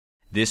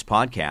This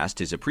podcast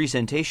is a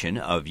presentation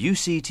of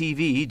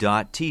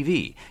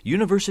UCTV.tv,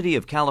 University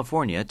of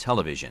California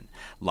Television.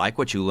 Like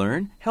what you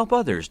learn? Help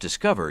others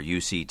discover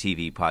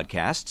UCTV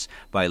podcasts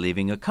by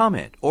leaving a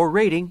comment or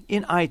rating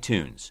in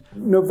iTunes.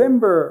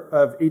 November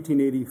of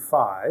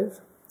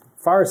 1885,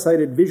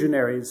 far-sighted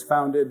visionaries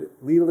founded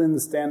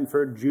Leland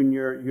Stanford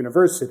Junior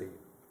University,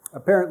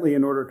 apparently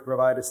in order to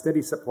provide a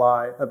steady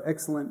supply of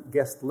excellent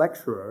guest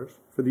lecturers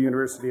for the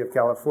University of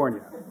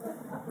California.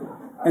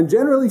 And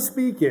generally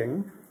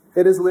speaking,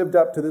 it has lived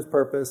up to this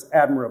purpose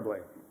admirably,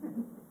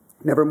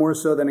 never more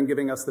so than in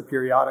giving us the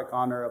periodic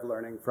honor of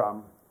learning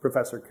from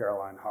Professor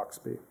Caroline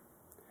Hoxby.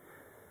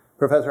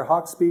 Professor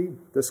Hoxby,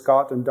 the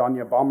Scott and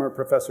Danya Balmer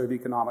Professor of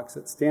Economics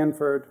at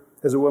Stanford,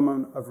 is a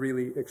woman of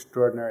really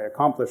extraordinary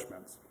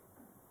accomplishments.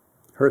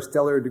 Her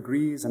stellar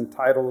degrees and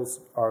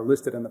titles are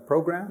listed in the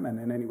program and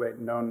in any way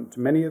known to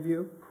many of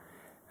you,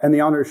 and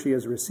the honors she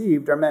has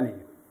received are many,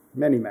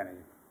 many, many.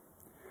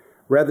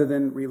 Rather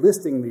than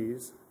relisting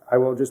these, I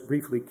will just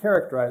briefly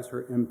characterize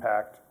her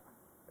impact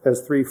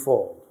as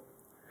threefold.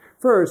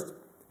 First,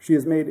 she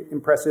has made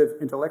impressive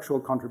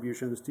intellectual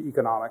contributions to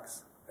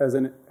economics as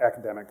an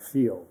academic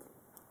field.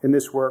 In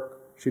this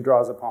work, she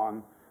draws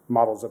upon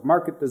models of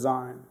market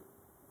design,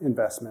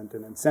 investment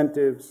and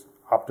incentives,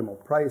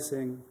 optimal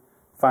pricing,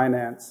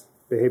 finance,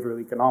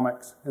 behavioral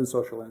economics, and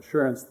social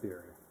insurance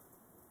theory.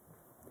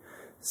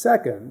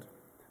 Second,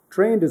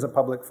 trained as a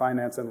public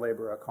finance and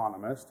labor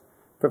economist,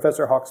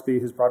 Professor Hoxby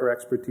has brought her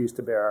expertise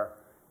to bear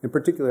in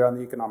particular on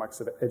the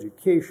economics of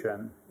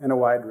education in a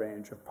wide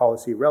range of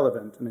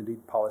policy-relevant and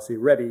indeed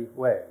policy-ready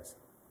ways.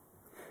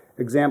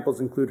 Examples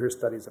include her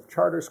studies of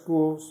charter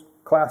schools,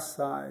 class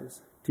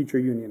size, teacher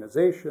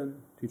unionization,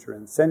 teacher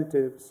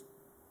incentives,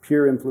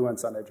 peer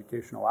influence on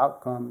educational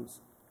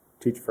outcomes,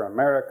 Teach for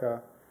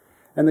America,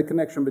 and the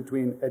connection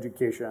between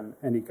education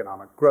and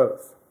economic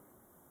growth.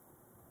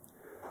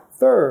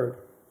 Third,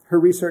 her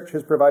research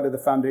has provided the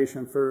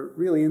foundation for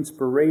really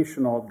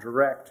inspirational,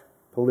 direct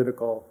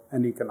political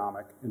and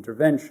economic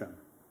intervention.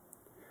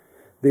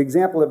 The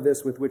example of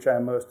this with which I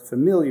am most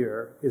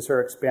familiar is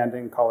her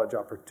Expanding College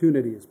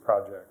Opportunities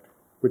project,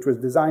 which was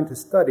designed to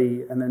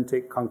study and then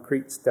take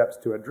concrete steps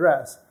to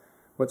address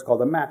what's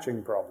called a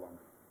matching problem.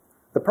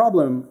 The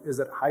problem is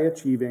that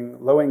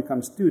high-achieving,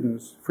 low-income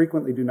students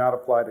frequently do not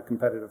apply to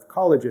competitive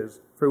colleges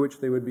for which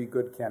they would be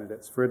good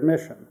candidates for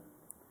admission,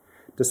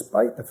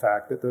 despite the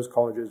fact that those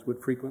colleges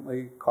would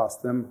frequently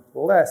cost them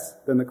less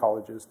than the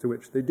colleges to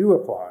which they do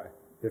apply,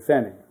 if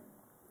any.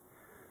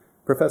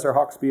 Professor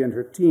Hoxby and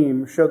her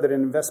team showed that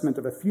an investment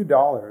of a few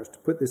dollars to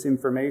put this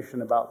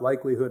information about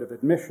likelihood of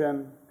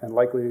admission and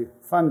likely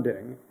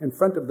funding in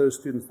front of those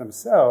students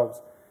themselves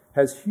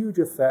has huge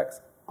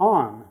effects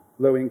on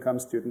low-income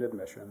student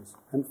admissions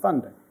and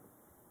funding.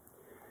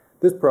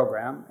 This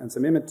program, and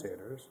some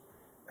imitators,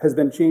 has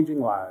been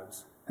changing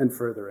lives and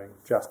furthering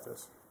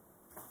justice.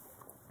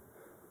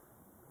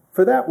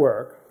 For that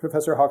work,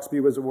 Professor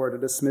Hoxby was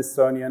awarded a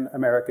Smithsonian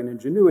American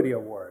Ingenuity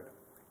Award,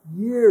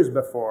 years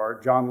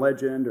before John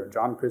Legend or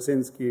John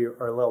Krasinski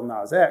or Lil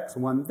Nas X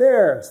won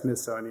their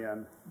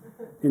Smithsonian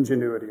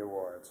Ingenuity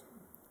Awards.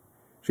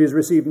 She has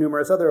received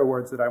numerous other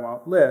awards that I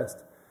won't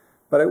list,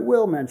 but I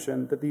will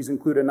mention that these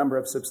include a number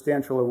of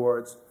substantial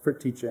awards for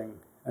teaching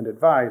and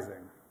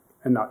advising,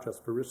 and not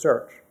just for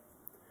research.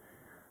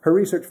 Her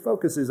research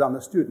focuses on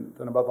the student,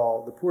 and above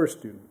all, the poor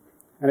student,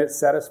 and it's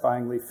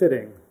satisfyingly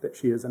fitting that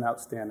she is an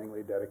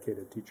outstandingly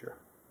dedicated teacher.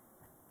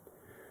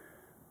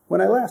 When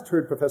I last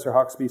heard Professor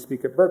Hoxby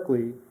speak at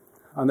Berkeley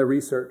on the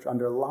research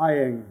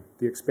underlying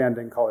the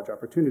Expanding College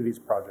Opportunities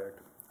project,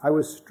 I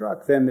was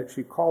struck then that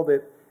she called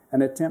it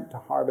an attempt to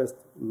harvest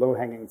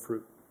low-hanging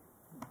fruit.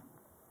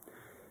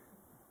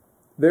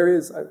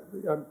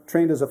 I'm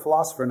trained as a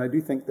philosopher, and I do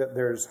think that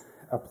there's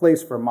a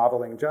place for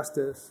modeling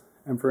justice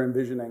and for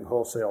envisioning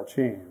wholesale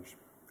change.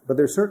 But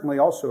there's certainly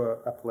also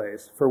a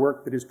place for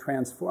work that is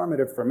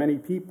transformative for many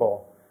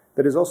people,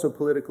 that is also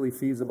politically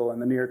feasible in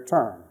the near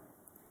term.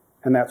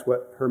 And that's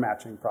what her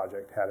matching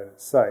project had in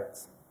its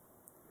sights.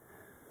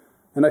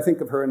 And I think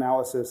of her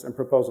analysis and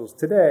proposals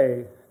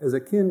today as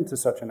akin to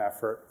such an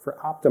effort for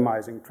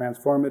optimizing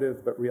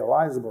transformative but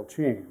realizable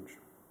change.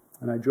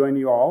 And I join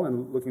you all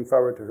in looking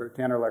forward to her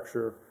Tanner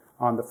lecture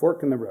on The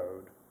Fork in the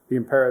Road, the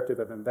imperative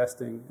of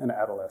investing in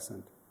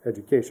adolescent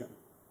education.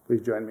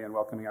 Please join me in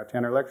welcoming our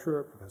Tanner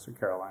lecturer, Professor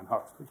Caroline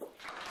Hoxby.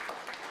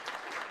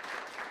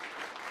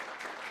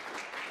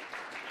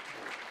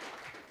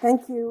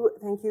 Thank you,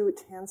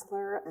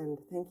 Chancellor, and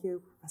thank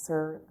you,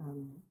 Professor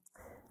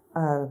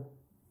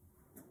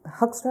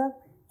Hoekstra.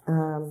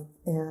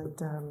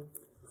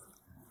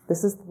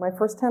 This is my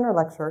first Tanner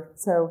lecture,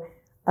 so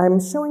I'm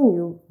showing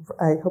you,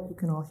 I hope you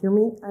can all hear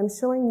me, I'm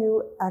showing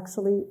you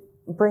actually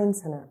brain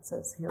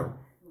synapses here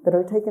that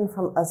are taken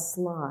from a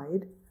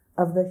slide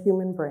of the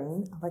human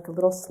brain, like a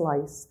little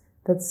slice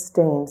that's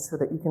stained so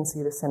that you can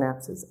see the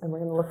synapses. And we're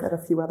going to look at a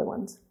few other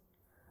ones.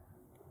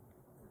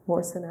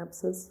 More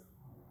synapses.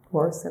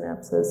 More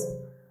synapses,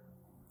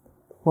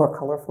 more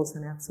colorful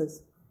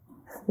synapses.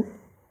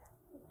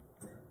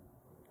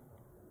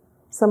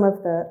 Some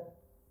of the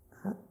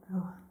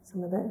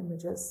some of the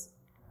images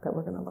that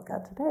we're going to look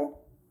at today.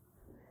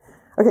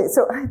 Okay,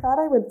 so I thought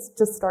I would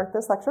just start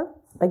this lecture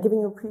by giving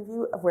you a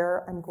preview of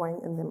where I'm going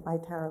in my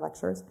tenor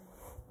lectures.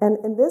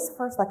 And in this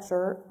first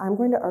lecture, I'm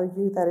going to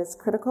argue that it's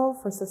critical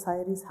for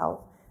society's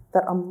health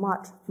that a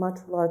much, much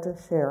larger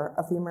share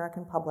of the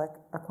American public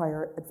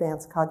acquire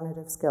advanced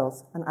cognitive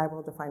skills, and I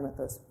will define what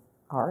those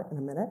are in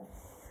a minute.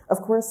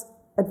 Of course,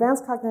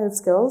 advanced cognitive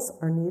skills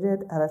are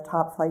needed at a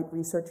top-flight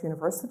research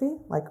university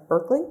like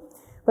Berkeley,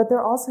 but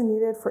they're also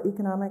needed for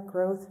economic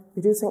growth,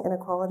 reducing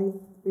inequality,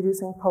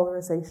 reducing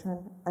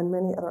polarization, and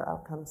many other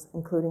outcomes,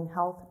 including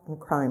health and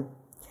crime.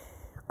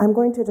 I'm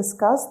going to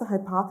discuss the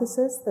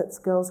hypothesis that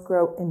skills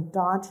grow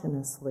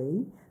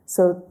endogenously,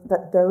 so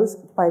that those,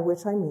 by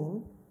which I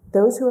mean,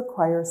 those who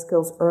acquire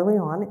skills early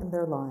on in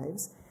their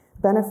lives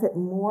benefit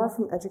more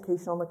from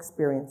educational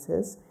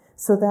experiences,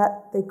 so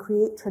that they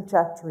create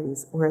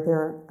trajectories where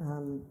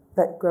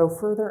that grow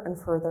further and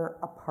further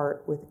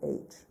apart with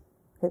age.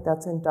 Okay,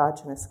 that's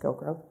endogenous skill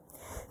growth.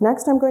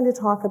 Next, I'm going to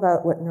talk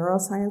about what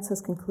neuroscience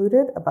has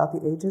concluded about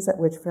the ages at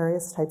which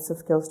various types of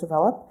skills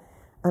develop,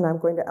 and I'm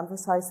going to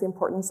emphasize the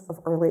importance of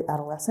early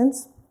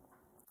adolescence.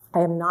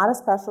 I am not a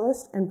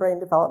specialist in brain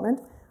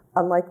development,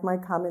 unlike my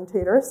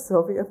commentator,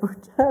 Sylvia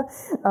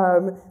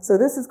Bucha. So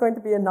this is going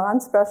to be a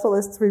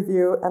non-specialist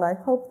review, and I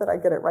hope that I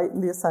get it right in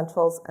the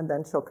essentials, and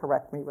then she'll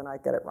correct me when I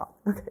get it wrong.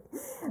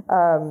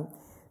 Okay.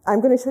 I'm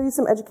going to show you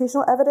some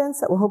educational evidence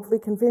that will hopefully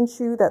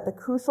convince you that the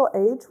crucial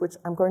age, which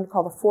I'm going to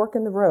call the fork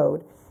in the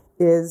road,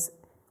 is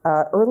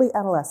early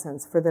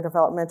adolescence for the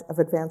development of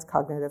advanced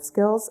cognitive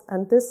skills,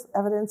 and this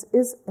evidence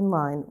is in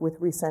line with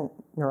recent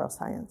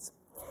neuroscience.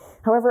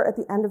 However, at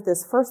the end of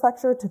this first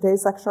lecture,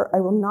 today's lecture, I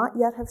will not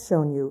yet have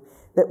shown you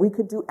that we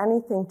could do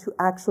anything to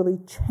actually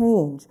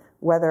change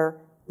whether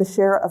the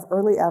share of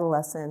early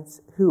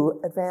adolescents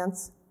who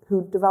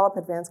develop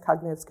advanced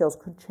cognitive skills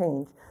could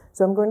change.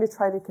 So I'm going to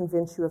try to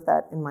convince you of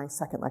that in my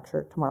second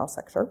lecture, tomorrow's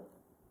lecture.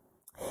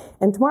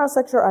 In tomorrow's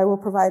lecture, I will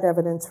provide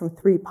evidence from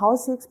 3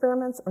 policy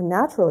experiments or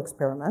natural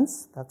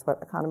experiments, that's what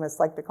economists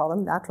like to call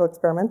them, natural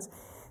experiments,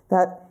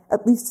 that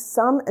at least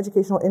some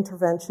educational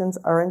interventions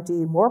are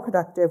indeed more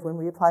productive when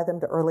we apply them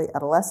to early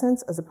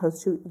adolescents as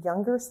opposed to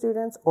younger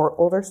students or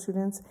older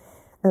students.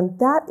 And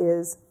that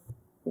is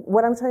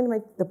what I'm trying to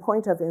make the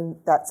point of in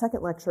that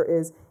second lecture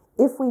is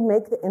if we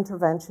make the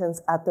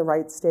interventions at the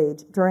right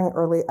stage during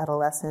early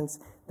adolescence,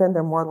 then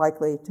they're more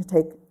likely to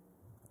take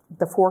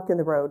the fork in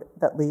the road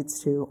that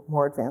leads to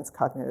more advanced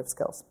cognitive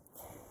skills.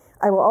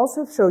 I will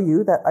also show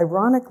you that,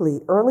 ironically,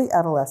 early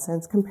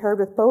adolescents, compared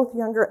with both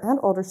younger and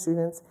older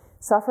students,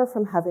 suffer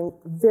from having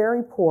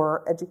very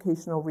poor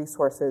educational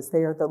resources.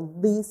 They are the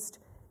least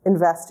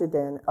invested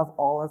in of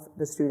all of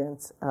the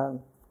students,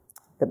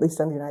 at least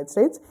in the United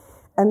States.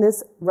 And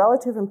this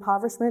relative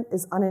impoverishment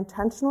is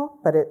unintentional,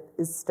 but it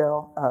is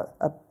still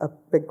a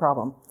big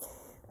problem.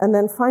 And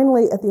then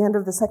finally, at the end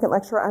of the second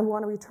lecture, I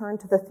want to return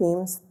to the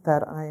themes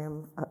that I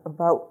am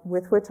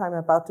with which I'm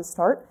about to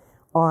start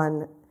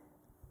on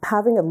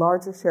having a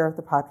larger share of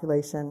the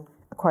population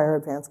acquire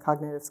advanced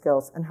cognitive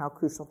skills and how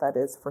crucial that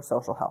is for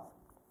social health.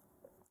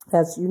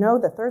 As you know,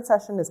 the third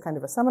session is kind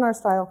of a seminar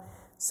style,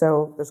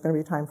 so there's going to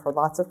be time for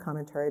lots of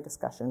commentary,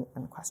 discussion,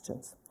 and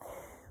questions.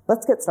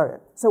 Let's get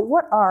started. So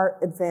what are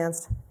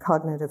advanced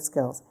cognitive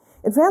skills?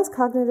 Advanced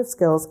cognitive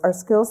skills are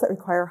skills that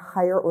require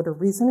higher order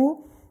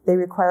reasoning. They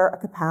require a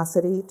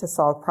capacity to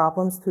solve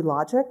problems through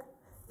logic,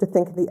 to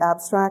think in the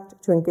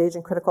abstract, to engage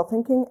in critical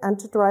thinking, and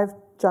to derive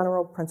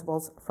general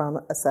principles from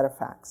a set of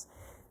facts.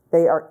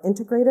 They are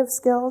integrative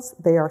skills.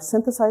 They are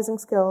synthesizing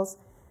skills.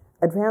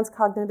 Advanced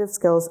cognitive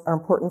skills are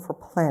important for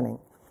planning.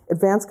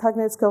 Advanced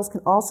cognitive skills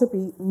can also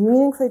be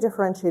meaningfully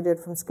differentiated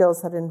from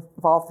skills that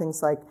involve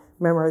things like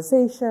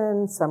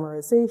memorization,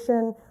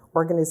 summarization,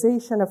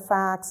 organization of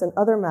facts, and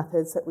other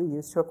methods that we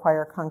use to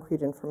acquire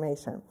concrete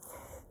information.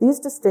 These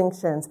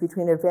distinctions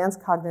between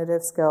advanced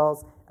cognitive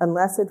skills and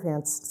less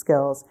advanced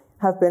skills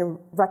have been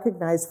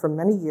recognized for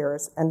many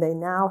years, and they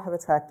now have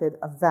attracted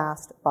a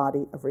vast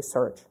body of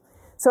research.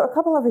 So a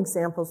couple of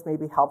examples may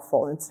be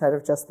helpful instead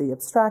of just the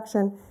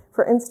abstraction.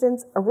 For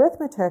instance,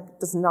 arithmetic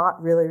does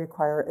not really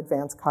require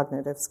advanced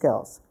cognitive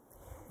skills.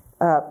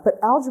 But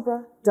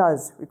algebra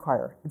does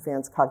require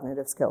advanced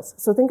cognitive skills.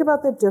 So think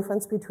about the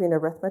difference between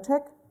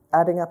arithmetic,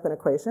 adding up an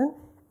equation,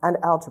 and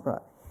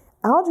algebra.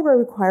 Algebra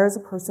requires a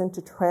person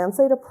to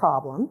translate a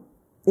problem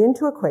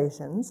into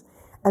equations,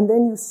 and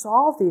then you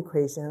solve the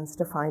equations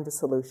to find a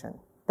solution.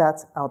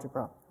 That's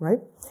algebra, right?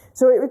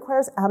 So it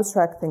requires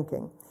abstract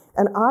thinking.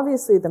 And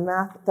obviously the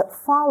math that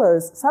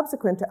follows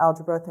subsequent to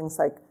algebra, things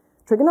like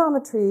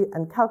trigonometry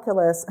and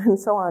calculus and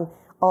so on,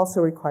 also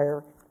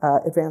require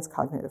advanced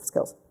cognitive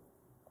skills.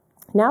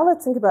 Now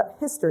let's think about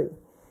history.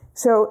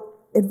 So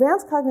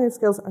advanced cognitive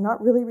skills are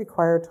not really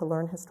required to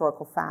learn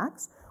historical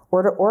facts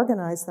or to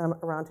organize them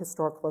around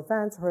historical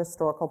events or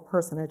historical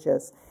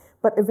personages.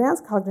 But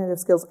advanced cognitive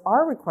skills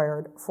are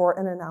required for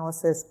an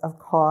analysis of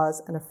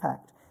cause and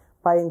effect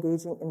by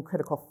engaging in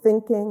critical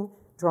thinking,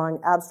 drawing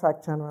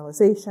abstract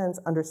generalizations,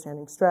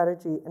 understanding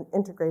strategy, and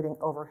integrating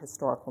over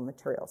historical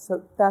materials.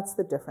 So that's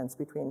the difference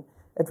between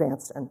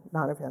advanced and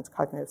non-advanced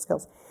cognitive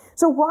skills.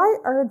 So why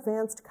are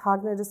advanced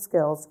cognitive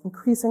skills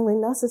increasingly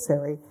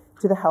necessary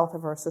to the health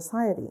of our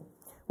society?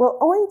 Well,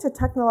 owing to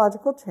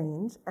technological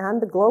change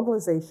and the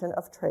globalization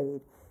of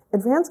trade,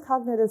 advanced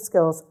cognitive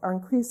skills are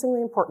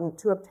increasingly important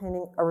to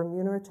obtaining a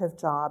remunerative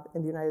job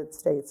in the United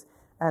States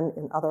and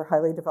in other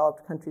highly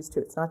developed countries too.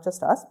 It's not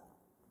just us.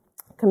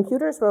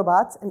 Computers,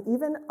 robots, and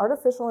even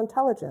artificial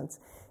intelligence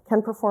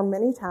can perform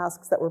many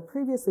tasks that were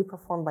previously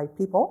performed by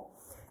people,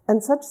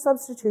 and such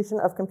substitution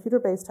of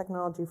computer-based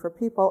technology for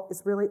people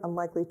is really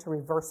unlikely to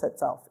reverse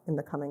itself in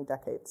the coming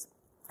decades.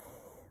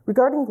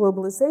 Regarding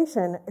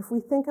globalization, if we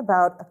think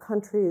about a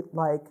country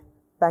like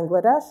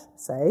Bangladesh,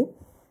 say,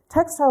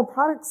 textile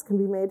products can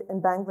be made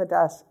in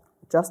Bangladesh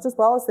just as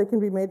well as they can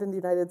be made in the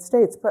United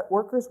States, but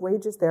workers'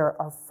 wages there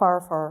are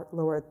far, far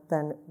lower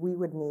than we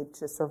would need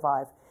to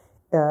survive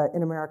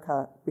in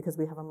America because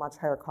we have a much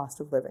higher cost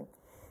of living.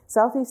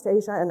 Southeast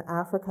Asia and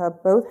Africa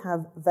both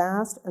have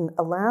vast and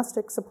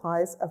elastic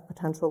supplies of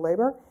potential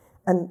labor,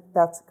 and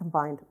that's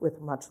combined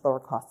with much lower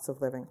costs of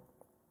living.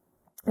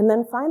 And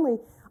then finally,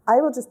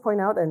 I will just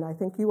point out, and I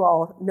think you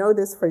all know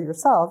this for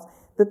yourselves,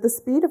 that the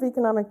speed of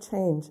economic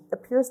change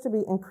appears to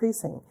be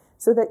increasing,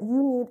 so that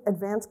you need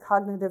advanced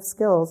cognitive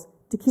skills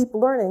to keep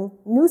learning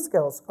new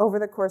skills over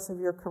the course of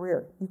your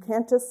career. You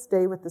can't just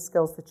stay with the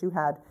skills that you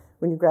had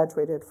when you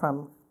graduated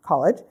from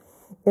college.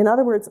 In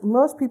other words,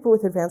 most people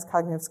with advanced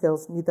cognitive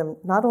skills need them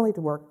not only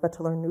to work, but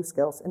to learn new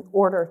skills in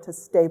order to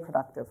stay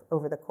productive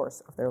over the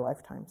course of their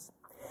lifetimes.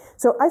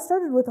 So I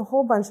started with a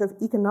whole bunch of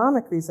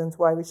economic reasons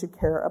why we should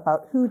care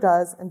about who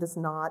does and does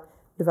not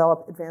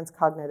develop advanced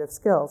cognitive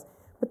skills.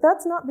 But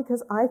that's not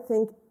because I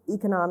think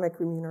economic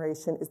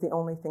remuneration is the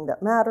only thing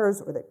that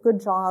matters, or that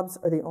good jobs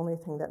are the only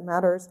thing that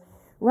matters.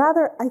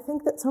 Rather, I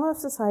think that some of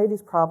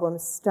society's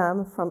problems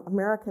stem from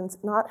Americans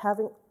not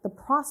having the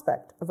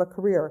prospect of a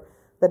career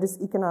that is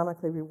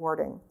economically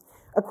rewarding.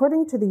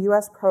 According to the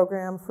U.S.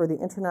 Program for the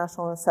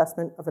International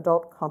Assessment of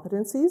Adult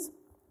Competencies,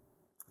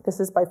 this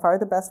is by far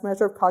the best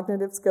measure of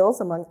cognitive skills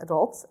among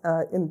adults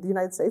in the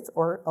United States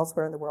or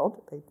elsewhere in the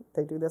world.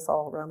 They do this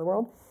all around the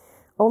world.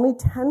 Only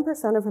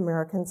 10% of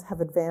Americans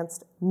have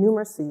advanced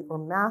numeracy or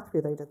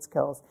math-related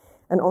skills,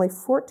 and only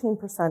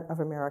 14% of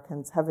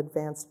Americans have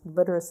advanced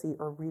literacy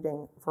or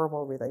reading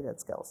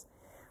verbal-related skills.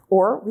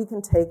 Or we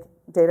can take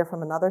data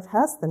from another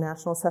test, the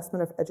National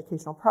Assessment of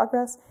Educational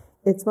Progress.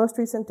 Its most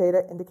recent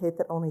data indicate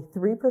that only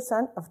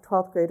 3% of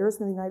 12th graders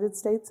in the United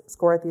States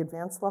score at the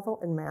advanced level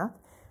in math,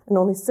 and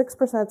only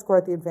 6% score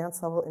at the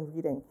advanced level in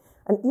reading.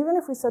 And even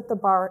if we set the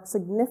bar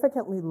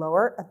significantly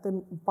lower at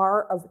the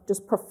bar of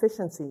just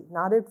proficiency,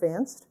 not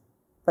advanced,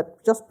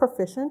 but just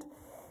proficient,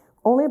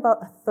 only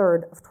about a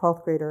third of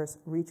 12th graders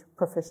reach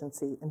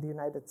proficiency in the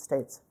United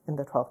States in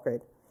the 12th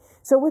grade.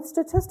 So with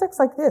statistics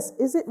like this,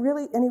 is it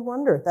really any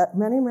wonder that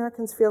many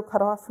Americans feel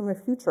cut off from a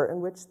future in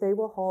which they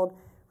will hold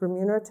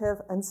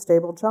remunerative and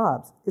stable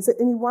jobs? Is it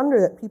any wonder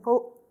that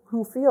people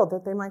who feel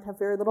that they might have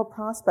very little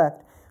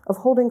prospect of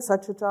holding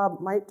such a job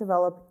might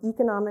develop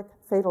economic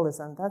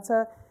fatalism? That's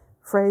a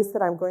phrase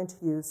that I'm going to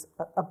use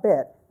a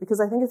bit because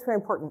I think it's very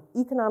important.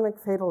 Economic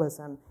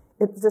fatalism,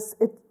 it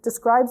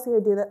describes the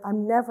idea that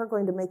I'm never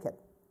going to make it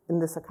in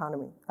this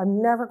economy.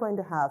 I'm never going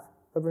to have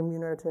a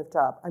remunerative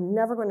job. I'm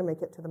never going to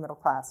make it to the middle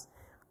class.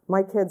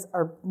 My kids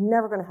are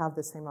never going to have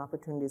the same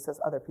opportunities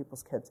as other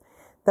people's kids.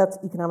 That's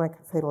economic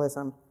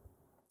fatalism.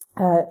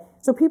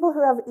 So people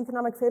who have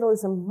economic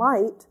fatalism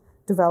might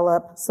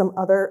develop some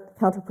other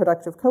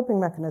counterproductive coping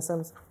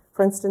mechanisms.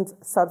 For instance,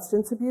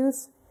 substance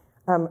abuse,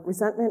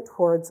 resentment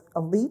towards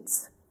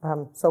elites,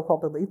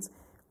 so-called elites,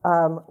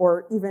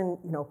 or even,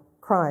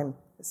 crime.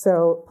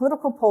 So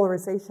political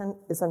polarization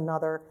is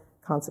another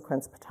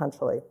consequence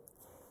potentially.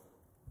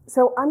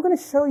 So I'm going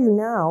to show you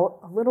now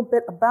a little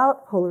bit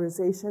about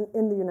polarization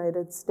in the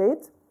United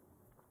States.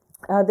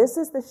 This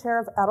is the share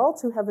of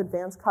adults who have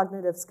advanced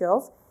cognitive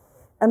skills.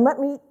 And let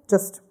me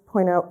just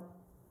point out,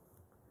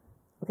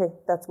 okay,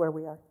 that's where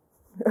we are.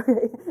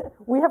 Okay,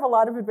 we have a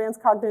lot of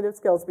advanced cognitive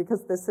skills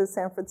because this is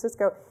San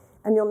Francisco.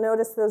 And you'll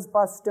notice those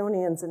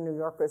Bostonians and New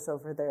Yorkers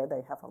over there,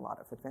 they have a lot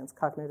of advanced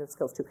cognitive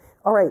skills too.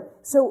 All right,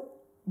 so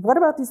what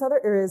about these other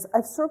areas?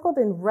 I've circled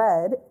in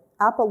red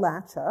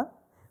Appalachia,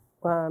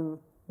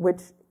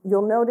 which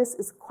you'll notice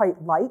is quite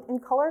light in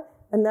color,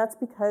 and that's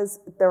because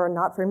there are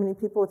not very many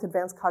people with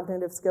advanced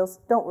cognitive skills.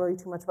 Don't worry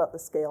too much about the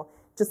scale.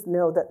 Just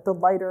know that the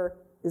lighter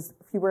is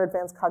fewer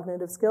advanced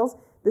cognitive skills.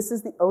 This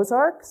is the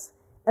Ozarks,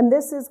 and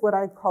this is what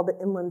I call the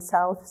inland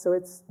south. So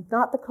it's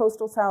not the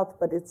coastal south,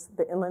 but it's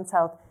the inland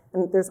south,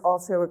 and there's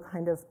also a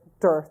kind of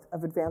dearth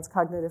of advanced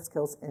cognitive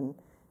skills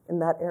in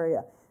that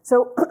area.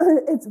 So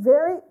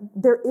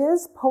there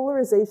is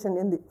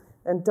polarization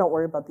and don't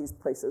worry about these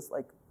places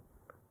like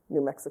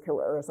New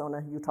Mexico,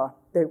 Arizona, Utah.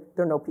 There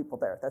are no people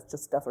there. That's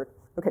just desert.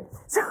 Okay,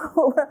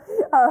 so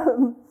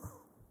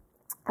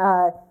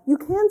you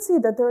can see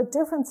that there are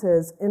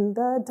differences in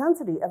the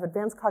density of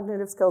advanced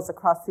cognitive skills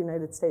across the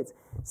United States.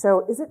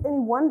 So is it any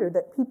wonder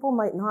that people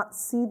might not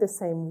see the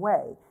same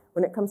way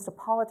when it comes to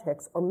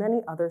politics or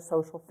many other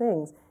social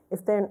things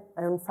if they,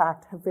 in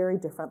fact, have very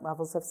different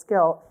levels of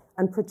skill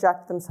and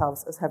project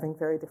themselves as having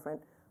very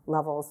different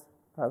levels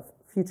of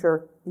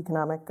future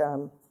economic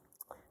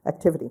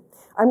activity.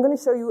 I'm going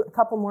to show you a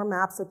couple more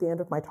maps at the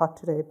end of my talk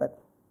today,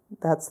 but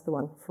that's the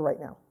one for right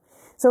now.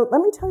 So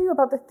let me tell you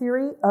about the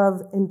theory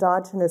of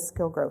endogenous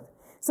skill growth.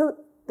 So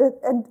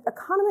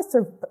economists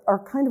are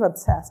kind of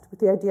obsessed with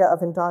the idea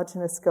of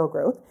endogenous skill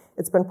growth.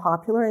 It's been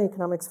popular in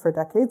economics for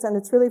decades, and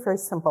it's really very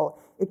simple.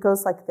 It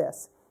goes like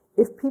this.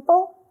 If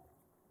people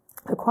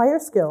acquire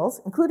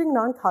skills, including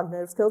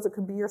non-cognitive skills, it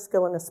could be your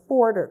skill in a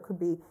sport, or it could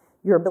be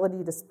your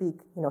ability to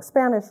speak,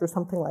 Spanish or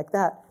something like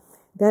that,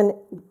 then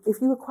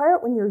if you acquire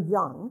it when you're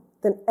young,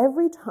 then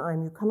every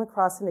time you come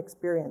across an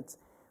experience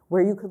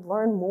where you could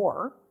learn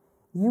more,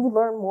 you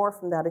learn more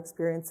from that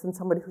experience than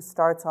somebody who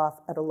starts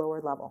off at a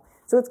lower level.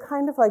 So it's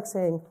kind of like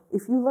saying,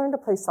 if you learn to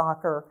play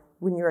soccer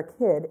when you're a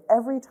kid,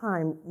 every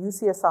time you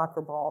see a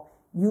soccer ball,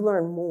 you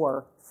learn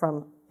more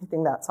from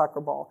hitting that soccer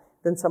ball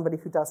than somebody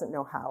who doesn't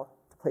know how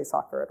to play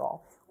soccer at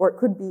all. Or it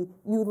could be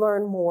you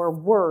learn more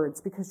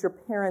words because your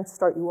parents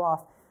start you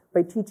off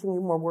by teaching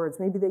you more words.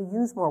 Maybe they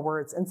use more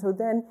words. And so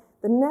then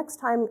the next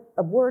time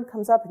a word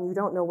comes up and you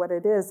don't know what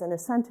it is in a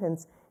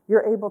sentence,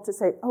 you're able to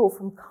say, oh,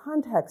 from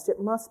context, it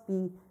must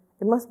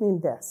mean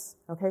this,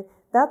 okay?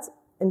 That's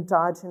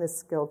endogenous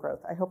skill growth.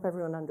 I hope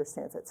everyone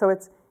understands it. So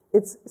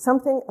it's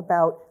something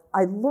about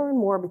I learn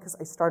more because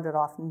I started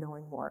off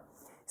knowing more.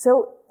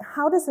 So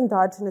how does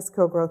endogenous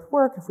skill growth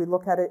work? If we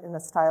look at it in a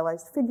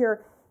stylized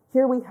figure,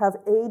 here we have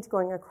age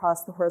going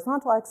across the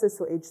horizontal axis,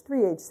 so age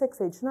 3, age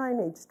 6, age 9,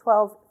 age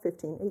 12,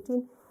 15,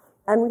 18.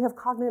 And we have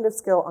cognitive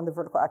skill on the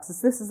vertical axis.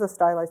 This is a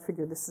stylized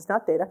figure. This is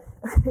not data.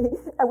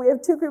 And we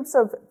have two groups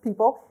of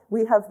people.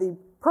 We have the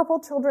purple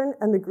children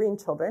and the green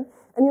children.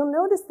 And you'll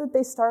notice that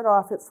they start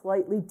off at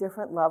slightly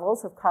different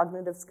levels of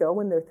cognitive skill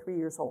when they're 3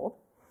 years old.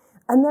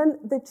 And then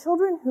the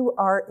children who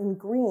are in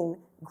green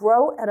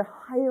grow at a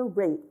higher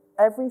rate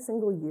every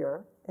single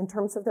year in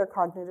terms of their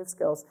cognitive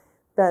skills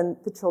than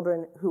the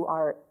children who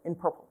are in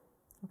purple.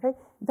 Okay?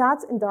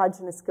 That's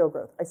endogenous skill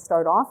growth. I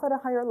start off at a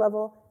higher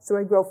level, so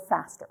I grow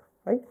faster,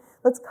 right?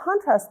 Let's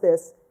contrast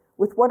this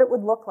with what it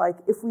would look like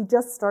if we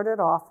just started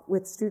off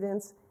with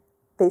students.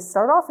 They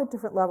start off at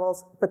different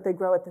levels, but they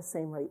grow at the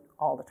same rate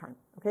all the time,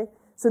 okay?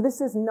 So this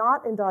is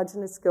not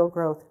endogenous skill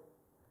growth.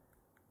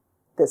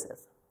 This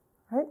is,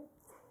 right?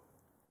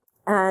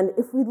 And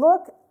if we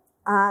look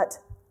at,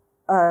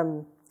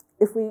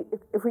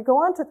 if we go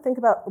on to think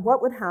about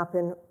what would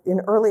happen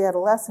in early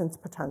adolescence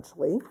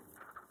potentially,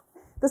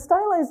 the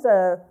stylized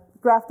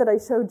graph that I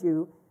showed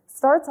you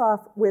starts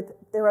off with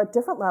they're at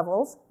different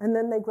levels, and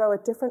then they grow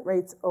at different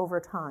rates over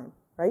time,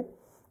 right?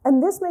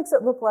 And this makes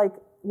it look like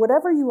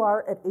whatever you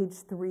are at age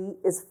 3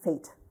 is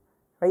fate,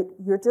 right?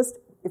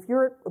 If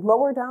you're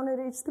lower down at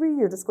age 3,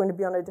 you're just going to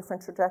be on a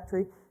different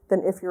trajectory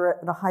than if you're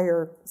at a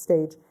higher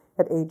stage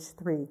at age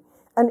 3.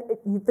 And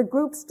the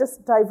groups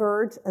just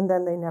diverge, and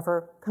then they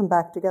never come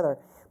back together.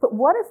 But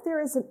what if there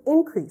is an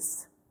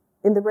increase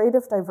in the rate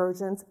of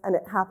divergence, and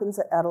it happens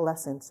at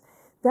adolescence?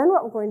 Then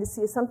what we're going to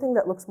see is something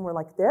that looks more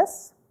like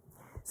this,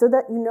 so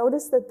that you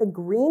notice that the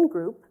green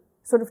group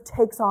sort of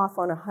takes off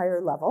on a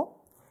higher level,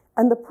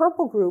 and the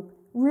purple group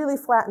really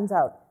flattens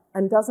out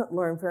and doesn't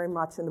learn very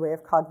much in the way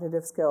of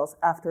cognitive skills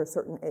after a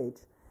certain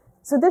age.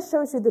 So this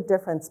shows you the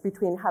difference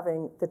between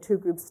having the two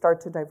groups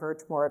start to diverge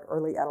more at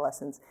early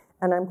adolescence.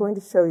 And I'm going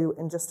to show you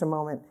in just a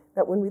moment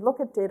that when we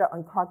look at data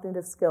on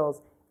cognitive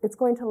skills, it's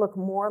going to look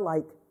more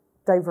like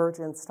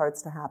divergence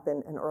starts to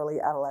happen in early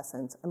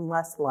adolescence and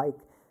less like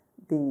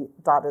the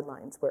dotted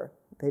lines where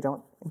they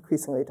don't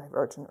increasingly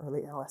diverge in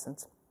early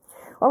adolescence.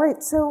 All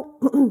right, so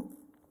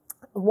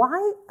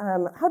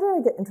how did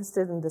I get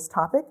interested in this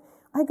topic?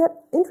 I got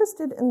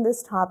interested in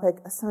this topic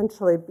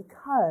essentially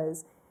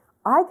because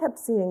I kept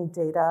seeing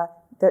data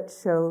that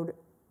showed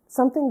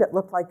something that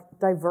looked like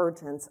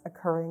divergence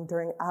occurring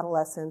during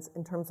adolescence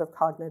in terms of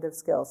cognitive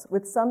skills,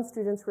 with some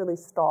students really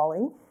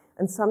stalling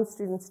and some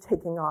students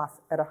taking off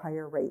at a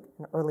higher rate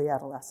in early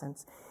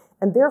adolescence.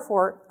 And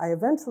therefore, I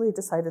eventually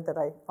decided that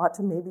I ought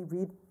to maybe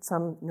read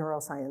some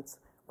neuroscience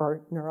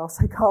or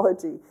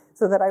neuropsychology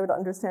so that I would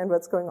understand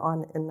what's going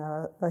on in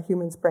a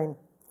human's brain.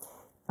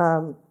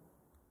 And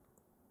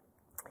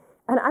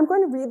I'm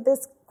going to read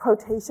this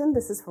quotation.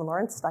 This is from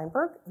Lawrence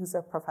Steinberg, who's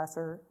a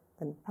professor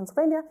in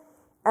Pennsylvania,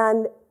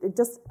 and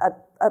just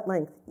at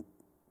length,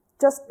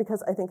 just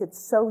because I think it's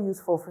so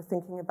useful for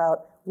thinking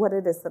about what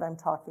it is that I'm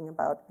talking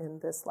about in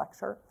this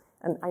lecture.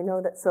 And I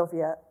know that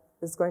Sylvia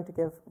is going to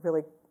give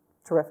really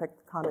terrific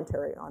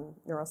commentary on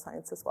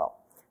neuroscience as well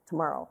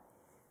tomorrow.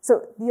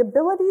 So the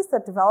abilities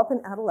that develop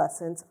in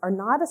adolescence are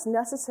not as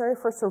necessary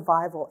for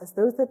survival as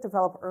those that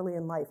develop early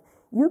in life.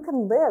 You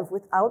can live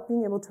without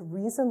being able to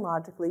reason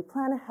logically,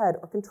 plan ahead,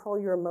 or control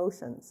your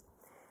emotions.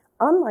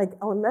 Unlike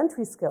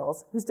elementary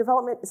skills, whose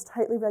development is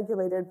tightly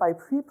regulated by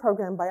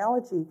pre-programmed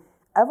biology,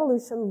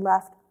 evolution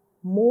left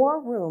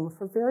more room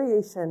for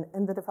variation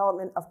in the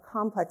development of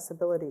complex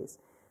abilities.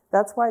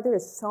 That's why there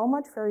is so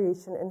much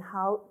variation in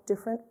how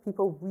different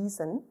people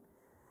reason,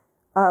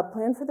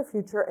 plan for the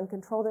future, and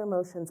control their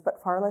emotions,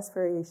 but far less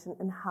variation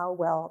in how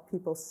well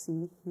people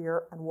see,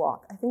 hear, and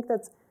walk. I think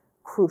that's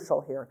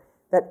crucial here,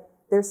 that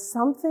there's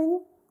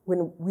something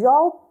when we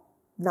all,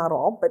 not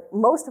all, but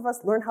most of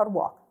us learn how to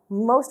walk.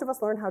 Most of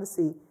us learn how to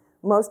see.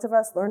 Most of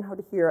us learn how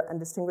to hear and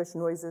distinguish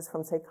noises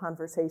from, say,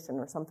 conversation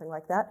or something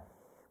like that.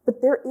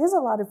 But there is a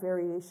lot of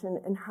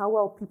variation in how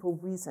well people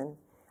reason.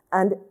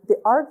 And the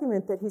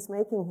argument that he's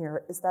making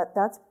here is that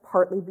that's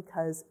partly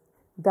because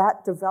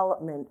that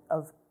development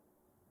of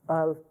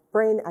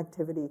brain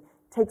activity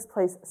takes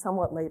place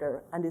somewhat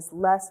later and is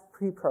less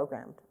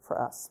pre-programmed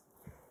for us.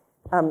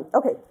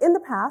 Okay, in the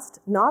past,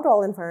 not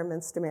all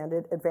environments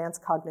demanded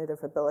advanced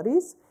cognitive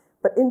abilities,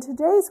 but in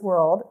today's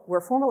world,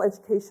 where formal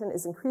education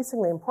is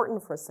increasingly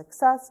important for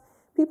success,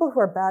 people who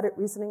are bad at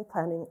reasoning,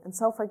 planning, and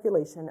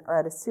self-regulation are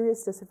at a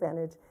serious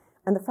disadvantage,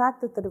 and the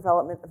fact that the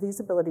development of these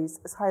abilities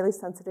is highly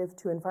sensitive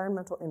to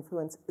environmental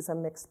influence is a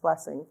mixed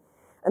blessing.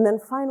 And then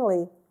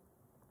finally,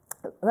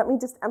 let me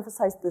just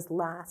emphasize this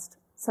last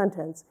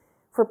sentence.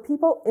 For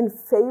people in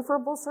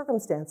favorable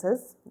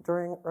circumstances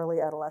during early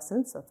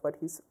adolescence, that's what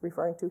he's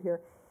referring to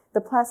here,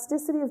 the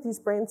plasticity of these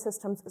brain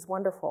systems is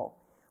wonderful.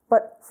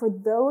 But for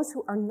those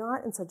who are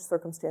not in such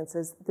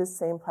circumstances, this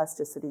same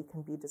plasticity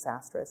can be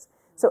disastrous.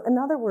 So in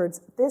other words,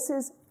 this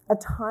is a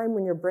time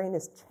when your brain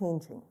is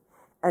changing.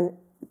 And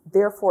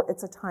therefore,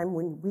 it's a time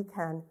when we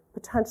can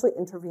potentially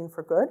intervene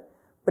for good.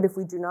 But if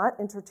we do not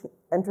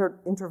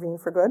intervene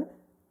for good,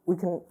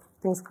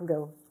 things can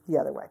go the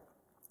other way.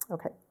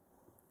 Okay.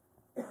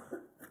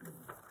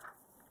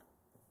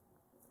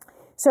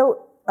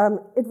 So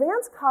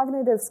advanced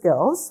cognitive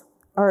skills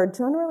are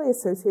generally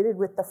associated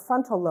with the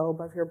frontal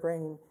lobe of your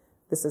brain.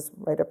 This is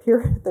right up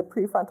here, the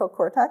prefrontal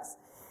cortex.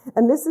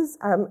 And this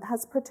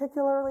has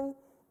particularly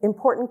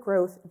important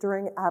growth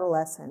during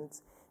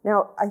adolescence.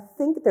 Now, I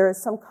think there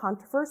is some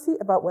controversy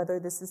about whether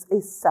this is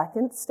a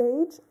second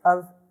stage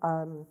of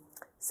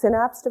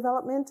synapse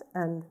development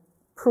and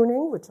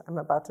pruning, which I'm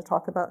about to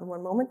talk about in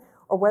one moment,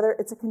 or whether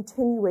it's a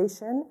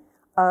continuation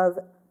of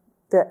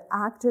the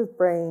active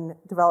brain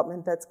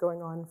development that's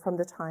going on from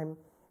the time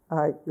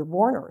you're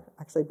born, or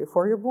actually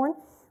before you're born.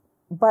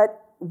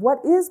 But what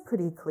is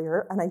pretty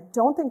clear, and I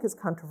don't think is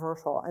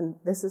controversial, and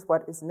this is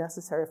what is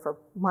necessary for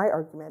my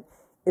argument,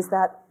 is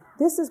that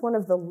this is one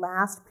of the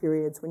last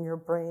periods when your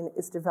brain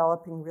is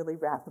developing really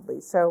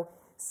rapidly. So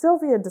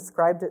Sylvia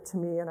described it to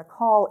me in a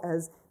call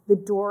as the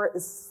door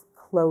is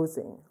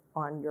closing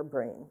on your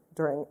brain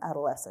during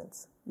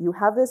adolescence. You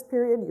have this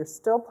period, you're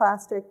still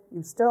plastic,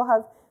 you still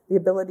have the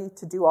ability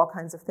to do all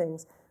kinds of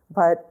things,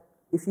 but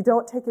if you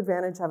don't take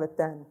advantage of it,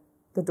 then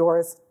the door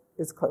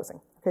is closing.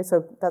 Okay,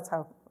 so that's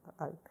how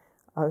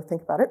I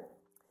think about it.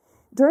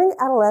 During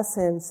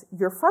adolescence,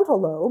 your frontal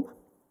lobe,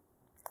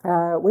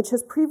 which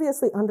has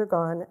previously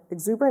undergone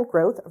exuberant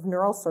growth of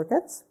neural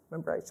circuits,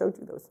 remember I showed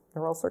you those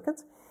neural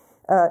circuits,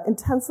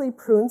 intensely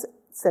prunes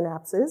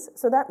synapses.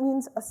 So that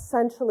means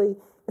essentially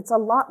it's a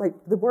lot like,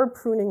 the word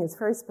pruning is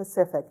very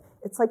specific.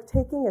 It's like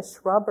taking a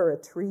shrub or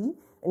a tree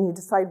and you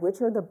decide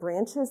which are the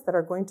branches that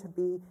are going to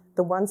be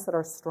the ones that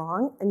are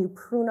strong, and you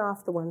prune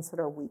off the ones that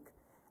are weak.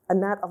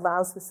 And that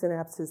allows the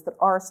synapses that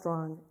are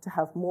strong to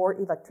have more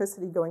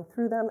electricity going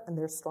through them, and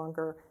they're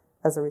stronger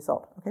as a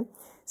result. Okay,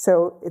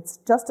 so it's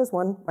just as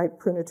one might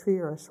prune a tree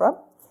or a shrub.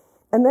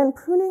 And then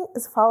pruning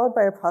is followed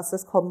by a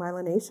process called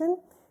myelination,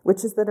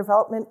 which is the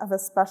development of a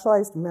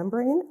specialized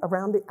membrane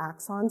around the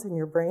axons in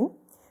your brain.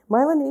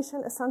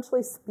 Myelination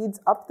essentially speeds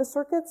up the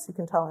circuits. You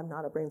can tell I'm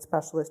not a brain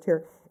specialist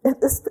here. It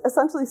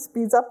essentially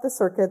speeds up the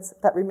circuits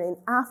that remain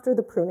after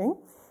the pruning.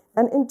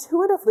 And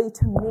intuitively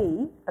to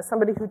me, as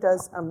somebody who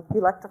does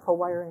electrical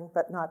wiring,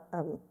 but not,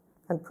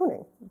 and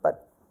pruning,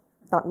 but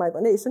not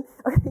myelination,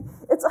 okay,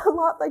 it's a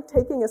lot like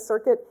taking a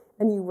circuit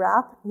and you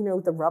wrap,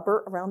 the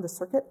rubber around the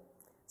circuit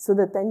so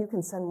that then you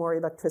can send more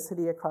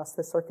electricity across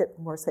the circuit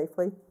more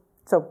safely.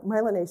 So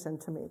myelination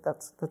to me,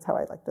 that's how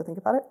I like to think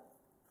about it.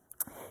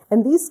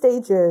 And these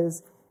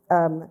stages,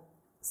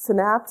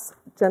 synapse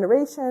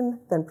generation,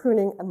 then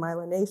pruning and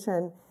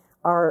myelination,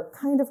 are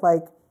kind of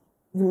like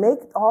you make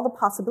all the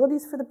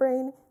possibilities for the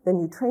brain, then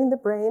you train the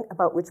brain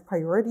about which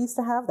priorities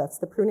to have, that's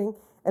the pruning,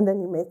 and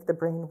then you make the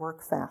brain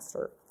work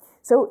faster.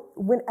 So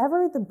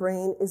whenever the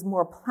brain is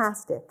more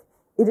plastic,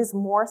 it is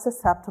more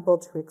susceptible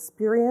to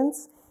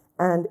experience,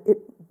 and it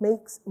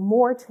makes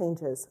more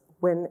changes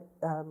when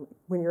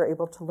you're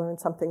able to learn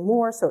something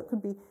more. So it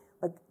could be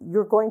like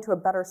you're going to a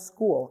better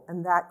school,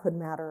 and that could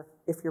matter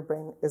if your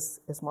brain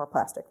is more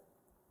plastic.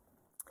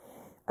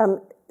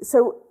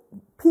 So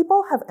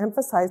people have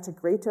emphasized a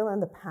great deal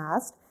in the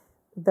past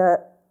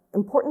the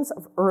importance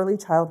of early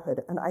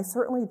childhood, and I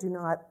certainly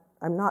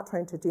I'm not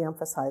trying to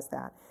de-emphasize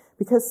that,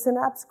 because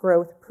synapse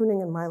growth,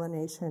 pruning, and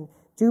myelination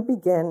do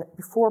begin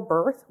before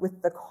birth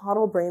with the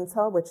caudal brain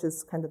cell, which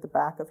is kind of the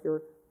back of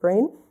your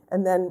brain,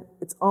 and then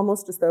it's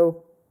almost as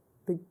though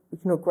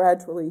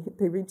gradually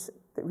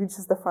it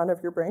reaches the front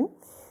of your brain.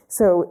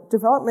 So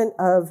development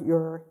of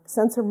your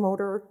sensor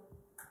motor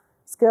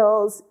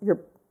skills,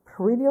 your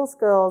parietal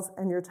skills,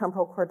 and your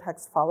temporal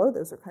cortex follow.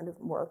 Those are kind of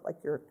more like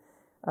your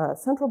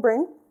central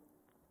brain.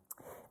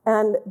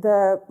 And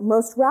the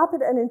most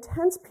rapid and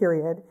intense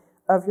period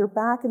of your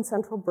back and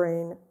central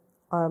brain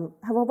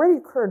have already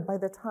occurred by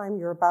the time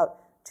you're about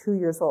 2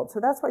 years old. So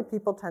that's why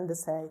people tend to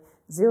say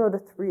 0 to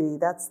 3,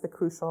 that's the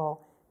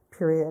crucial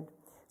period.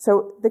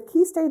 So the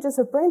key stages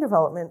of brain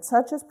development,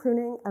 such as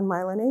pruning and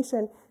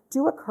myelination,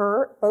 do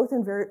occur both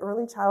in very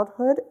early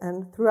childhood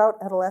and throughout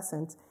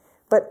adolescence.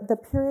 But the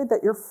period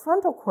that your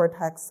frontal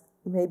cortex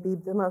may be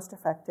the most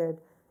affected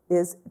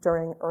is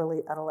during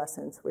early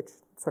adolescence, which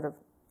sort of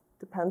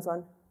depends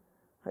on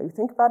how you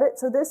think about it.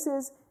 So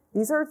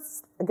these are,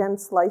 again,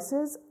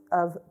 slices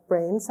of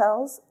brain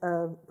cells,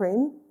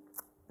 brain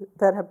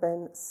that have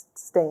been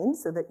stained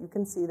so that you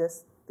can see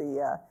this,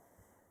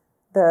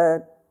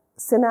 the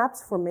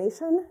synapse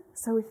formation.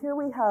 So here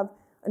we have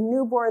a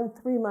newborn,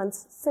 3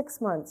 months, 6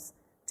 months,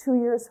 2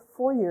 years,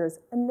 4 years.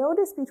 And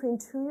notice between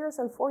 2 years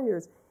and 4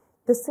 years,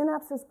 the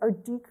synapses are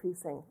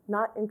decreasing,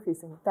 not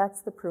increasing.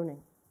 That's the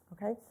pruning,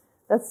 okay?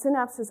 That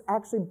synapse is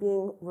actually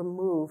being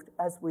removed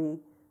as we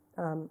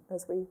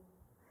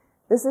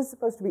this is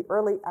supposed to be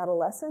early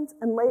adolescence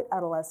and late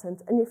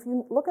adolescence. And if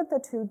you look at the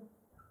two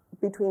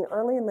between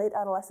early and late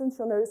adolescence,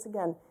 you'll notice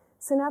again,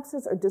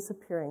 synapses are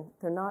disappearing.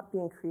 They're not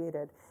being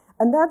created.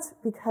 And that's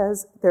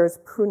because there's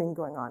pruning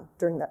going on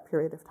during that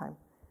period of time.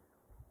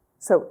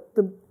 So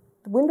the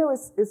window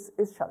is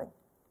shutting.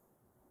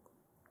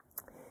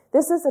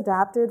 This is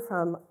adapted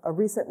from a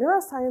recent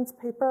neuroscience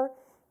paper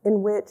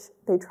in which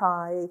the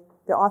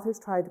authors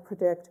tried to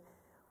predict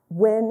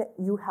when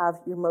you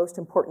have your most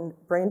important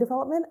brain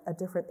development at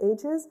different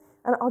ages.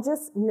 And I'll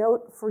just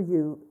note for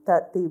you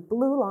that the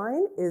blue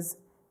line is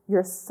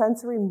your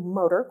sensory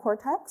motor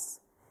cortex.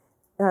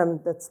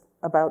 That's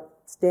about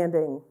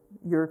standing,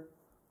 your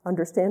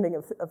understanding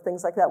of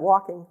things like that,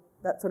 walking,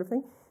 that sort of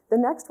thing. The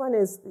next one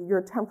is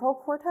your temporal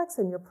cortex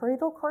and your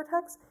parietal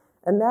cortex,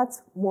 and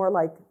that's more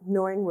like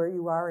knowing where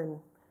you are in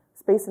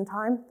space and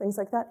time, things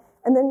like that.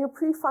 And then your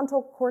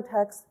prefrontal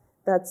cortex,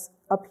 that's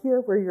up here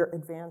where your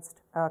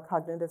advanced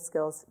cognitive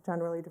skills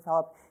generally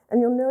develop. And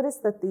you'll notice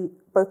that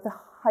both the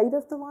height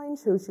of the line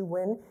shows you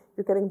when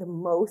you're getting the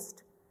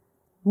most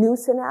new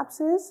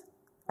synapses,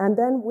 and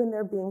then when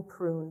they're being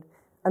pruned.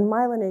 And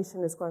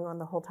myelination is going on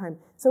the whole time.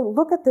 So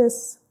look at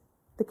this.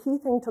 The key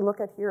thing to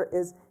look at here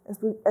is,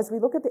 as we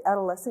look at the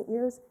adolescent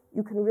years,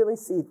 you can really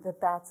see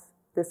that that's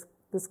this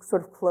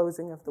sort of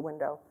closing of the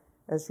window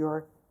as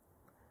you're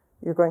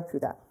going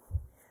through that.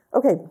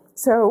 Okay,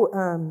 so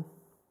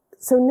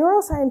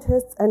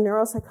neuroscientists and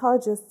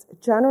neuropsychologists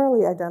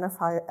generally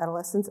identify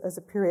adolescence as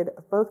a period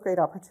of both great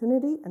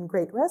opportunity and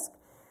great risk.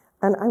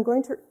 And I'm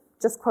going to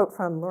just quote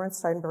from Lawrence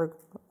Steinberg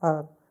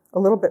a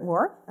little bit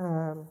more,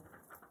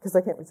 because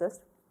I can't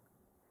resist.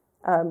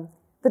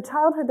 The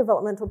childhood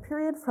developmental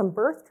period from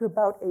birth to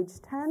about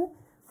age 10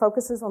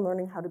 focuses on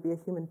learning how to be a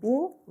human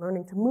being,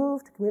 learning to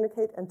move, to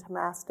communicate, and to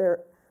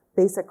master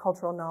basic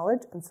cultural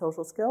knowledge and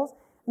social skills.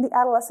 And the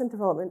adolescent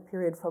development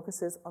period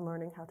focuses on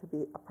learning how to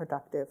be a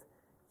productive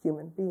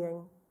human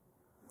being.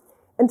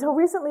 Until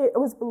recently, it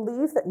was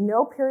believed that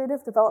no period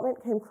of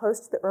development came close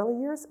to the early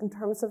years in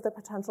terms of the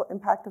potential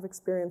impact of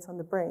experience on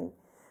the brain.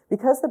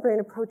 Because the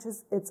brain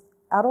approaches its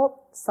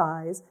adult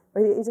size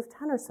by the age of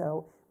 10 or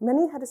so,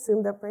 many had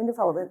assumed that brain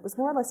development was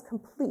more or less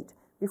complete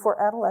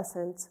before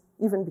adolescence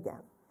even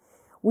began.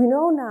 We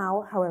know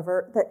now,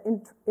 however, that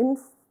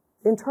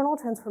internal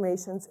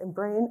transformations in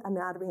brain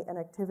anatomy and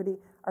activity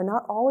are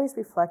not always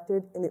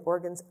reflected in the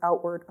organ's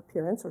outward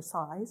appearance or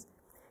size.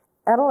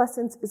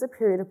 Adolescence is a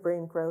period of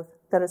brain growth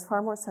that is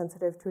far more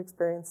sensitive to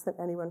experience than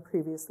anyone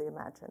previously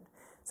imagined.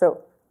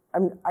 So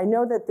I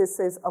know that this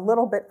is a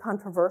little bit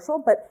controversial,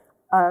 but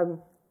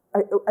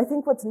I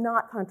think what's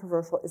not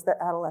controversial is that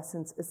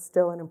adolescence is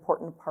still an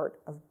important part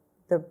of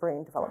the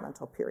brain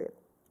developmental period.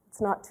 It's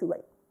not too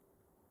late.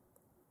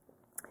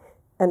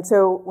 And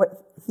so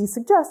what he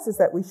suggests is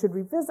that we should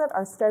revisit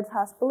our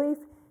steadfast belief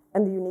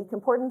and the unique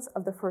importance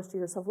of the first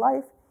years of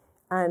life.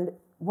 And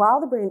while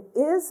the brain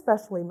is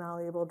especially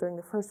malleable during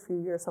the first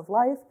few years of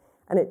life,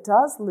 and it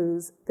does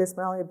lose this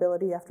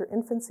malleability after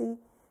infancy,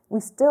 we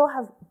still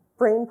have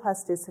brain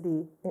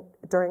plasticity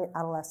during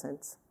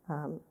adolescence.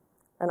 And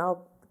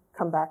I'll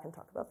come back and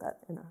talk about that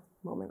in a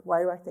moment.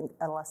 Why do I think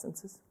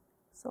adolescence is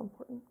so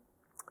important?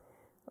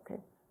 Okay,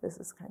 this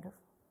is kind of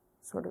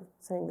sort of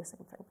saying the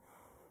same thing.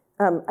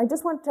 I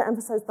just want to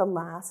emphasize the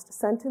last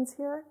sentence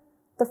here.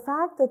 The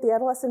fact that the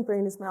adolescent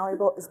brain is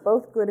malleable is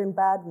both good and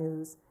bad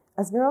news.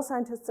 As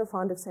neuroscientists are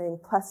fond of saying,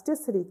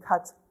 plasticity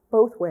cuts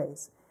both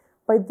ways.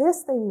 By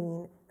this, they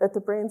mean that the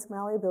brain's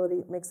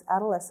malleability makes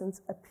adolescence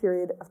a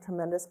period of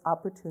tremendous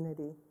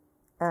opportunity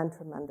and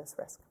tremendous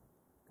risk.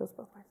 It goes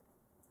both ways.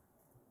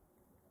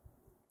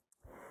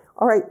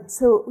 All right,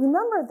 so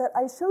remember that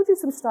I showed you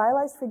some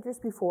stylized figures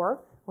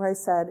before where I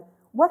said,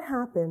 what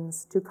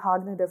happens to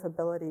cognitive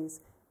abilities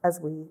as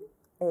we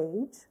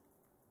age?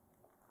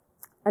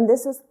 And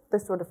this is the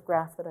sort of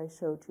graph that I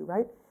showed you,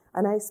 right?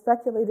 And I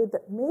speculated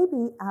that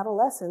maybe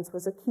adolescence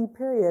was a key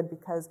period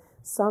because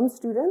some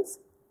students,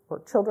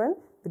 or children,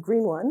 the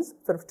green ones,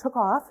 sort of took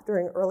off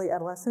during early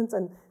adolescence,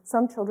 and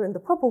some children, the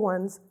purple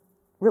ones,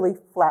 really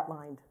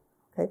flatlined,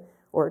 okay?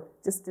 Or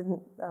just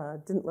didn't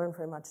learn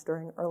very much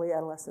during early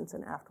adolescence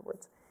and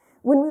afterwards.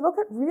 When we look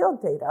at real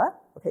data,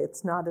 okay,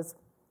 it's not as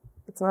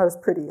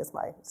pretty as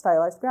my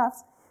stylized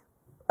graphs.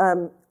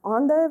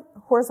 On the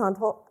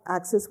horizontal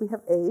axis, we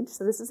have age.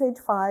 So this is age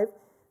 5,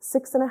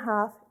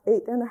 6.5,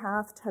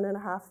 8.5,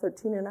 10.5,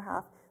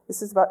 13.5.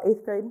 This is about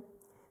 8th grade.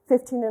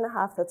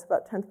 15.5, that's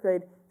about 10th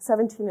grade.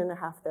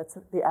 17.5, that's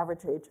the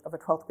average age of a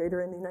 12th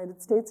grader in the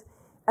United States.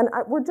 And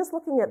we're just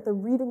looking at the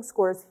reading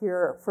scores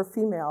here for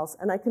females.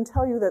 And I can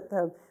tell you that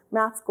the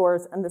math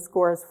scores and the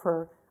scores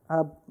for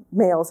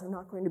males are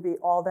not going to be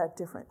all that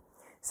different.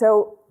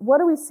 So what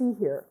do we see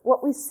here?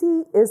 What we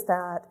see is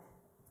that,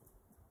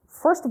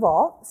 first of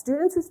all,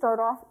 children who start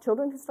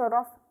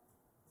off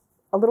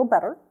a little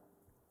better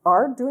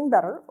are doing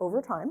better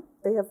over time.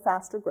 They have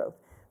faster growth.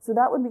 So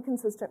that would be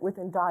consistent with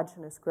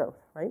endogenous growth,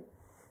 right?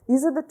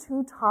 These are the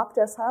two top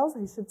deciles,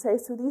 I should say.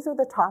 So these are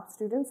the top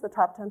students, the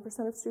top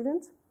 10% of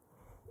students.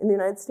 In the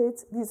United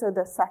States, these are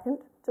the second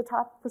to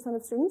top percent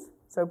of students,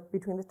 so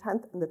between the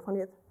 10th and the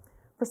 20th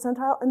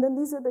percentile. And then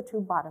these are the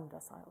two bottom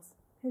deciles.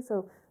 Okay,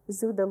 so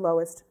these are the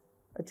lowest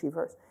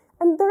achievers.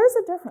 And there is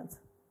a difference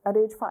at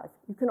age 5.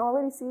 You can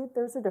already see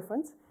there's a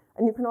difference.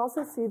 And you can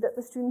also see that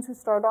the students who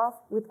start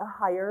off with at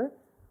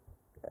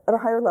a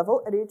higher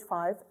level at age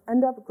 5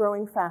 end up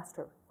growing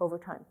faster over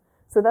time.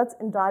 So that's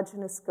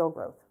endogenous skill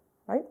growth,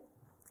 right?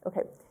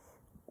 Okay.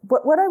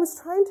 But what I was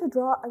trying to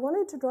draw, I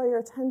wanted to draw your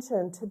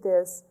attention to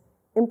this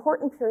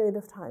important period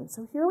of time.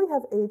 So here we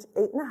have age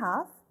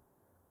 8.5,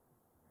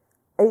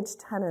 age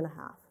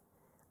 10.5.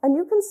 And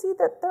you can see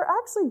that they're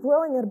actually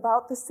growing at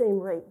about the same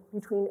rate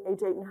between age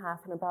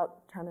 8.5 and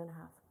about 10.5,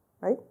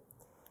 right?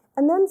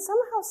 And then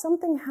somehow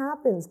something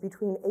happens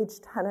between age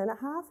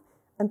 10.5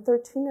 and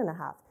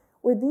 13.5,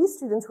 where these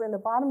students who are in the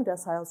bottom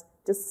deciles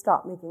just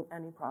stop making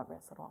any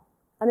progress at all.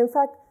 And in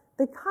fact,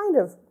 they kind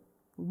of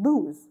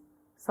lose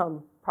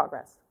some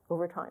progress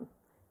over time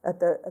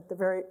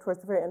towards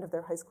the very end of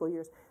their high school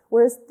years.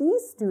 Whereas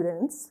these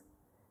students,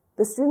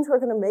 the students who are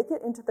going to make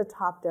it into the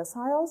top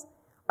deciles,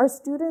 are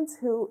students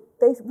who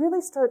they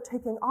really start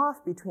taking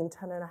off between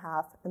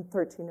 10.5 and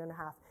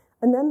 13.5.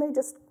 And then they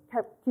just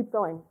keep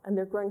going, and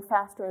they're growing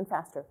faster and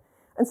faster.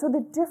 And so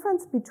the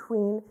difference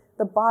between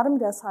the bottom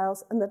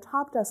deciles and the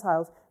top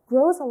deciles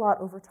grows a lot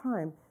over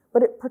time.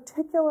 But it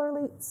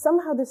particularly,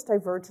 somehow this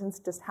divergence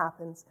just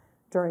happens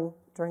during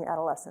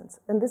adolescence.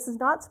 And this is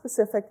not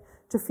specific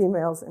to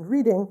females in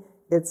reading.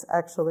 It's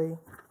actually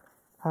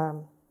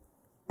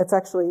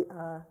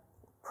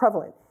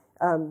prevalent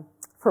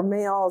for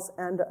males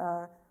and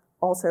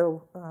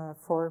also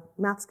for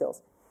math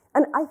skills.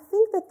 And I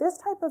think that this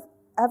type of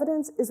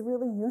evidence is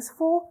really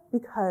useful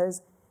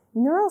because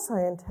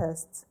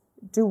neuroscientists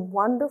do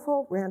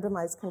wonderful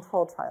randomized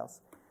control trials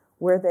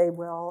where they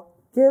will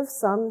give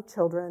some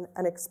children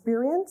an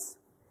experience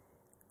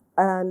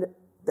and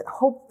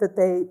hope that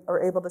they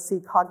are able to see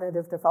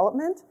cognitive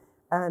development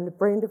and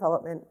brain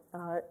development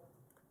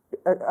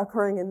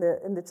occurring in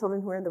the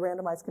children who are in the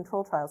randomized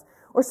control trials.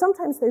 Or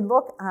sometimes they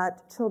look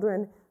at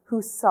children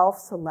who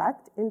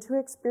self-select into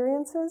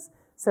experiences.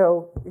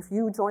 So if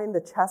you join the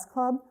chess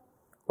club,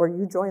 or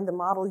you join the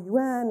Model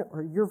UN,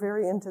 or you're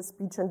very into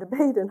speech and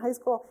debate in high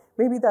school,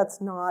 maybe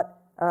that's not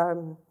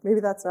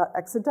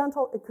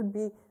accidental. It could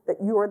be that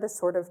you are the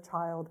sort of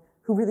child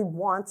who really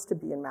wants to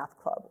be in math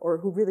club, or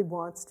who really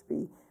wants to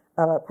be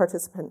a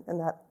participant in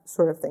that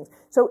sort of thing.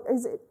 So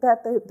is it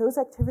that those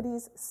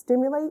activities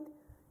stimulate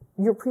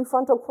your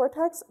prefrontal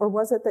cortex, or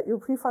was it that your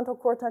prefrontal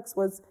cortex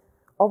was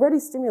already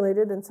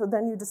stimulated, and so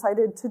then you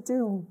decided to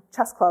do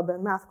chess club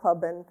and math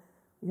club and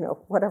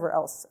whatever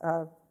else,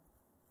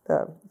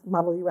 the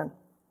Model UN.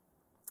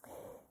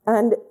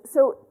 And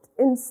so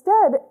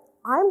instead,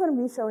 I'm going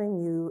to be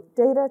showing you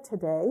data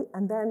today,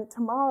 and then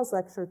tomorrow's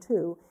lecture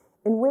too,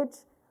 in which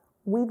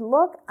we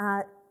look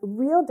at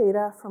real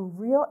data from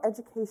real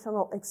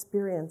educational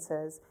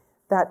experiences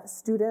that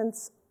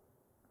students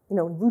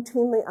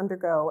routinely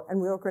undergo,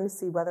 and we're going to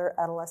see whether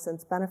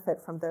adolescents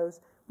benefit from those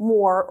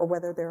more, or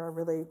whether there are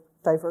really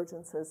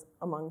divergences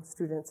among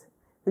students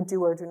who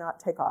do or do not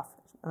take off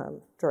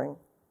during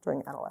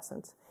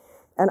adolescence.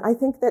 And I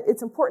think that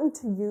it's important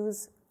to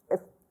use,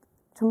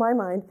 to my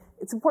mind,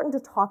 it's important to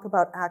talk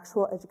about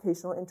actual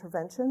educational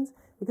interventions,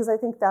 because I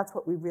think that's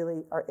what we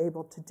really are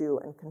able to do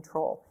and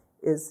control,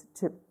 is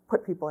to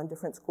put people in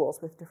different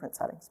schools with different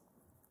settings.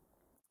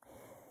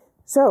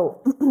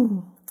 So,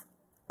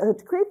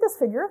 to create this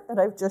figure that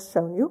I've just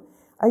shown you,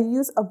 I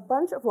use a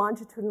bunch of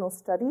longitudinal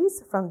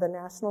studies from the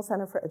National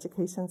Center for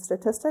Education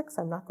Statistics.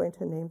 I'm not going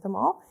to name them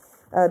all.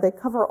 They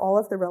cover all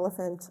of the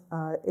relevant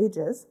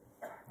ages.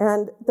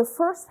 And the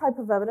first type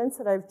of evidence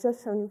that I've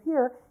just shown you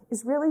here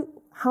is really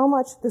how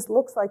much this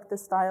looks like the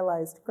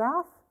stylized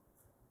graph,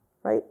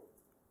 right?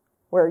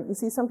 Where you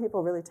see some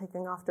people really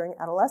taking off during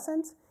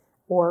adolescence,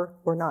 or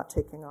not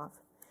taking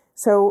off.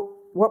 So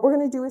what we're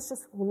going to do is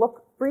just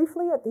look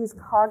briefly at these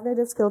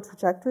cognitive skill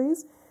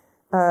trajectories.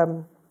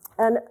 And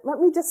let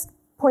me just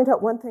point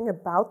out one thing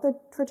about the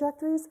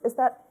trajectories, is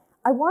that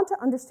I want to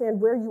understand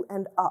where you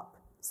end up.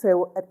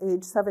 So at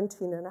age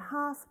 17 and a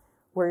half,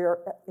 where you're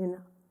in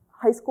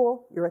high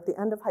school, you're at the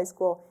end of high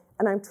school,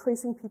 and I'm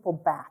tracing people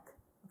back.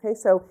 Okay,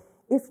 so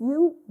if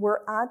you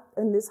were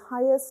in this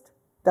highest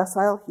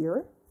decile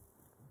here,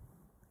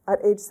 at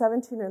age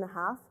 17 and a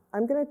half,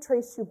 I'm going to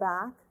trace you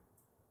back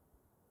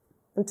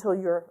until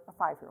you're a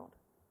 5-year-old,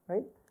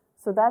 right?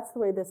 So that's the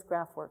way this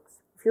graph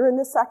works. If you're in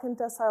the second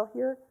decile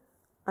here,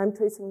 I'm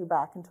tracing you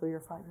back until you're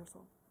 5 years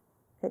old.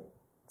 Okay,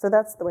 so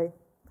that's the way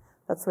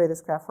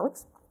this graph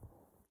works.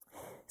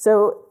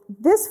 So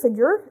this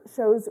figure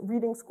shows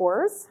reading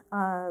scores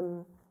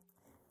and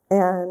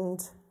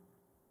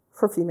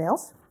for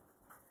females.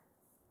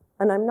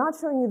 And I'm not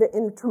showing you the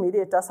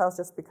intermediate deciles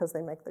just because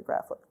they make the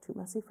graph look too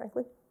messy,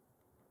 frankly.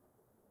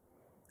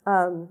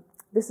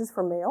 This is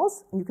for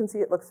males, and you can see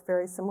it looks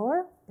very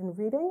similar in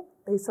reading.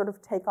 They sort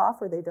of take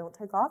off or they don't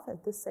take off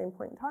at this same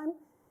point in time.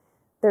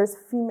 There's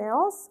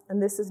females,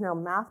 and this is now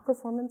math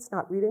performance,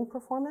 not reading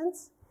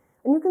performance.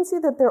 And you can see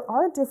that there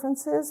are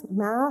differences.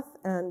 Math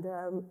and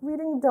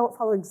reading don't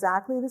follow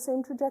exactly the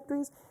same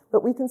trajectories,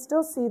 but we can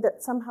still see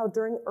that somehow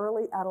during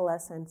early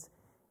adolescence,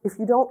 if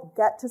you don't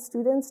get to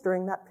students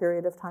during that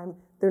period of time,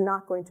 they're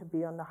not going to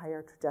be on the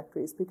higher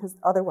trajectories because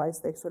otherwise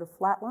they sort of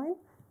flatline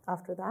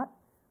after that.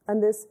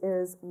 And this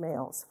is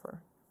males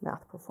for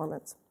math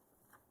performance.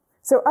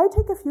 So I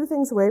take a few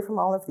things away from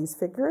all of these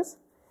figures.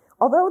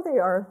 Although they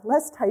are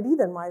less tidy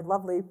than my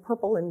lovely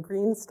purple and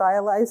green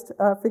stylized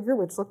figure,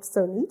 which looked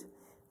so neat,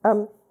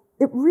 the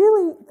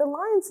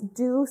lines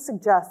do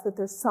suggest that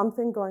there's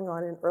something going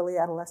on in early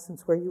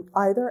adolescence where you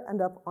either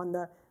end up on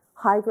the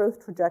high growth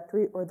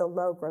trajectory or the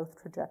low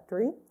growth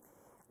trajectory.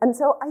 And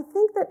so I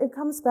think that it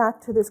comes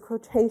back to this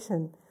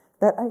quotation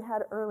that I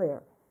had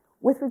earlier.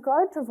 With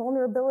regard to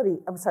vulnerability,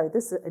 I'm sorry,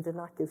 this I did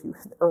not give you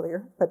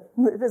earlier, but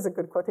it is a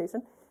good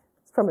quotation.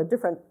 It's from a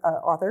different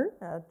author,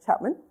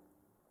 Chapman.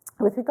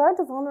 With regard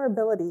to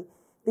vulnerability,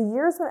 the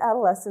years when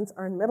adolescents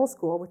are in middle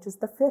school, which is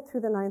the 5th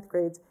through the 9th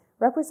grades,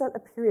 represent a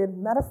period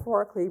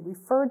metaphorically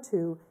referred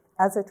to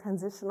as a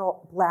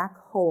transitional black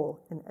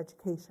hole in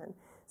education.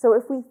 So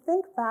if we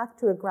think back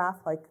to a graph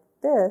like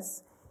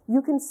this,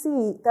 you can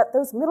see that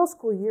those middle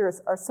school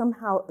years are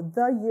somehow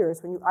the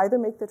years when you either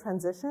make the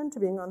transition to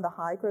being on the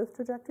high growth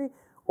trajectory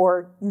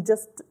or you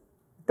just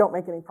don't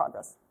make any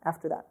progress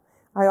after that.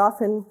 I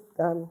often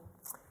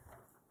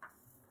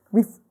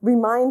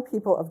remind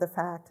people of the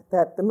fact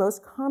that the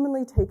most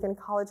commonly taken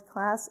college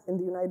class in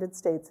the United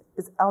States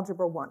is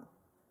Algebra 1.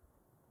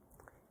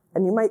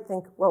 And you might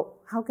think, well,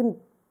 how can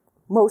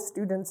most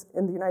students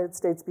in the United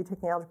States be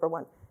taking Algebra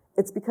 1?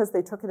 It's because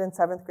they took it in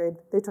 7th grade,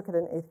 they took it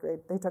in 8th grade,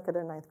 they took it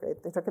in 9th grade,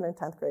 they took it in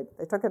 10th grade,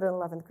 they took it in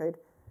 11th grade,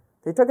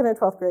 they took it in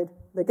 12th grade,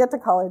 they get to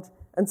college,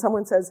 and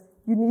someone says,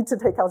 you need to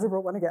take Algebra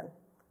 1 again,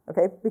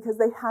 okay? Because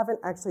they haven't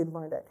actually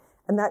learned it.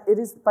 And that it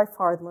is by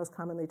far the most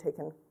commonly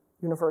taken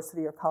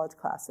university or college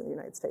class in the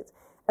United States.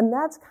 And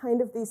that's kind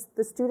of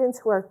the students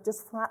who are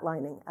just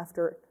flatlining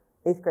after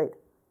 8th grade.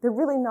 They're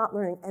really not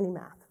learning any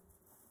math.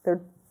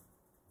 They're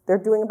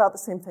doing about the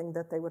same thing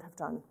that they would have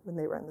done when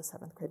they were in the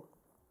 7th grade.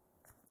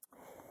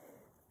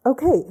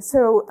 Okay,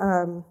 so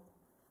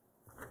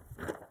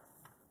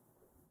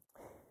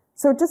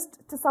just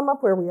to sum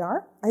up where we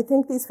are, I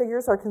think these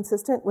figures are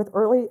consistent with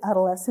early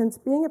adolescence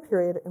being a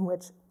period in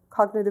which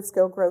cognitive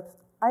skill growth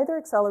either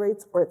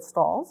accelerates or it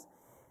stalls.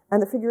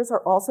 And the figures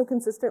are also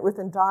consistent with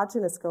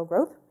endogenous skill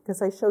growth,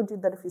 because I showed you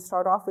that if you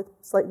start off with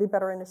slightly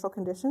better initial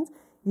conditions,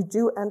 you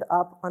do end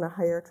up on a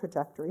higher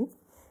trajectory.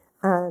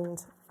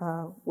 And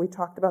we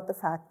talked about the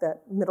fact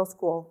that middle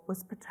school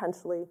was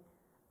potentially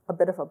a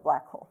bit of a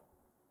black hole.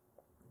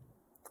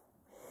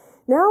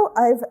 Now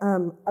I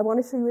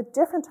want to show you a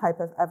different type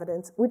of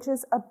evidence, which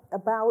is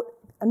about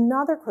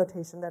another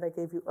quotation that I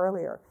gave you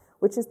earlier,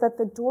 which is that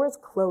the door is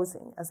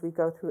closing as we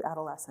go through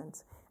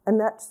adolescence, and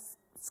that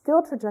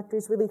skill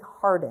trajectories really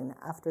harden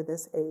after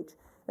this age.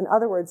 In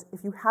other words,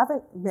 if you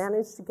haven't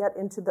managed to get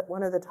into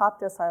one of the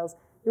top deciles,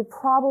 you're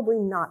probably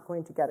not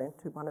going to get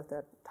into one of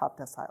the top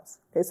deciles.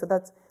 Okay, so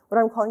that's what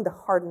I'm calling the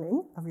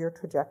hardening of your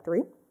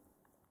trajectory.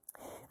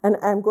 And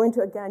I'm going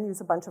to, again,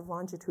 use a bunch of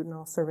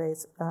longitudinal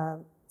surveys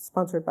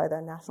sponsored by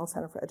the National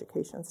Center for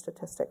Education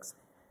Statistics.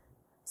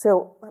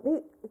 So let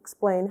me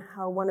explain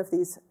how one of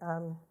these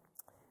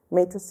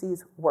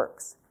matrices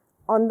works.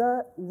 On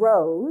the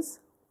rows,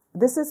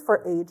 this is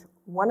for age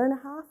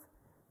 1.5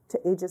 to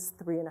ages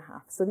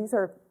 3.5. So these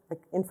are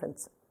like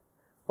infants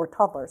or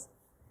toddlers.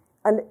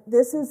 And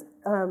this is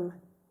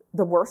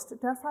the worst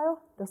decile,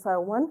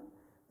 decile 1.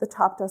 The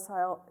top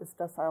decile is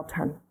decile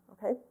 10,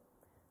 okay?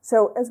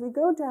 So as we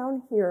go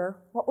down here,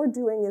 what we're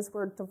doing is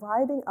we're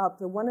dividing up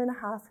the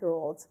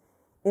 1.5-year-olds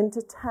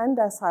into 10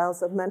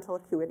 deciles of mental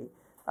acuity.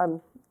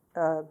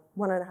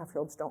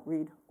 1.5-year-olds don't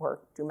read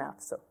or do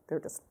math, so they're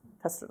just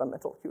tested on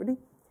mental acuity.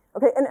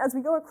 Okay, and as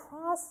we go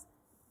across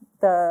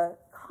the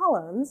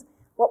columns,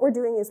 what we're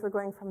doing is we're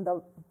going from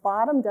the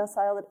bottom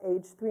decile at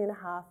age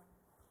 3.5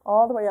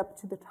 all the way up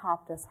to the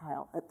top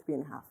decile at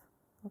 3.5,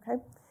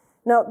 okay?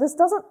 Now, this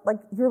doesn't, like,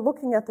 you're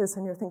looking at this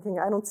and you're thinking,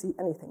 I don't see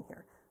anything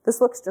here. This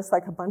looks just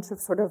like a bunch of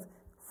sort of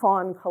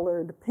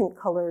fawn-colored,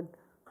 pink-colored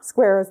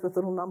squares with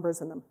little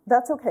numbers in them.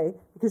 That's okay,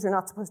 because you're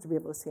not supposed to be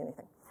able to see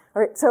anything.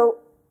 All right, so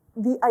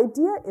the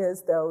idea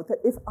is, though, that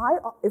if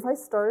I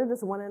started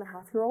as a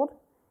 1.5-year-old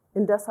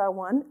in decile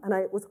 1, and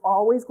I was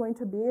always going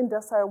to be in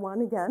decile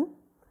 1 again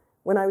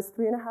when I was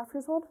 3.5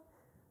 years old,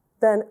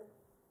 then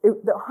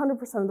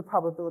 100% of the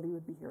probability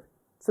would be here.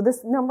 So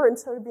this number,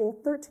 instead of being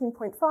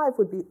 13.5,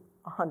 would be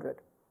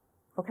 100,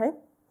 okay?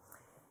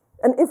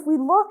 And if we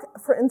look,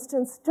 for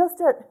instance,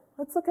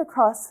 let's look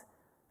across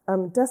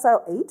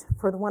decile 8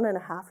 for the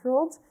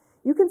 1.5-year-olds,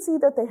 you can see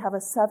that they have a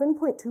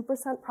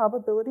 7.2%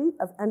 probability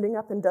of ending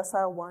up in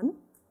decile 1.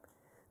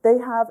 They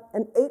have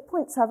an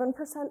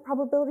 8.7%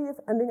 probability of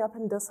ending up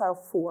in decile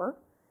 4.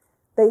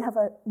 They have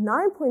a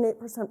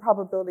 9.8%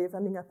 probability of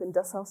ending up in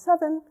decile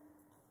 7,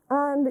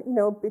 and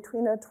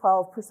between a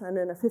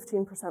 12% and a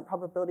 15%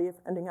 probability of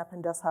ending up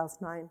in deciles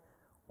 9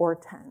 or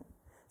 10.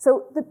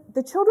 So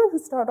the children who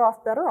start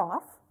off better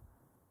off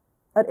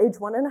at age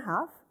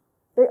 1.5,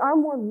 they are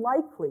more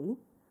likely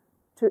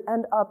to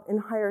end up in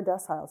higher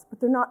deciles, but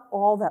they're not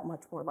all that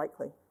much more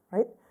likely,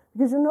 right?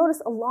 Because you'll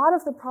notice a lot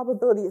of the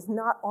probability is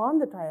not on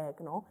the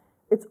diagonal,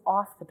 it's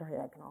off the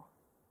diagonal.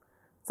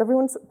 So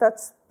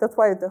that's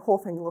why the whole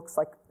thing looks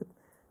like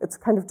it's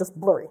kind of just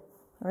blurry,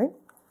 right?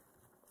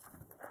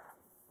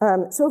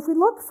 So if we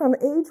look from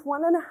age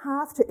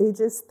 1.5 to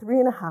ages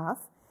 3.5,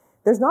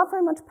 there's not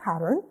very much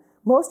pattern.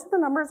 Most of the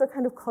numbers are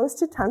kind of close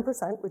to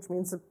 10%, which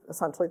means that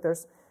essentially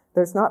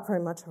there's not very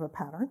much of a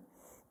pattern.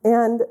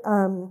 And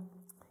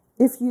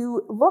if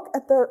you look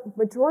at the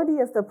majority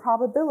of the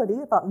probability,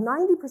 about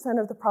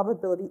 90% of the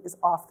probability is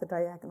off the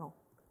diagonal.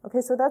 Okay,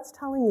 so that's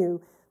telling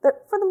you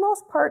that for the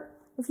most part,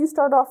 if you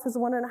start off as a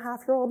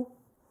 1.5-year-old,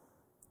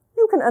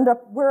 you can end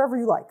up wherever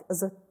you like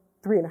as a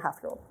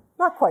 3.5-year-old.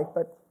 Not quite,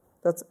 but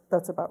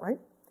that's about right.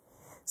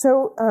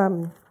 So,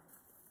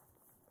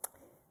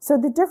 so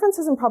the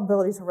differences in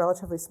probabilities are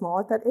relatively small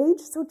at that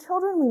age. So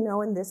children we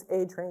know in this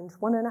age range,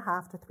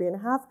 1.5 to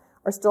 3.5,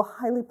 are still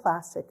highly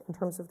plastic in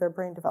terms of their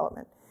brain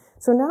development.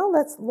 So now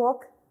let's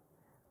look.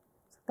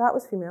 That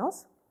was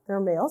females. There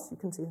are males. You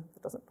can see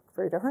it doesn't look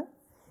very different.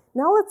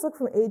 Now let's look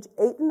from age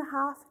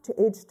 8.5 to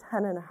age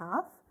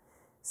 10.5.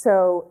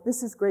 So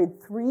this is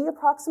grade 3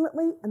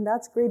 approximately, and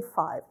that's grade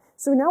 5.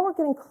 So now we're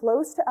getting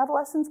close to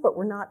adolescence, but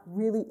we're not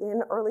really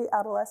in early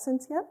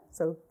adolescence yet.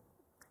 So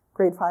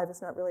grade 5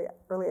 is not really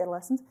early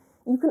adolescence.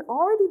 You can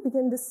already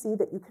begin to see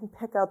that you can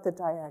pick out the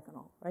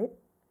diagonal, right?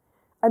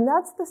 And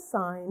that's the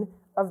sign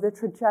of the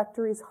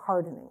trajectories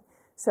hardening.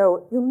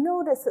 So you'll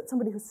notice that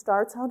somebody who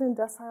starts out in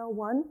decile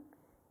 1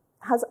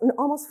 has an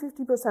almost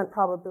 50%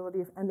 probability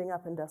of ending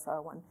up in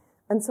decile 1.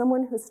 And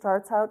someone who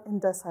starts out in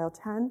decile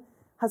 10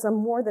 has a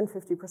more than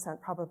 50%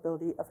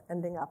 probability of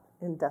ending up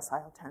in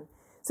decile 10.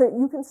 So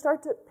you can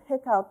start to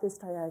pick out this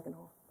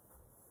diagonal.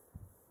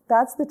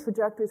 That's the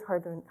trajectories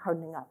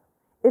hardening up.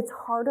 It's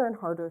harder and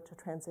harder to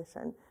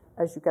transition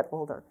as you get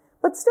older.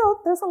 But still,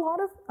 there's a lot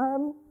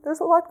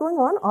going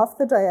on off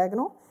the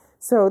diagonal.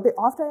 So the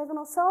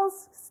off-diagonal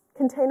cells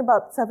contain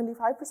about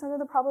 75% of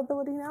the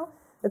probability now.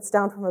 It's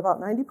down from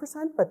about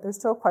 90%, but there's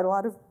still quite a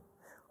lot of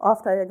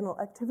off-diagonal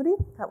activity.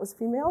 That was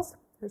females.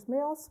 Here's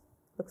males.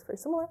 Looks very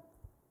similar.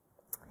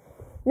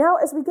 Now,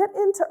 as we get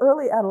into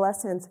early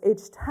adolescence,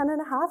 age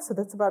 10.5, so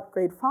that's about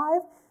grade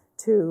 5,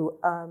 to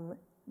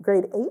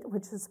grade 8,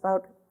 which is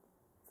about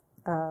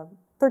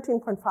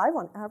 13.5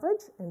 on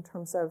average in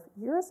terms of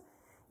years,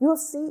 you'll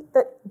see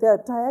that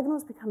the diagonal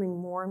is becoming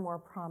more and more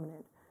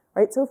prominent,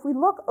 right? So if we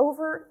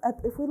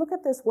look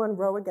at this one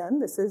row again,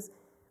 this is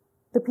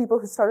the people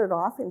who started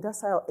off in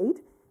decile 8.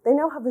 They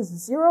now have a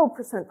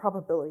 0%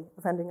 probability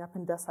of ending up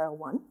in decile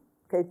 1,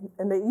 okay?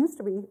 And they used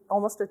to be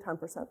almost a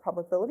 10%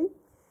 probability.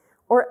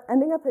 Or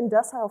ending up in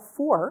decile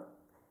 4,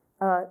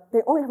 they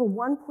only have a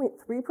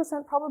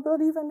 1.3%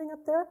 probability of ending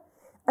up there.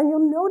 And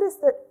you'll notice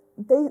that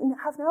they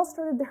have now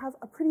started to have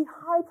a pretty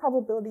high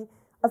probability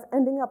of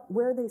ending up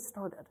where they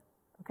started,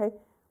 okay?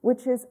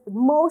 Which is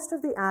most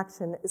of the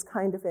action is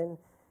kind of in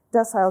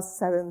deciles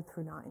 7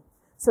 through 9.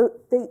 So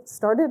they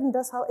started in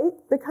decile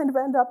 8, they kind of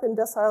end up in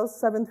deciles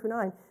 7 through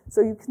 9.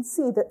 So you can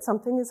see that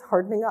something is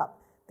hardening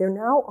up. They're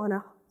now on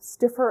a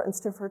stiffer and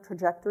stiffer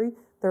trajectory.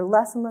 They're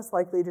less and less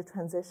likely to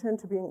transition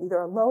to being either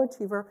a low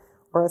achiever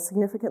or a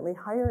significantly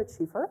higher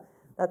achiever.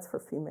 That's for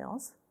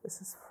females.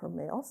 This is for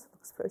males.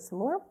 Looks very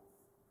similar.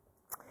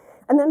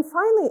 And then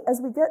finally,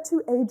 as we get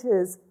to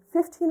ages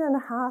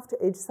 15.5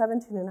 to age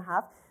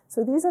 17.5,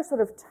 so these are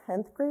sort of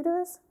 10th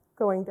graders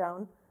going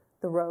down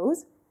the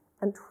rows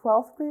and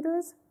 12th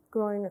graders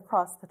going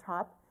across the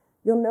top,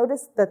 you'll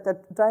notice that the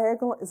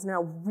diagonal is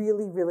now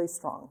really, really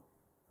strong,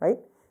 right?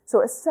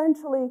 So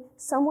essentially,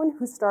 someone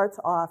who starts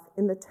off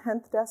in the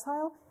 10th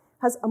decile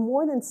has a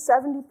more than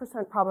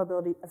 70%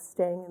 probability of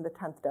staying in the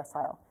 10th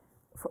decile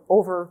for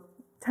over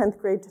 10th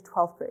grade to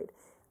 12th grade.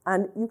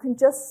 And you can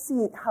just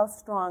see how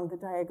strong the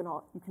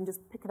diagonal, you can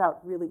just pick it out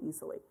really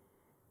easily.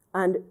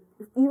 And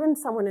even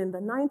someone in the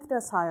 9th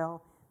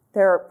decile,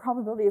 their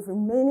probability of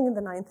remaining in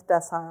the 9th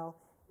decile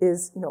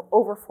is,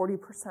 over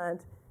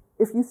 40%.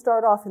 If you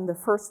start off in the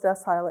 1st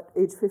decile at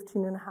age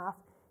 15.5,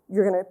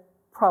 you're going to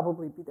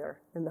probably be there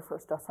in the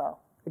 1st decile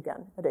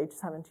again at age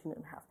 17.5.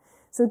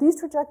 So these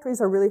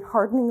trajectories are really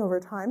hardening over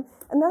time,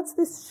 and that's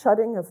this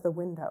shutting of the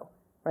window,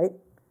 right?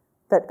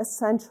 That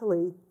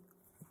essentially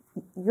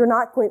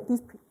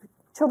these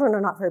children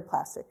are not very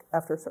plastic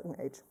after a certain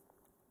age.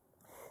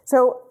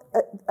 So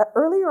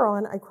earlier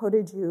on, I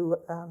quoted you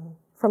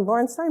from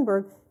Lawrence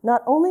Steinberg,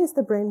 not only is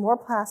the brain more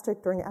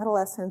plastic during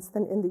adolescence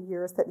than in the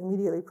years that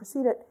immediately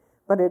precede it,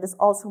 but it is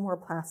also more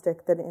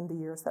plastic than in the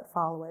years that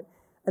follow it.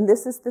 And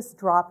this is this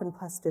drop in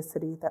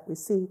plasticity that we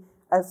see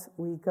as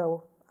we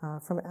go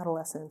from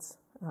adolescence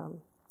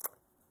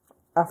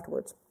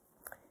afterwards.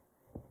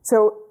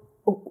 So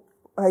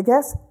I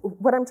guess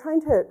what I'm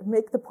trying to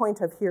make the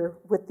point of here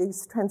with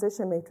these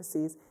transition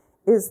matrices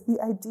is the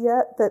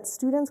idea that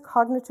students'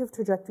 cognitive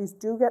trajectories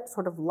do get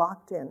sort of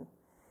locked in.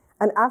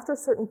 And after a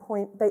certain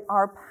point, they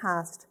are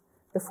past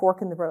the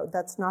fork in the road.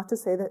 That's not to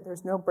say that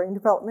there's no brain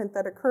development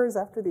that occurs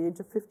after the age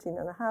of 15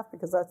 and a half,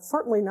 because that's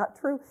certainly not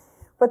true,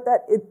 but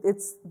that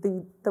it's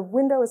the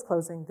window is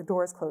closing, the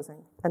door is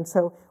closing. And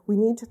so we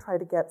need to try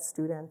to get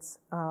students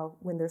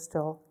when they're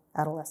still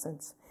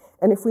adolescents.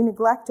 And if we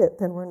neglect it,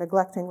 then we're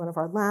neglecting one of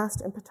our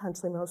last and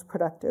potentially most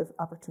productive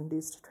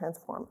opportunities to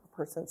transform a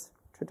person's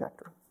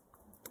trajectory.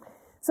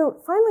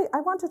 So finally,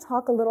 I want to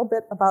talk a little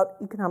bit about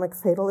economic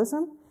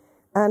fatalism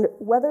and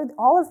whether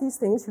all of these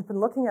things, you've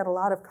been looking at a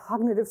lot of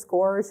cognitive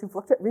scores, you've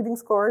looked at reading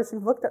scores,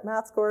 you've looked at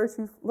math scores,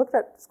 you've looked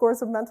at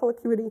scores of mental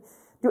acuity.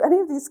 Do any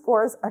of these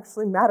scores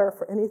actually matter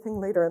for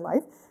anything later in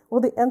life? Well,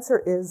 the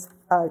answer is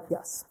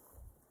yes.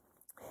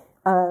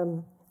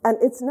 And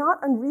it's not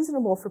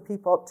unreasonable for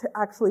people to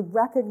actually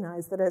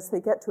recognize that as they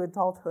get to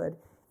adulthood,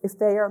 if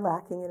they are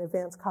lacking in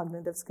advanced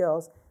cognitive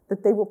skills,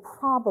 that they will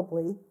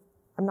probably,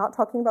 I'm not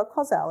talking about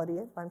causality,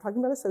 I'm talking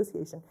about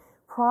association,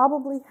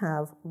 probably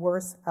have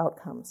worse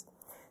outcomes.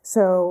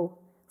 So,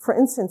 for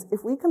instance,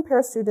 if we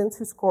compare students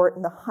who score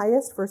in the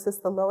highest versus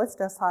the lowest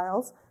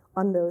deciles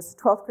on those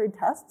 12th grade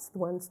tests, the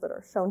ones that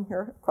are shown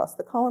here across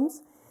the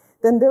columns,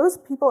 then those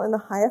people in the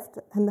highest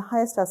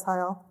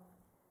decile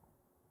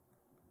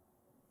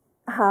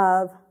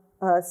have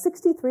a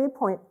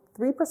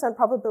 63.3%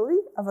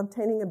 probability of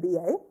obtaining a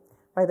BA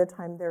by the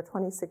time they're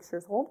 26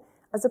 years old,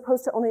 as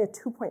opposed to only a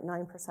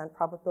 2.9%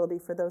 probability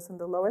for those in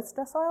the lowest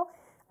decile.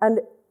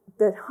 And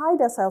the high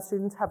decile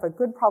students have a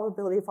good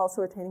probability of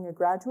also attaining a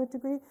graduate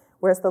degree,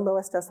 whereas the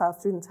lowest decile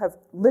students have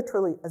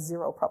literally a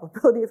 0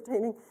 probability of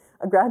attaining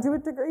a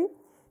graduate degree.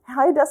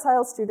 High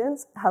decile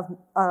students have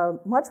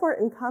much more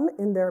income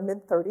in their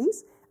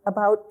mid-30s,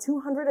 about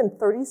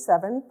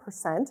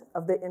 237%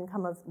 of the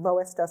income of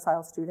lowest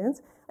decile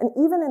students, and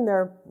even in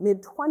their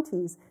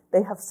mid-20s,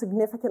 they have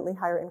significantly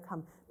higher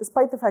income,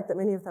 despite the fact that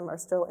many of them are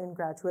still in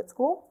graduate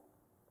school.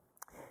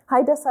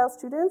 High decile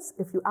students,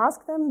 if you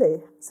ask them,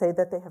 they say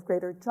that they have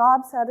greater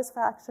job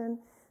satisfaction,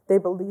 they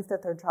believe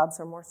that their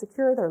jobs are more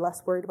secure, they're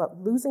less worried about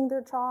losing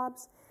their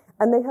jobs,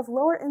 and they have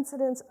lower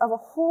incidence of a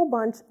whole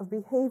bunch of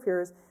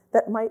behaviors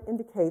that might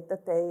indicate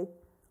that they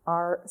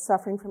are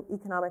suffering from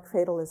economic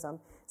fatalism.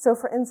 So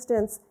for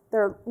instance,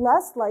 they're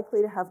less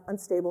likely to have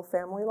unstable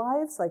family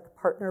lives, like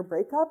partner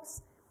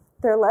breakups.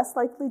 They're less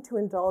likely to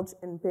indulge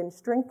in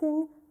binge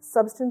drinking,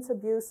 substance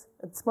abuse,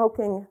 and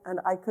smoking, and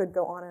I could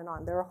go on and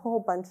on. There are a whole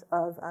bunch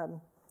of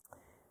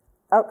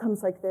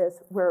outcomes like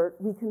this where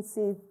we can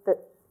see that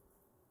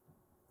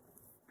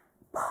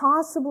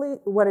possibly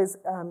what is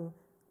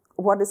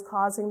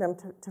causing them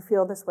to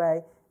feel this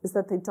way is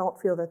that they don't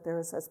feel that there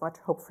is as much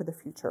hope for the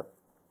future.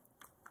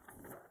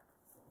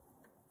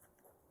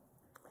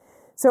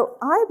 So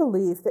I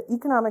believe that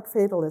economic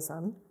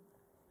fatalism,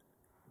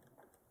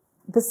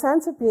 the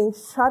sense of being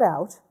shut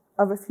out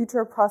of a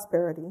future of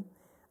prosperity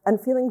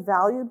and feeling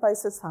valued by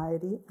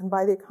society and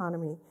by the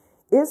economy,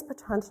 is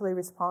potentially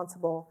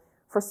responsible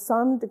for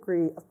some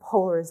degree of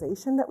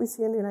polarization that we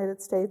see in the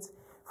United States,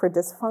 for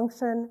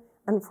dysfunction,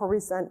 and for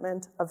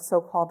resentment of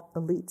so-called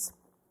elites.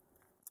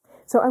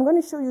 So I'm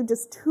going to show you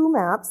just two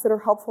maps that are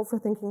helpful for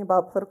thinking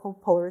about political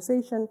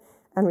polarization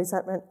and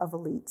resentment of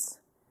elites.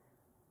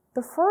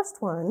 The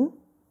first one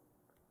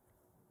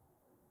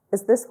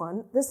is this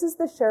one. This is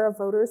the share of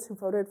voters who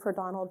voted for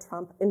Donald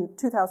Trump in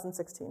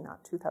 2016,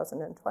 not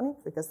 2020,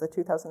 because the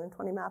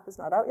 2020 map is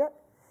not out yet.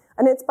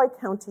 And it's by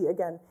county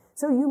again.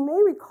 So you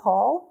may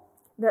recall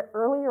that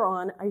earlier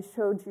on I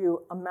showed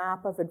you a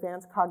map of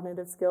advanced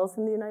cognitive skills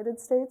in the United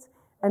States,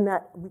 and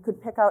that we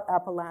could pick out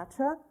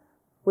Appalachia,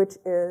 which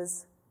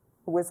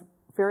was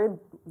very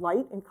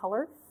light in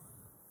color,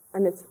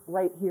 and it's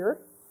right here,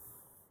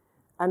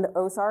 and the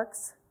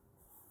Ozarks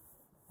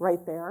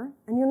right there.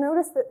 And you'll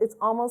notice that it's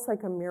almost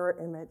like a mirror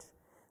image,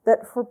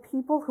 that for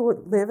people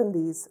who live in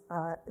these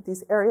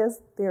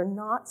areas, they are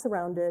not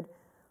surrounded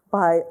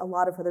by a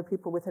lot of other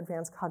people with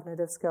advanced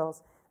cognitive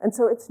skills. And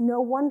so it's no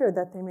wonder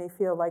that they may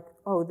feel like,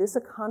 oh, this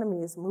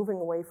economy is moving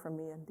away from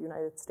me in the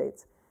United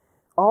States.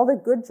 All the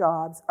good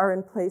jobs are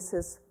in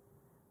places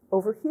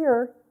over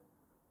here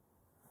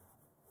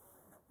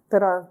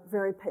that are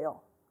very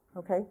pale,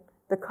 okay?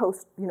 The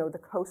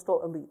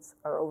coastal elites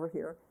are over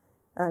here.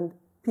 And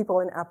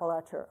people in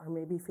Appalachia are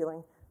maybe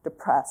feeling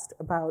depressed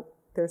about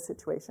their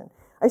situation.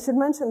 I should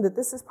mention that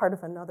this is part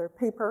of another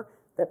paper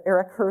that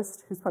Eric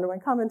Hurst, who's one of my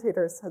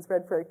commentators, has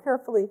read very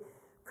carefully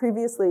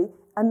previously,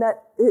 and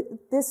that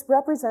this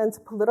represents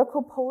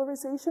political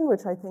polarization,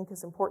 which I think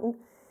is important.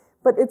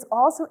 But it's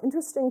also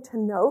interesting to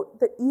note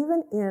that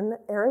even in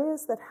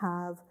areas that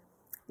have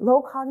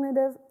low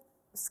cognitive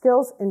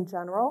skills in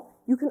general,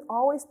 you can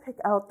always pick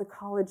out the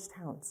college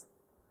towns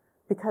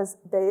because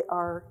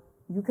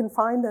you can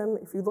find them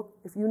if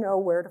you know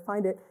where to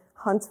find it.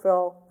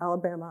 Huntsville,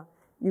 Alabama.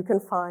 You can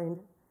find,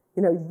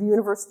 the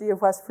University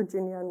of West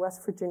Virginia in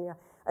West Virginia.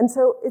 And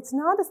so it's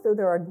not as though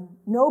there are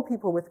no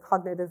people with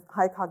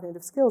high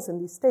cognitive skills in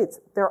these states.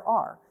 There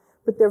are,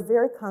 but they're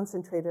very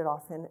concentrated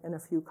often in a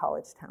few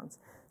college towns.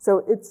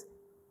 So it's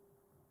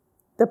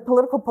the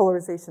political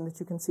polarization that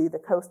you can see. The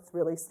coasts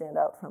really stand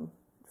out from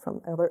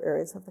other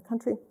areas of the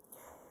country.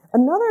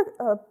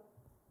 Another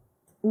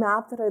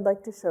map that I'd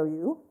like to show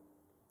you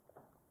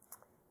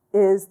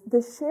is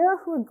the share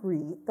who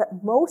agree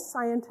that most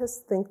scientists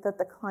think that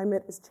the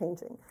climate is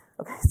changing.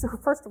 Okay, so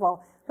first of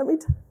all,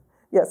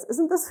 yes,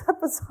 isn't this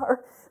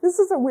bizarre? This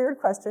is a weird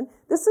question.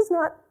 This is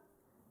not,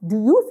 do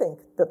you think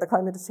that the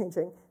climate is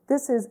changing?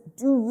 This is,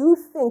 do you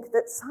think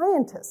that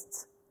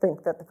scientists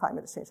think that the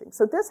climate is changing?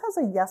 So this has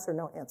a yes or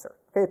no answer.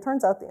 Okay, it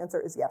turns out the answer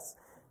is yes.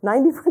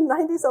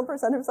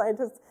 90-some% of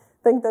scientists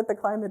think that the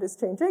climate is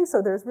changing,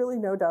 so there's really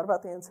no doubt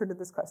about the answer to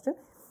this question.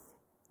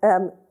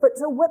 But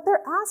so what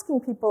they're asking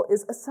people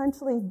is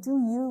essentially, do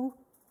you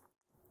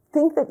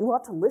think that you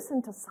ought to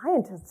listen to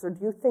scientists, or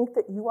do you think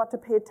that you ought to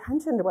pay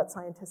attention to what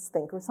scientists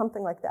think, or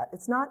something like that?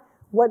 It's not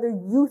whether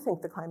you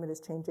think the climate is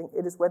changing,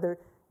 it is whether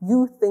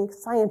you think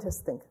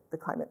scientists think the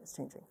climate is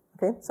changing.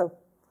 Okay, so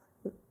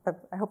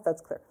I hope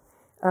that's clear.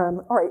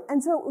 All right,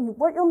 and so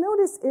what you'll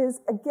notice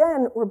is,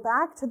 again, we're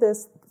back to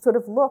this sort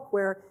of look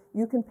where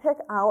you can pick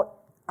out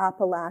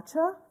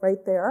Appalachia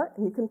right there,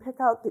 and you can pick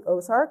out the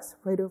Ozarks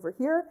right over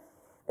here,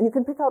 and you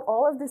can pick out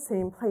all of the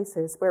same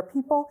places where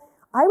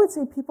I would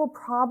say people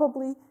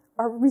probably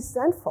are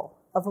resentful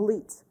of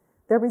elites.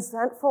 They're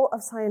resentful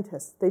of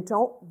scientists. They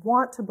don't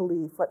want to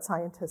believe what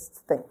scientists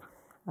think.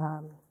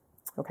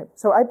 Okay,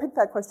 so I picked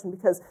that question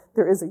because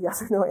there is a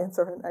yes or no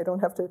answer, and I don't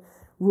have to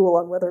rule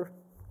on whether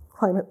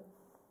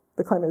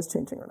the climate is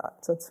changing or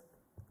not. So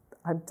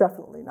I'm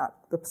definitely not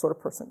the sort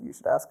of person you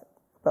should ask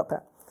about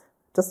that.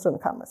 Just an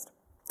economist.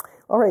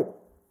 All right.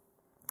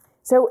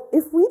 So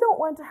if we don't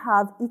want to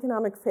have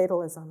economic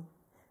fatalism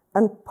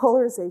and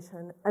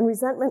polarization and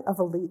resentment of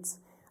elites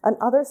and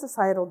other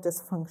societal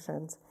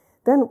dysfunctions,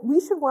 then we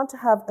should want to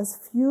have as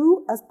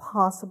few as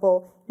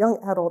possible young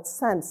adults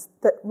sense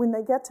that when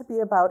they get to be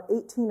about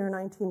 18 or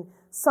 19,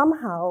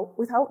 somehow,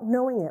 without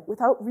knowing it,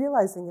 without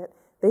realizing it,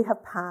 they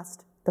have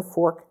passed the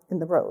fork in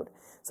the road.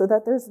 So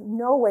that there's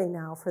no way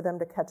now for them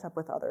to catch up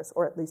with others,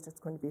 or at least it's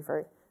going to be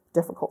very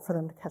difficult for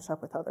them to catch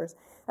up with others.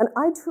 And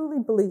I truly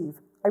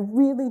believe, I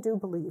really do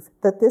believe,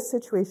 that this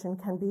situation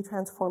can be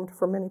transformed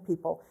for many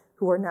people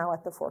who are now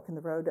at the fork in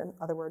the road. In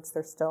other words,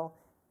 they're still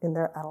in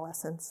their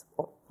adolescence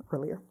or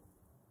earlier.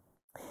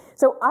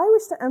 So I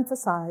wish to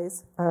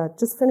emphasize,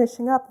 just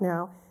finishing up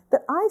now,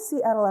 that I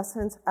see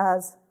adolescence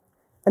as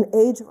an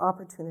age of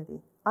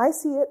opportunity. I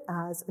see it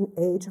as an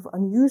age of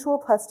unusual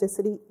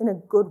plasticity in a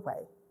good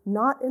way,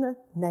 not in a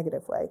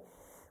negative way.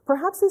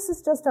 Perhaps this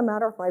is just a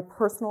matter of my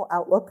personal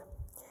outlook,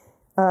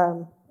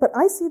 but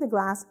I see the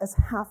glass as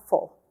half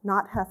full,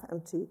 not half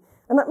empty.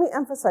 And let me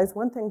emphasize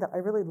one thing that I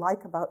really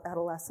like about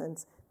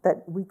adolescence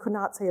that we could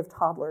not say of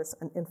toddlers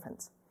and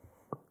infants.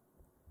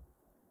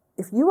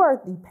 If you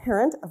are the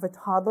parent of a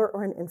toddler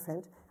or an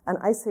infant, and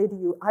I say to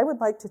you, I would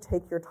like to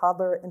take your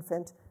toddler or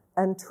infant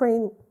and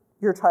train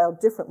your child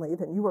differently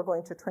than you are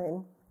going to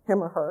train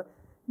him or her,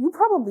 you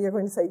probably are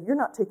going to say, you're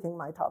not taking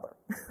my toddler.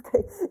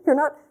 Okay, you're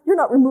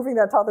not removing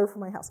that toddler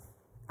from my house.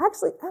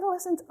 Actually,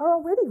 adolescents are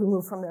already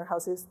removed from their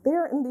houses.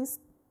 They're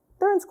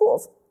in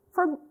schools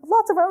for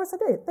lots of hours a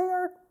day. They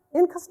are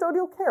in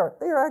custodial care.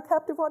 They are a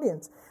captive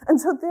audience.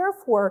 And so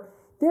therefore,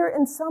 they're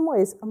in some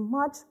ways a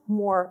much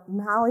more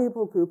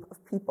malleable group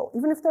of people.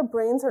 Even if their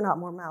brains are not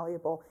more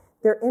malleable,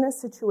 they're in a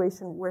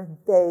situation where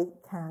they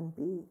can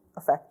be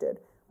affected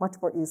much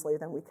more easily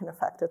than we can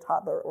affect a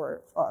toddler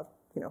or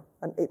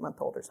an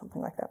 8-month-old or something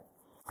like that.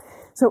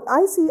 So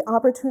I see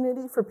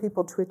opportunity for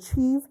people to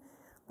achieve.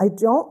 I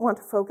don't want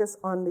to focus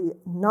on the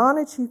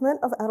non-achievement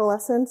of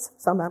adolescents,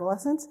 some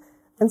adolescents.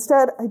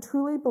 Instead, I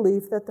truly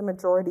believe that the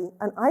majority,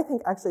 and I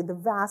think actually the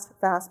vast,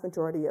 vast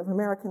majority of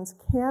Americans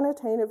can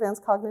attain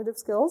advanced cognitive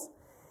skills.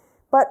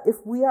 But if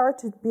we are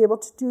to be able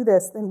to do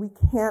this, then we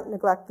can't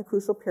neglect the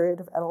crucial period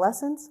of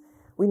adolescence.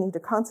 We need to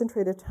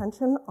concentrate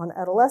attention on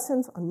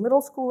adolescents, on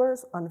middle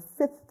schoolers, on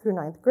 5th through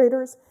 9th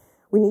graders.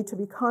 We need to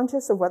be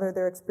conscious of whether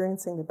they're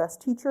experiencing the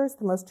best teachers,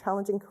 the most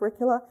challenging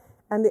curricula,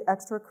 and the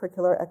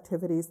extracurricular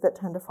activities that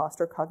tend to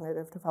foster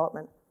cognitive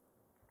development.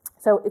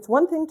 So it's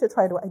one thing to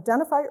try to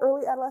identify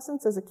early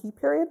adolescence as a key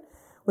period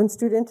when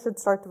students should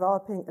start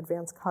developing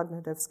advanced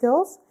cognitive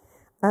skills.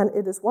 And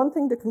it is one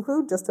thing to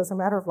conclude, just as a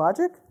matter of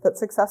logic, that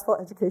successful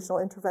educational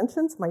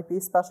interventions might be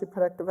especially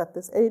productive at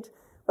this age,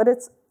 but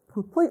it's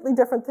completely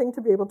different thing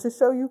to be able to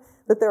show you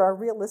that there are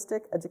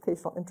realistic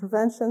educational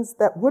interventions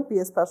that would be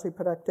especially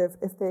productive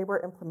if they were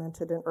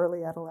implemented in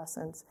early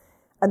adolescence.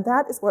 And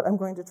that is what I'm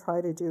going to try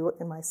to do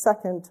in my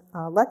second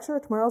lecture,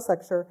 tomorrow's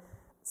lecture,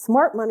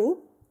 Smart Money,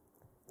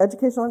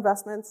 Educational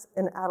Investments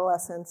in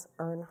Adolescence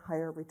Earn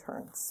Higher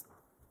Returns.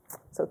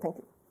 So thank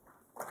you.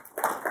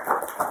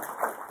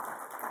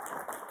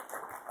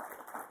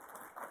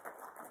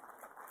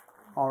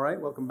 All right,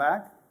 welcome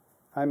back.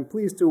 I'm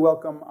pleased to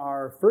welcome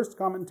our first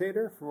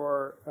commentator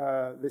for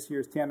this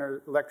year's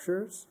Tanner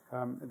Lectures.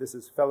 This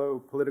is fellow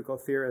political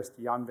theorist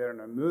Jan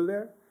Werner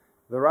Müller,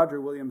 the Roger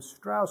William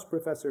Strauss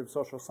Professor of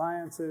Social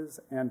Sciences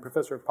and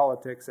Professor of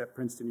Politics at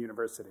Princeton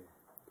University.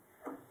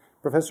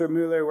 Professor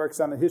Müller works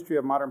on the history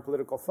of modern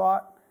political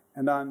thought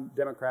and on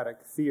democratic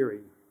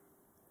theory.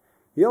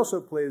 He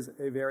also plays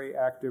a very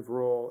active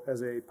role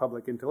as a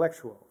public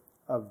intellectual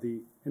of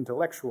the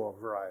intellectual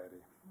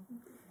variety.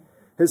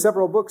 His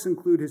several books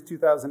include his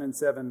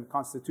 2007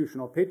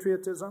 Constitutional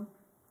Patriotism,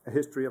 a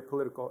history of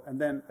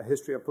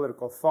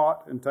political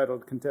thought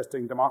entitled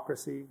Contesting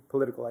Democracy,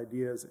 Political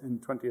Ideas in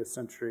 20th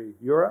Century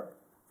Europe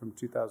from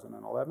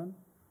 2011.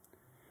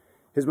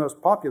 His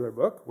most popular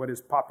book, What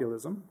is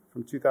Populism,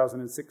 from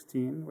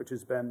 2016, which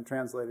has been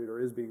translated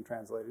or is being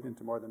translated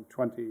into more than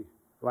 20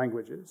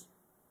 languages.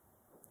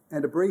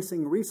 And a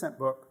bracing recent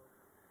book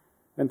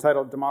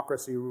entitled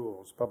Democracy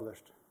Rules,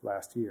 published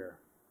last year.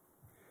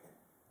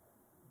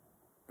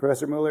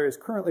 Professor Müller is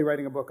currently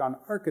writing a book on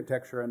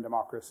architecture and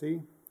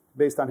democracy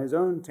based on his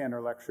own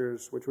Tanner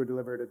Lectures, which were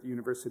delivered at the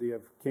University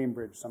of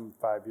Cambridge some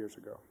 5 years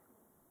ago.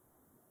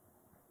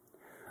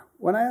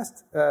 When I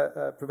asked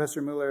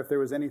Professor Müller if there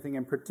was anything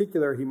in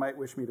particular he might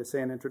wish me to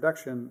say in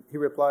introduction, he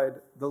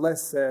replied, "The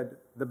less said,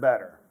 the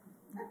better."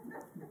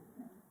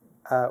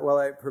 Well,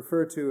 I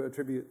prefer to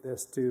attribute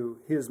this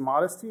to his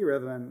modesty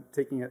rather than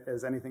taking it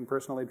as anything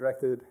personally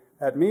directed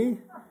at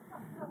me.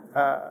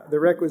 The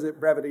requisite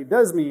brevity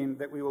does mean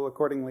that we will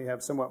accordingly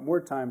have somewhat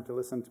more time to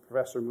listen to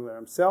Professor Müller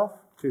himself,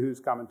 to whose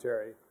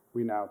commentary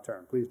we now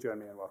turn. Please join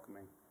me in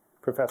welcoming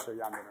Professor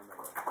Jan Werner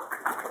Müller.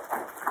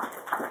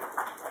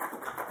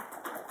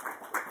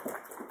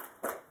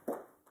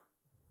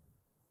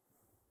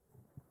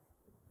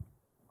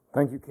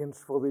 Thank you, Kinch,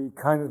 for the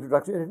kind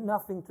introduction. It had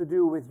nothing to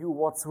do with you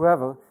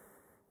whatsoever.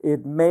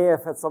 It may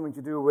have had something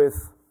to do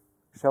with,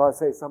 shall I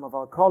say, some of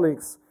our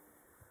colleagues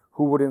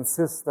who would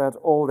insist that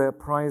all their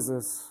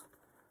prizes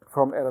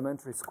from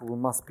elementary school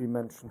must be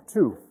mentioned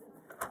too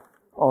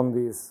on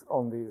these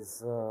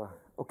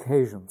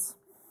occasions.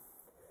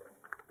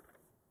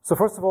 So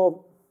first of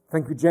all,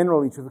 thank you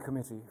generally to the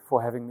committee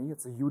for having me.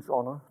 It's a huge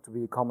honor to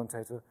be a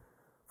commentator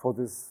for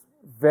this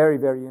very,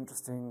 very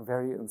interesting,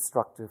 very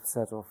instructive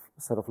set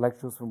of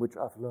lectures from which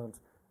I've learned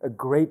a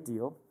great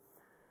deal.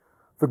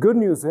 The good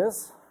news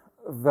is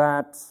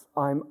that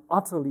I'm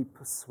utterly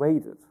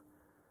persuaded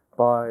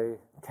by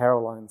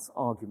Caroline's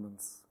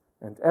arguments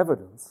and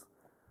evidence.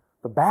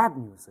 The bad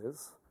news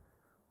is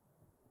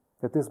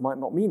that this might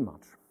not mean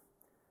much,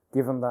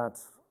 given that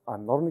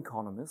I'm not an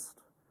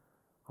economist,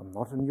 I'm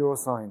not a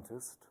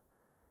neuroscientist,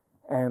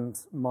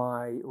 and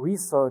my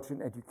research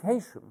in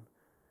education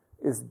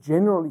is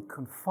generally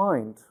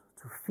confined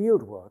to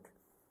fieldwork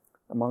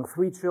among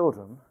 3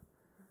 children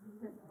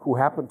who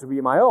happen to be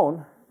my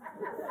own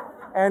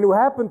and who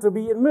happen to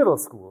be in middle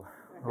school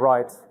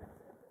right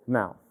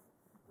now.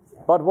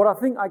 But what I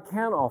think I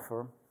can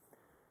offer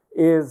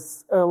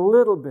is a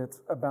little bit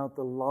about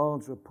the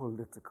larger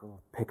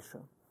political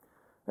picture.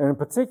 And in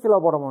particular,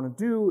 what I want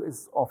to do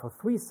is offer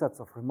 3 sets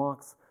of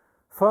remarks.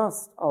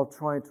 First, I'll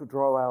try to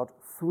draw out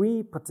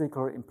 3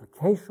 particular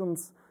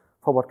implications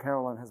for what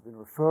Caroline has been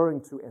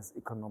referring to as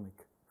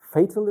economic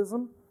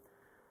fatalism.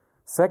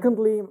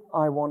 Secondly,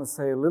 I want to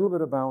say a little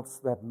bit about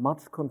that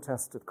much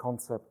contested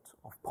concept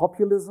of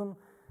populism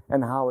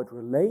and how it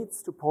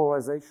relates to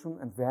polarization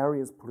and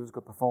various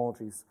political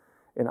pathologies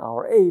in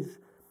our age.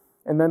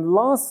 And then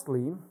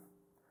lastly,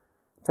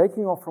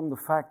 taking off from the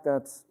fact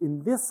that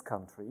in this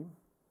country,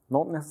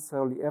 not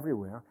necessarily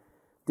everywhere,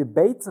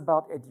 debates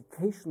about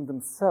education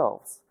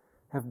themselves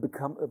have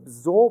become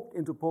absorbed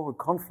into political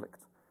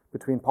conflict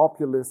between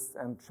populists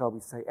and, shall we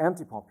say,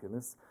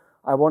 anti-populists.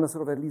 I want to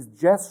sort of at least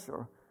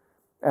gesture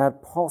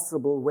at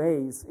possible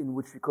ways in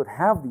which we could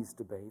have these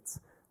debates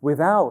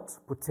without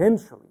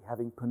potentially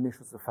having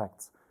pernicious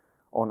effects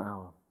on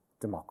our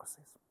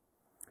democracies.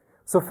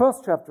 So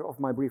first chapter of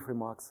my brief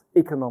remarks,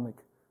 economic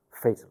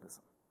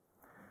fatalism.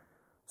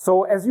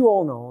 So as you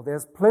all know,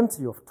 there's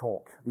plenty of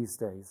talk these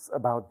days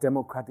about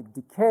democratic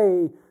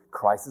decay,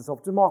 crisis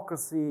of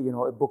democracy,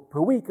 a book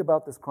per week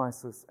about this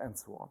crisis, and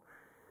so on.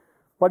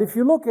 But if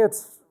you look at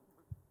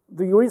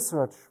the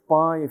research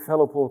by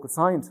fellow political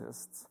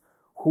scientists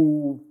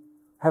who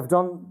have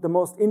done the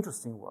most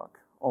interesting work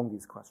on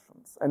these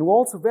questions, and who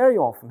also very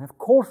often have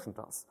cautioned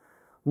us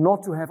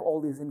not to have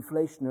all this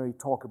inflationary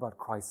talk about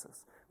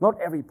crisis. Not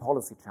every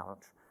policy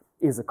challenge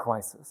is a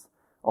crisis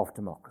of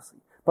democracy.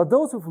 But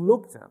those who've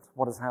looked at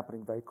what is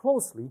happening very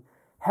closely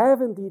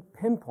have indeed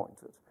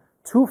pinpointed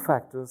 2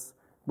 factors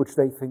which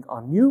they think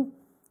are new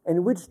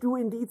and which do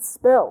indeed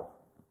spell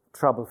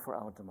trouble for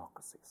our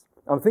democracies.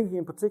 I'm thinking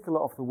in particular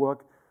of the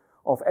work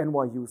of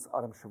NYU's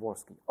Adam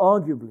Przeworski,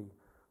 arguably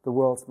the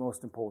world's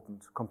most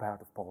important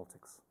comparative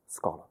politics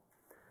scholar.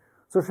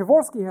 So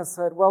Przeworski has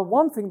said, well,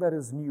 one thing that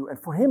is new, and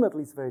for him at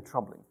least very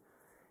troubling,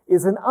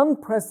 is an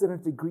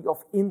unprecedented degree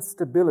of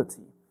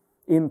instability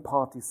in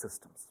party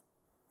systems.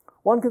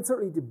 One can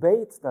certainly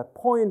debate that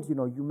point.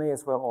 You may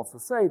as well also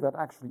say that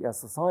actually as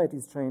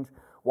societies change,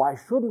 why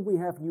shouldn't we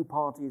have new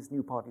party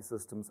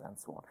systems, and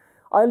so on.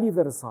 I leave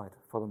that aside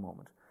for the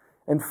moment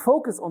and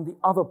focus on the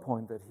other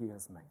point that he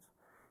has made.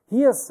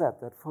 He has said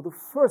that for the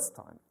first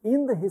time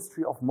in the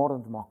history of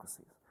modern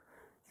democracies,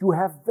 you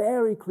have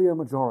very clear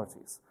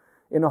majorities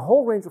in a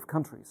whole range of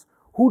countries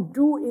who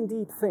do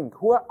indeed think,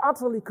 who are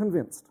utterly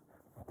convinced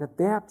that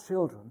their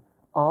children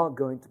are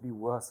going to be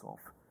worse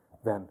off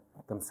than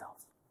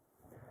themselves.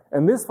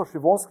 And this, for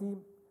Przeworski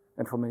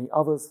and for many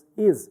others,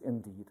 is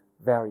indeed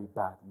very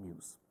bad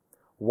news.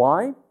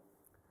 Why?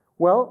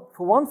 Well,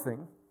 for one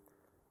thing,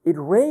 it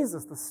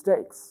raises the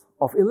stakes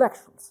of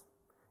elections.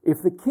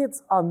 If the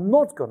kids are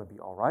not going to be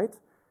all right,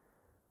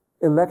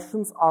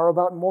 elections are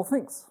about more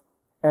things.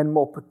 And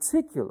more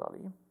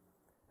particularly,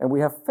 and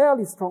we have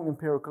fairly strong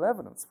empirical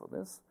evidence for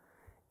this,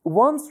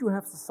 once you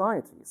have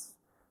societies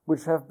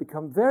which have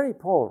become very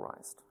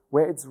polarized,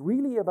 where it's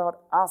really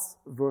about us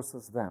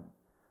versus them,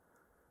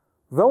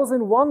 those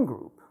in one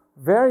group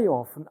very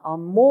often are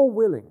more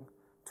willing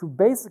to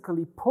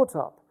basically put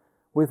up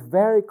with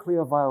very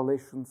clear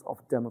violations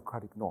of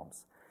democratic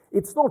norms.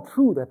 It's not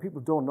true that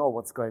people don't know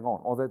what's going on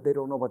or that they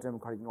don't know what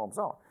democratic norms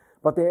are,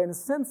 but they're in a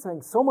sense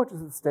saying so much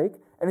is at stake,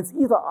 and it's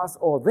either us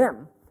or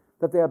them,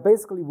 that they are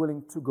basically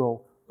willing to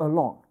go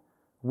along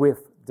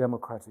with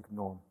democratic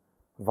norm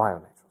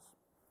violators.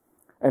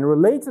 And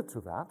related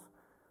to that,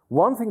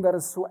 one thing that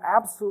is so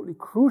absolutely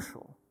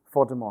crucial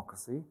for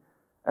democracy,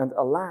 and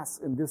alas,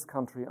 in this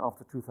country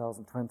after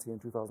 2020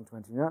 and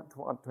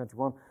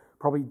 2021,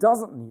 probably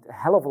doesn't need a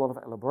hell of a lot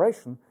of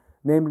elaboration,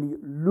 namely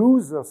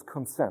losers'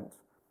 consent.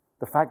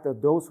 The fact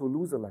that those who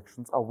lose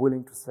elections are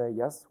willing to say,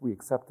 yes, we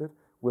accept it,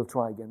 we'll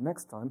try again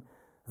next time,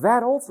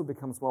 that also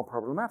becomes more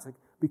problematic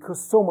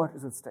because so much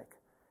is at stake.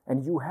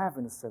 And you have,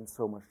 in a sense,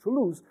 so much to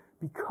lose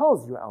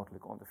because your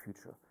outlook on the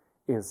future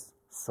is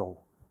so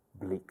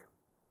bleak.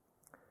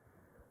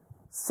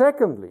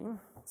 Secondly,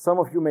 some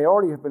of you may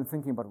already have been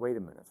thinking, but wait a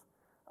minute.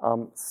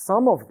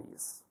 Some of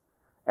these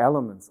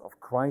elements of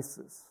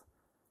crisis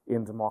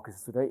in democracy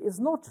today is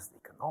not just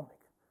economic.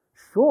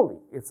 Surely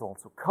it's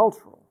also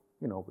cultural,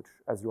 which,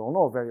 as you all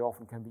know, very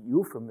often can be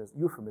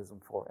euphemism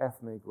for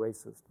ethnic,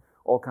 racist,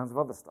 all kinds of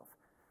other stuff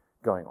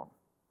going on.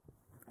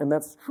 And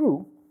that's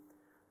true,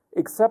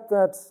 except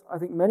that I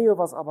think many of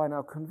us are by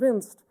now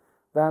convinced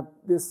that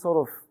this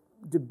sort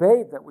of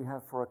debate that we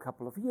have for a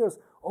couple of years,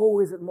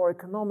 is it more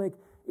economic,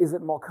 is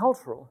it more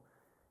cultural,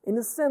 in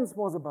a sense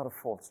was about a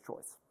false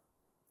choice.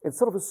 It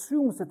sort of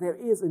assumes that there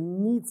is a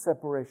need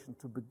separation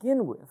to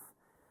begin with,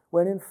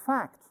 when in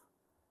fact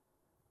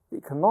the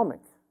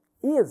economic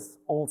is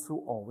also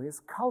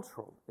always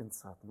cultural in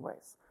certain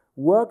ways.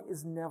 Work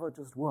is never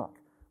just work.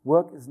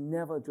 Work is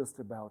never just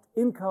about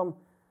income.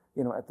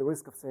 At the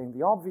risk of saying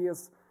the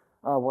obvious,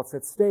 what's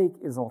at stake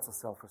is also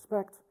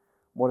self-respect.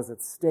 What is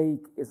at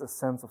stake is a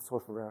sense of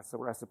social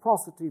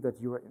reciprocity,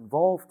 that you are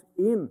involved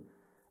in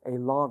a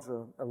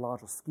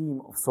larger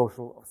scheme of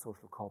social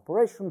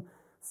cooperation.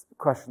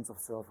 Questions of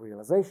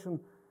self-realization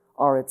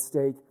are at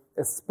stake,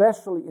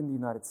 especially in the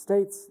United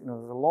States.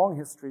 There's a long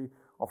history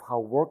of how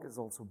work is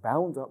also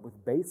bound up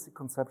with basic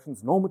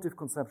conceptions, normative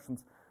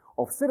conceptions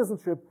of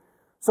citizenship.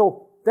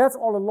 So that's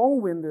all a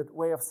long-winded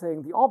way of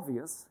saying the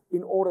obvious,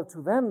 in order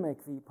to then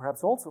make the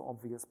perhaps also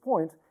obvious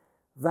point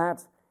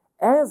that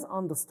as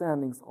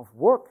understandings of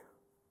work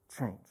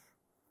change,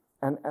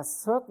 and as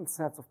certain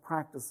sets of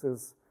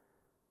practices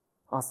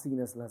are seen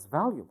as less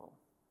valuable,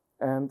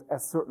 and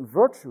as certain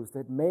virtues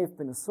that may have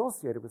been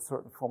associated with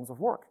certain forms of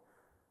work,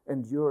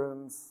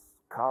 endurance,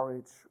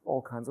 courage,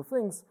 all kinds of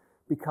things,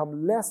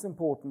 become less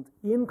important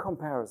in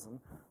comparison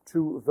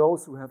to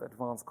those who have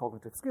advanced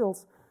cognitive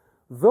skills,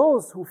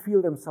 those who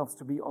feel themselves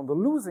to be on the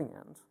losing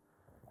end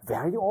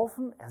very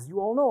often, as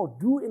you all know,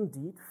 do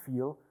indeed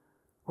feel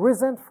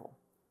resentful.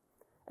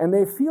 And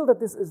they feel that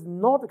this is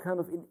not a kind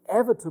of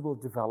inevitable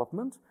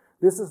development.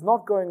 This is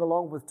not going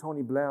along with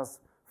Tony Blair's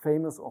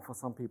famous, or for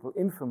some people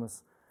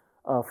infamous,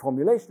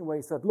 formulation where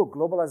he said, look,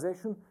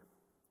 globalization,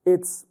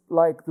 it's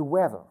like the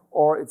weather,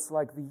 or it's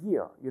like the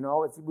year.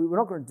 We're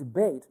not going to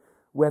debate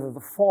whether the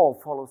fall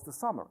follows the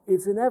summer.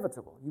 It's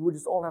inevitable. You would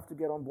just all have to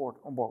get on board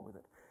with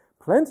it.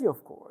 Plenty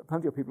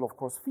of people, of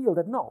course, feel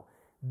that no,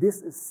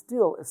 this is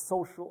still a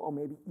social or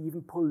maybe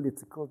even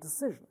political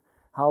decision,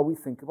 how we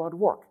think about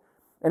work.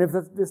 And if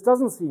this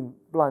doesn't seem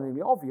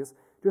blindingly obvious,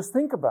 just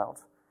think about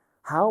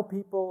how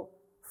people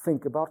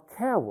think about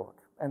care work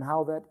and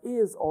how that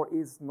is or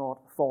is not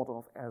thought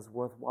of as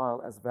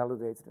worthwhile, as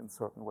validated in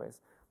certain ways,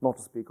 not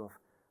to speak of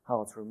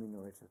how it's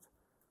remunerated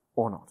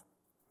or not.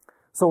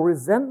 So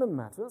resentment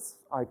matters,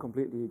 I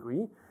completely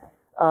agree,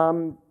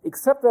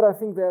 except that I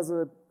think there's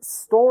a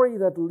story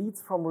that leads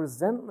from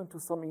resentment to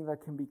something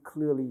that can be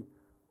clearly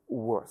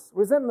worse.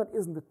 Resentment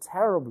isn't a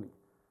terribly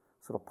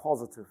sort of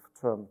positive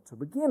term to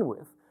begin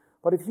with,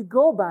 but if you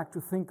go back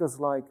to thinkers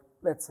like,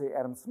 let's say,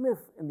 Adam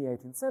Smith in the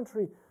 18th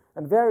century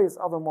and various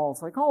other moral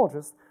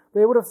psychologists,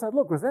 they would have said,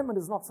 look, resentment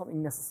is not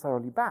something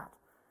necessarily bad.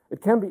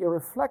 It can be a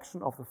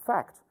reflection of the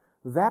fact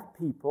that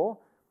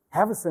people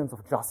have a sense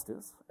of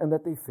justice and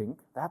that they think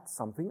that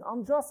something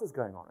unjust is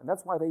going on. And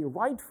that's why they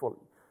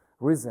rightfully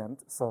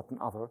resent certain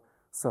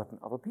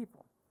other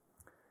people.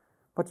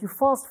 But you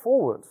fast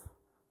forward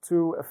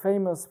to a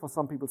famous, for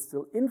some people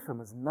still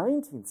infamous,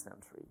 19th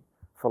century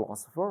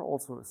philosopher,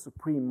 also a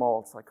supreme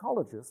moral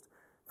psychologist,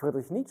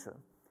 Friedrich Nietzsche.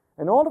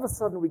 And all of a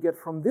sudden we get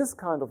from this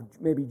kind of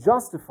maybe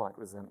justified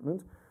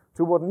resentment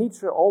to what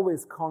Nietzsche,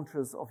 always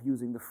conscious of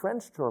using the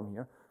French term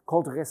here,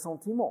 called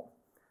ressentiment,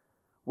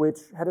 which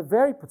had a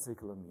very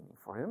particular meaning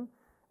for him,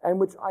 and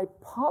which I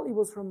partly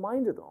was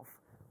reminded of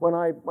when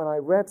I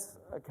read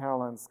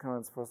Caroline's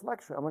first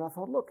lecture, and when I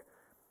thought, look,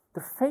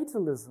 the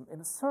fatalism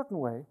in a certain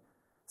way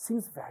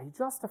seems very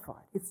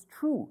justified. It's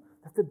true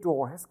that the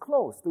door has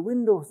closed, the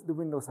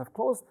windows have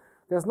closed.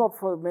 There's not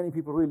for many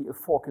people really a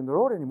fork in the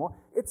road anymore.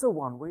 It's a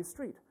one-way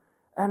street,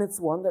 and it's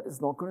one that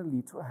is not going to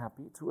lead to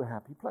a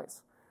happy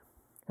place.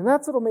 And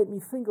that sort of made me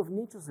think of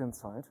Nietzsche's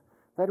insight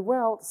that,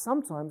 well,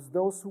 sometimes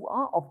those who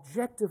are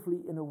objectively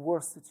in a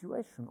worse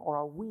situation or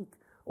are weak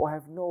or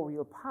have no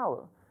real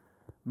power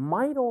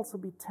might also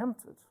be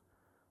tempted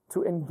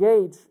to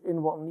engage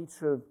in what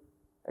Nietzsche,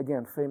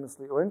 again,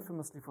 famously or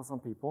infamously for some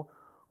people,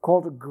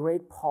 called a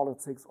great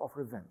politics of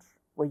revenge,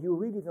 where you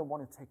really don't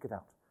want to take it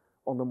out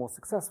on the more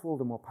successful,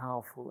 the more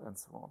powerful, and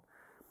so on.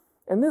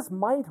 And this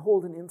might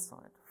hold an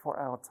insight for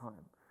our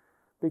time,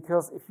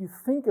 because if you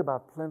think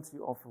about plenty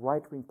of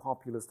right-wing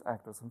populist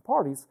actors and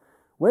parties,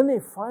 when they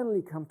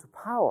finally come to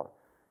power,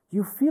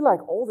 you feel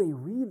like all they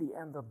really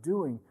end up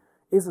doing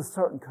is a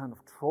certain kind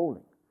of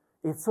trolling.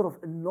 It's sort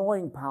of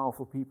annoying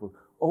powerful people,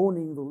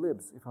 owning the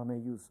libs, if I may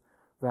use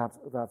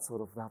that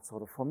sort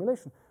of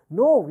formulation.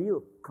 No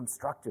real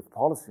constructive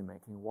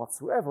policymaking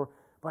whatsoever,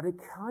 but a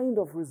kind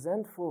of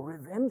resentful,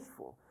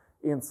 revengeful,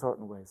 in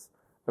certain ways,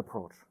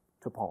 approach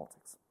to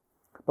politics.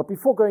 But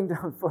before going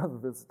down further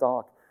this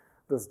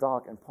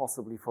dark and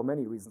possibly for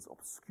many reasons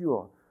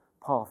obscure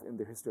path in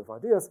the history of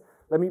ideas,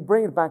 let me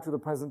bring it back to the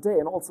present day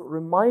and also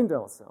remind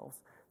ourselves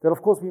that,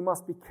 of course, we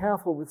must be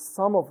careful with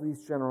some of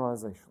these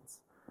generalizations.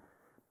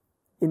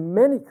 In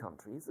many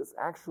countries, it's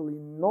actually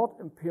not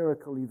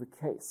empirically the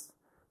case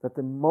that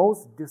the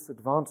most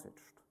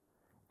disadvantaged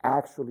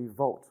actually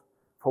vote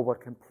for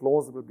what can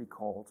plausibly be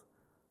called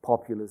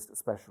populist,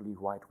 especially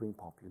right-wing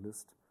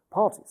populist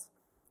parties.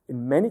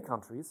 In many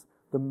countries,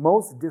 the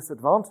most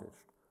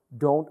disadvantaged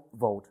don't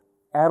vote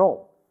at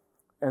all.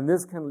 And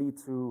this can lead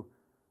to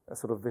a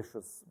sort of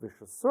vicious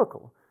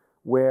circle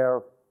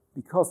where,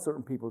 because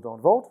certain people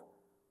don't vote,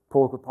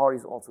 political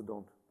parties also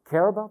don't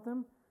care about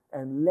them,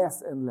 and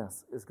less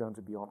is going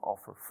to be on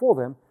offer for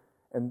them,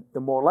 and the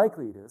more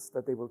likely it is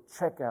that they will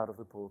check out of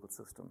the political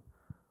system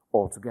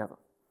altogether.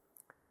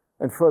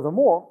 And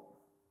furthermore,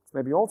 it's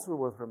maybe also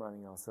worth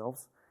reminding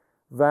ourselves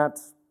that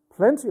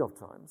plenty of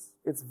times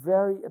it's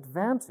very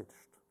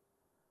advantaged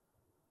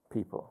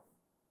people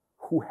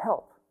who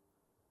help,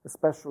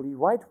 especially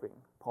right-wing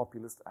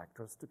populist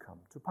actors, to come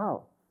to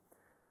power.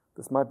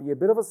 This might be a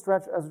bit of a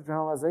stretch as a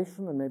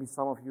generalization, and maybe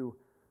some of you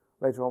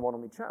later on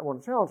want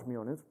to challenge me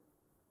on it,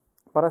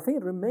 but I think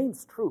it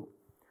remains true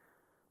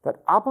that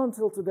up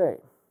until today,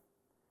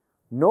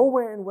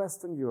 nowhere in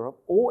Western Europe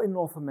or in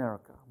North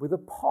America, with the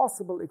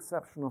possible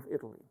exception of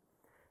Italy,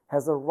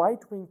 has a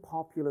right-wing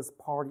populist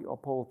party or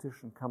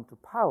politician come to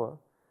power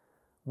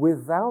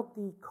without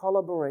the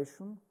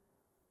collaboration,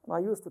 and I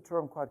use the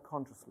term quite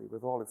consciously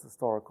with all its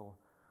historical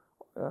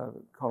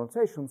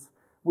connotations,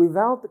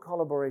 without the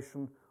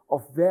collaboration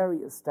of very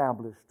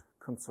established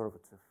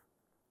conservative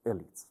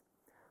elites.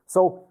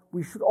 So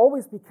we should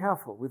always be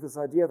careful with this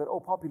idea that,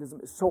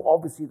 populism is so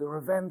obviously the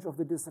revenge of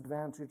the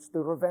disadvantaged, the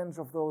revenge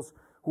of those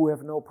who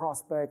have no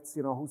prospects,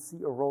 who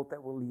see a road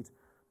that will lead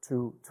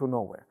to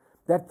nowhere.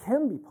 That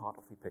can be part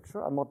of the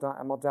picture, I'm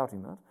not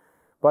doubting that.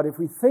 But if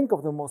we think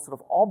of the most sort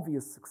of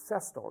obvious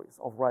success stories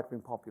of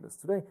right-wing populists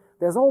today,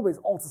 there's always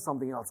also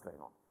something else going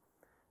on.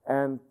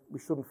 And we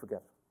shouldn't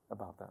forget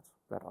about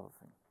that other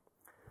thing.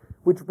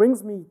 Which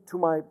brings me to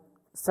my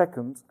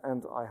second,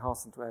 and I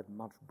hasten to add,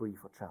 much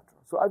briefer chapter.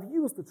 So I've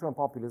used the term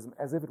populism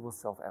as if it was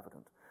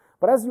self-evident.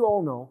 But as you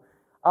all know,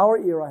 our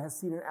era has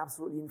seen an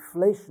absolutely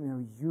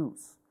inflationary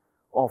use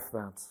of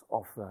that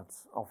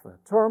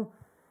term.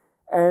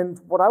 And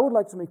what I would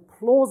like to make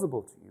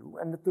plausible to you,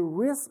 and at the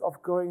risk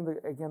of going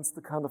against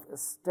the kind of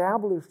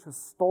established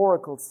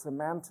historical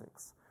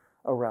semantics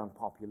around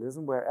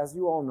populism, where, as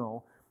you all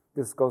know,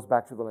 this goes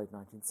back to the late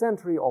 19th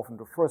century, often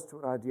refers to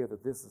an idea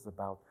that this is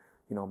about,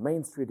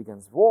 Main Street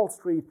against Wall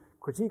Street,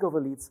 critique of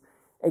elites.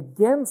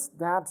 Against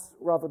that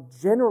rather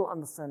general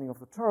understanding of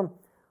the term,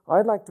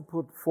 I'd like to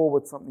put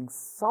forward something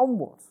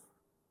somewhat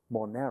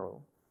more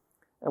narrow.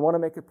 I want to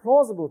make it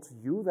plausible to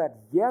you that,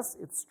 yes,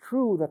 it's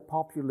true that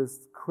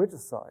populists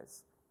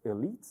criticize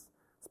elites,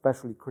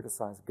 especially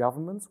criticize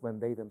governments when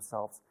they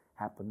themselves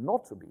happen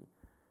not to be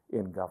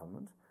in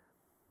government.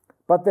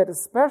 But that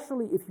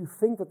especially if you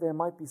think that there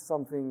might be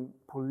something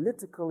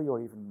politically or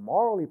even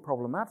morally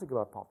problematic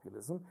about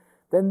populism,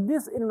 then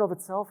this in and of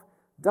itself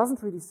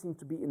doesn't really seem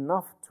to be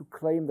enough to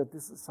claim that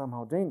this is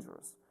somehow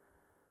dangerous.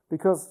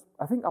 Because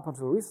I think up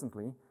until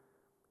recently,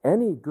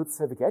 any good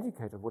civic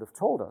educator would have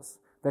told us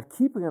that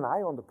keeping an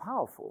eye on the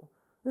powerful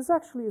is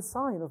actually a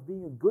sign of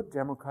being a good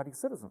democratic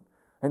citizen.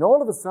 And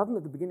all of a sudden,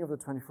 at the beginning of the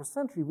 21st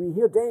century, we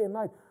hear day and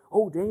night,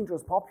 oh,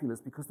 dangerous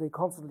populists because they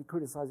constantly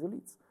criticize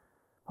elites.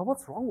 But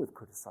what's wrong with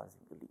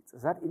criticizing elites?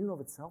 Is that in and of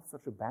itself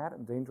such a bad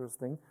and dangerous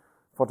thing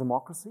for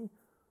democracy?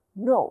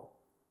 No.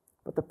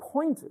 But the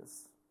point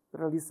is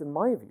that, at least in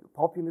my view,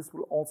 populists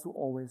will also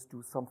always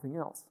do something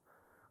else.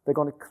 They're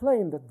going to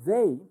claim that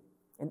they,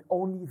 and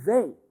only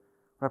they,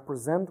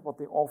 represent what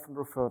they often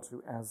refer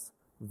to as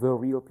the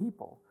real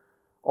people,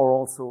 or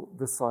also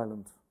the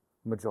silent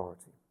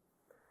majority.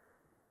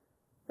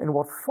 And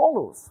what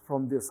follows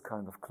from this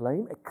kind of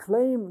claim, a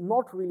claim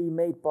not really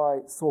made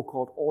by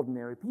so-called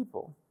ordinary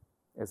people,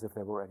 as if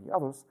there were any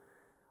others,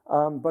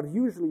 but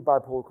usually by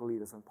political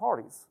leaders and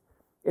parties,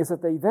 is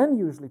that they then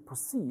usually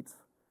proceed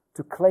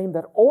to claim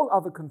that all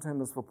other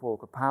contenders for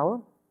political power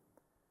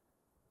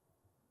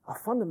are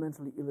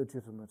fundamentally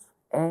illegitimate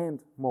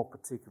and, more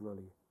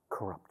particularly,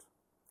 corrupt.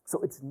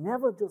 So it's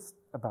never just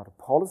about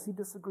a policy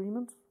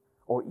disagreement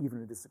or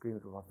even a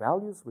disagreement about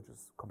values, which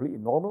is completely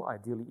normal,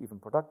 ideally even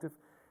productive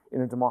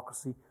in a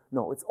democracy.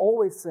 No, it's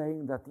always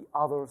saying that the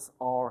others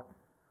are,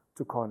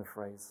 to coin a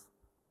phrase,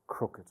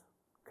 crooked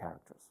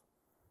characters.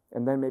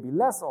 And then maybe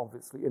less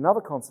obviously,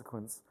 another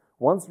consequence,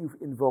 once you've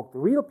invoked the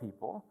real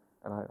people,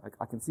 and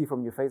I can see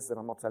from your face that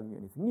I'm not telling you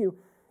anything new,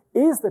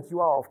 is that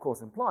you are, of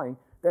course, implying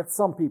that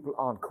some people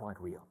aren't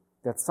quite real,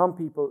 that some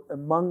people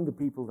among the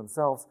people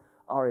themselves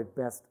are at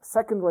best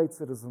second-rate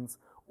citizens,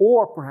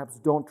 or perhaps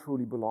don't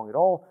truly belong at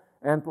all,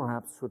 and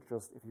perhaps should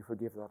just, if you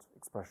forgive that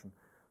expression,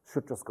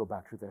 should just go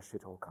back to their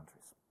shithole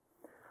countries.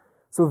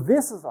 So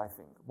this is, I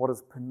think, what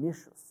is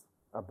pernicious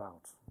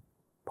about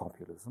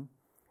populism,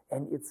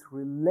 and it's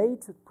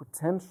related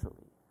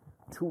potentially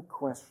to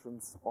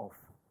questions of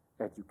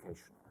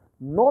education.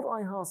 Not,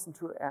 I hasten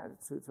to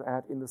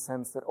add in the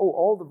sense that,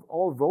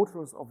 all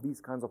voters of these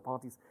kinds of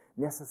parties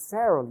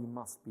necessarily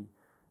must be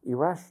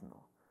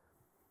irrational.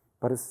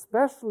 But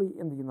especially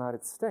in the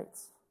United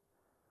States,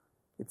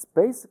 it's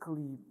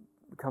basically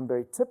become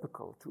very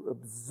typical to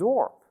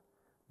absorb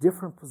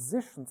different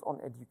positions on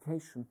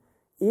education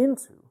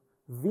into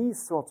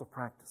these sorts of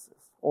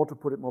practices, or to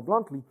put it more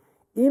bluntly,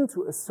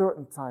 into a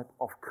certain type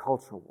of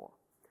culture war.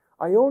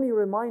 I only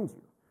remind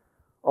you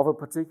of a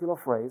particular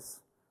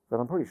phrase that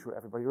I'm pretty sure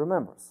everybody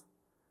remembers.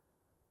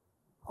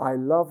 I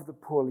love the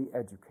poorly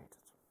educated.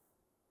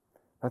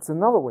 That's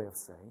another way of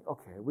saying,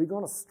 okay, we're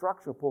going to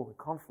structure political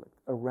conflict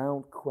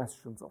around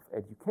questions of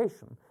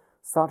education,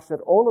 such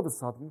that all of a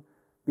sudden,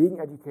 being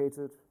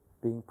educated,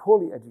 being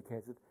poorly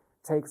educated,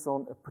 takes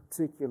on a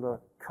particular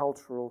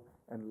cultural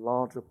and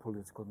larger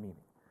political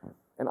meaning.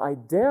 And I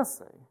dare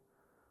say,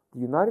 the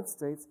United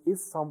States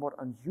is somewhat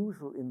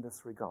unusual in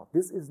this regard.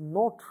 This is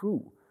not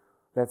true,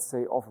 let's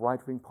say, of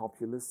right-wing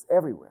populists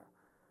everywhere.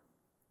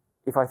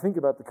 If I think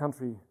about the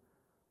country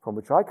from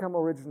which I come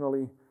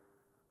originally,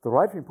 the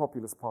right-wing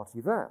populist party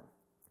there,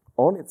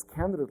 on its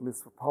candidate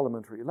list for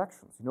parliamentary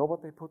elections, you know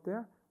what they put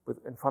there?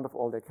 In front of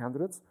all their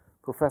candidates?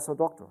 Professor,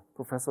 doctor,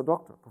 professor,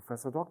 doctor,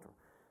 professor, doctor.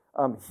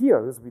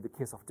 Here, this would be the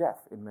kiss of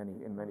death in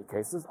many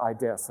cases, I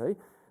dare say.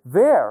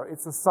 There,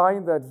 it's a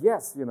sign that,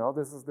 yes,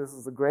 this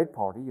is a great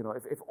party.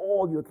 If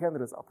all your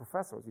candidates are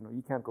professors,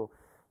 you can't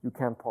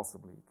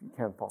possibly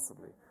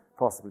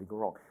go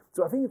wrong.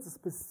 So I think it's a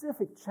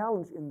specific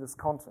challenge in this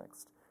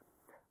context.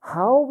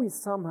 How we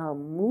somehow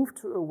move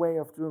to a way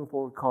of doing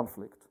political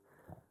conflict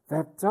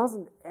that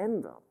doesn't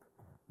end up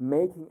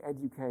making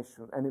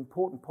education and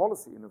important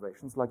policy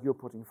innovations like you're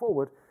putting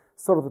forward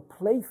sort of the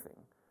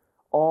plaything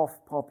of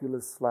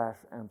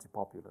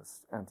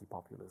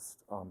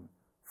populist/anti-populist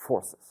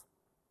forces.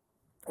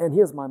 And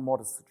here's my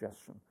modest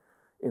suggestion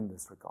in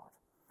this regard.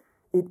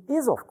 It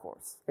is, of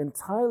course,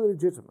 entirely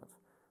legitimate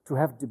to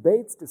have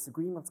debates,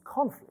 disagreements,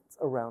 conflicts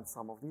around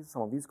some of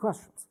these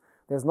questions.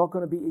 There's not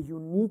going to be a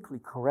uniquely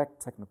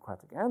correct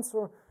technocratic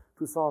answer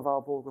to solve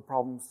our political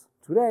problems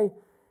today,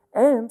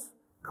 and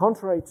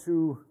contrary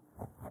to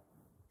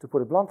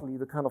put it bluntly,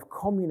 the kind of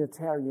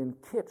communitarian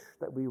kitsch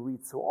that we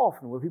read so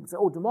often, where people say,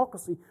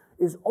 democracy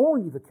is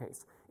only the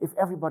case if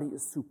everybody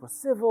is super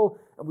civil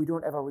and we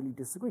don't ever really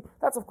disagree.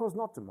 That's, of course,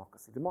 not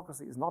democracy.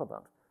 Democracy is not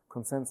about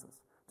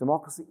consensus.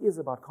 Democracy is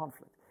about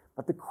conflict.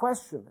 But the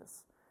question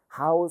is,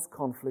 how is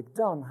conflict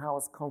done? How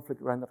is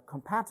conflict rendered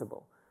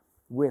compatible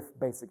with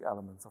basic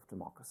elements of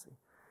democracy?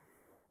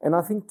 And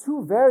I think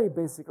two very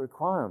basic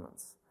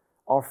requirements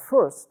are,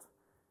 first,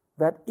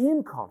 that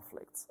in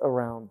conflicts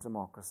around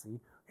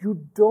democracy,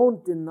 you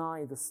don't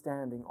deny the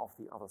standing of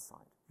the other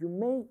side. You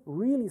may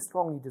really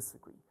strongly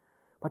disagree,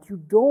 but you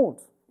don't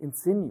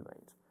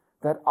insinuate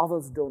that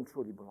others don't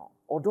truly belong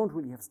or don't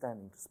really have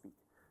standing to speak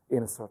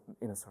in a certain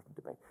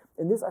debate.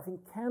 And this, I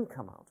think, can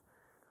come out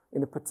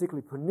in a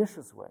particularly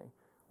pernicious way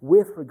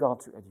with regard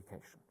to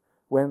education,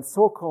 when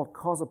so-called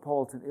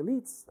cosmopolitan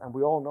elites, and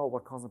we all know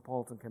what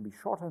cosmopolitan can be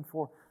shorthand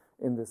for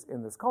in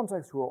this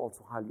context, who are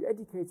also highly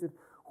educated,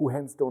 who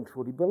hence don't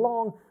truly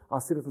belong, are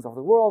citizens of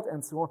the world,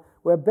 and so on,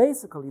 where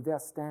basically their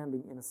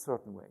standing in a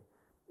certain way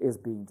is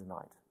being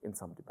denied in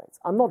some debates.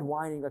 I'm not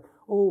whining like,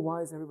 oh,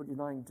 why is everybody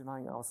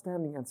denying our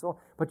standing, and so on,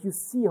 but you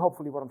see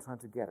hopefully what I'm trying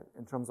to get at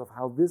in terms of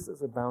how this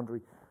is a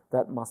boundary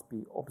that must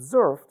be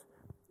observed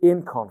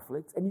in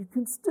conflicts, and you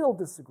can still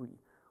disagree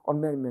on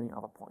many, many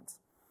other points.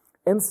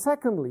 And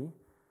secondly,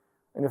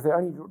 and if there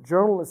are any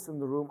journalists in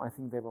the room, I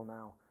think they will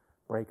now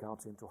break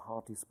out into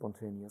hearty,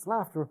 spontaneous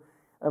laughter.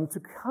 To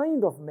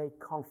kind of make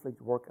conflict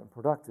work and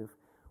productive,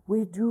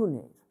 we do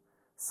need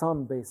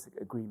some basic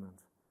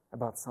agreement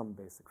about some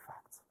basic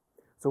facts.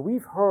 So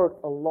we've heard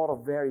a lot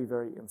of very,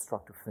 very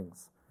instructive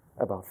things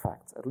about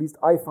facts. At least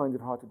I find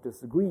it hard to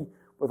disagree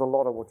with a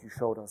lot of what you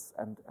showed us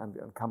and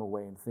come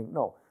away and think,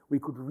 no, we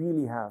could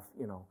really have,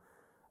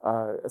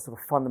 a sort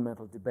of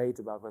fundamental debate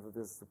about whether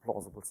this is a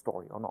plausible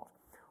story or not.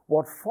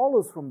 What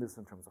follows from this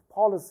in terms of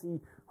policy,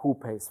 who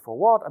pays for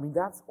what, I mean,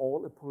 that's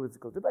all a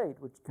political debate,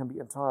 which can be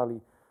entirely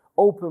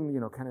open,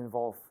 can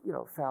involve,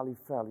 fairly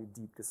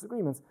deep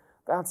disagreements.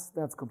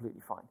 That's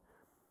completely fine.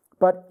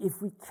 But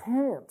if we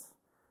can't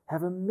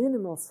have a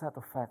minimal set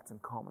of facts in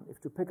common, if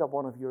to pick up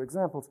one of your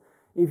examples,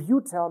 if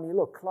you tell me,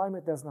 look,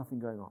 climate, there's nothing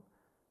going on,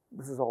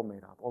 this is all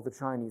made up, or the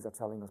Chinese are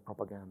telling us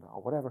propaganda,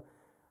 or whatever,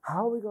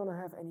 how are we going to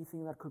have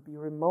anything that could be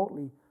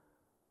remotely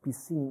be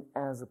seen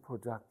as a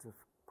productive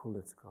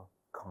political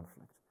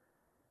conflict?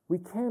 We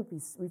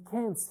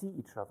can't see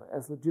each other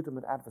as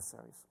legitimate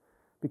adversaries,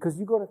 because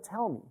you're going to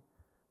tell me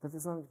that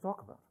there's nothing to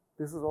talk about.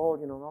 This is all,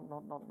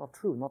 not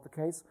true, not the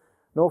case.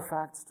 No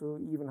facts to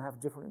even have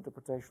different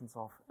interpretations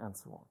of, and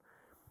so on.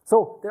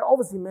 So there are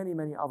obviously many,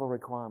 many other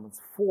requirements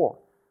for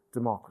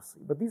democracy,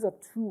 but these are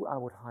two I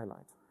would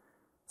highlight.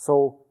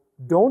 So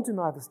don't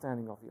deny the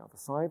standing of the other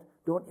side.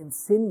 Don't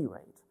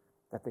insinuate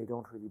that they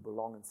don't really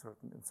belong in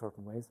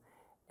certain ways,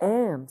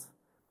 and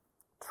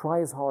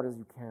try as hard as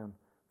you can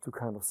to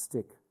kind of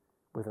stick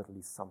with at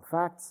least some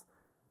facts.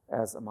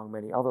 As among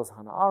many others,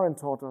 Hannah Arendt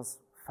taught us,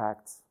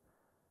 facts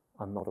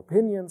are not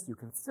opinions. You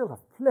can still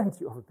have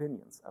plenty of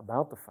opinions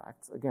about the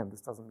facts. Again,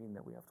 this doesn't mean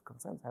that we have to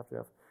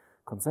have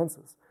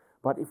consensus.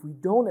 But if we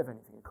don't have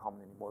anything in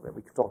common anymore that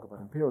we can talk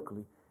about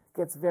empirically, it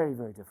gets very,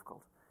 very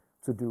difficult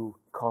to do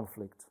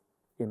conflict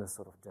in a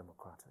sort of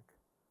democratic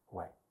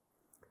way.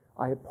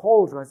 I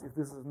apologize if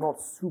this is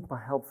not super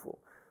helpful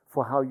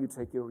for how you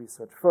take your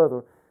research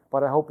further,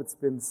 but I hope it's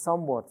been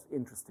somewhat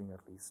interesting,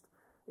 at least,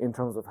 in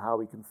terms of how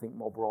we can think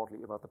more broadly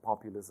about the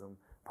populism,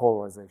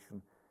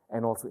 polarization,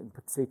 and also in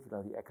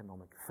particular the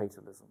economic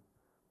fatalism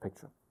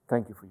picture.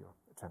 Thank you for your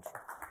attention.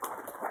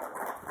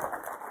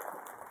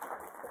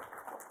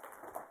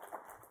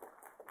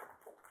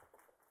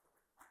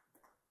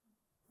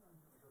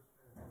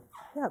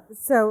 Yeah,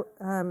 so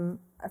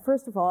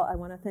first of all, I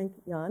want to thank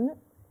Jan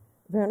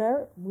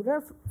Werner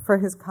Mutter for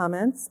his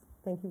comments.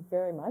 Thank you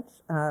very much.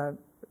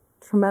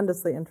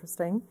 Tremendously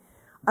interesting.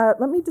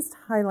 Let me just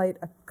highlight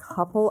a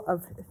couple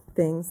of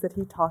things that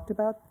he talked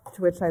about,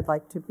 to which I'd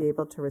like to be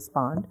able to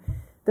respond.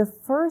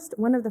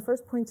 One of the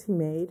first points he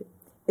made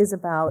is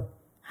about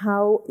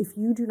how if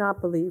you do not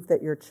believe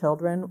that your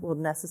children will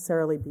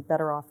necessarily be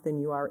better off than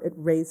you are, it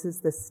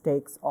raises the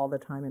stakes all the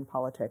time in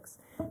politics,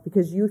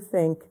 because you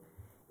think,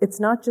 it's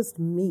not just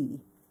me.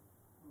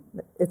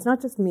 It's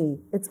not just me.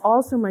 It's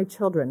also my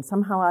children.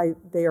 Somehow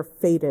they are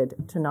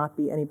fated to not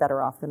be any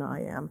better off than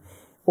I am.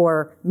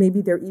 Or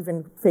maybe they're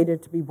even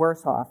fated to be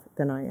worse off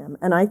than I am.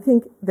 And I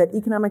think that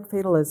economic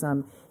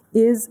fatalism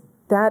is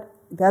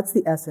that's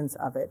the essence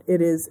of it.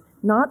 It is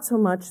not so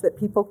much that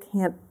people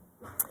can't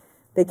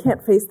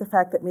face the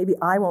fact that maybe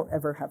I won't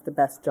ever have the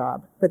best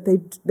job, but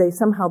they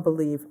somehow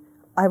believe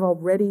I've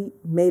already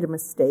made a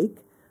mistake.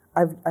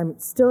 I'm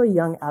still a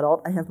young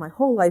adult. I have my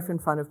whole life in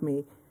front of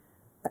me,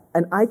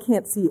 and I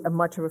can't see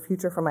much of a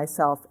future for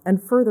myself. And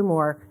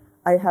furthermore,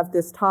 I have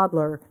this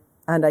toddler,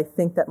 and I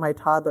think that my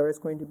toddler is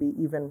going to be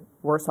even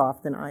worse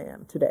off than I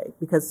am today,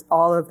 because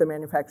all of the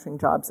manufacturing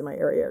jobs in my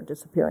area are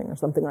disappearing or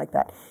something like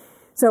that.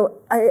 So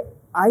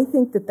I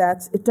think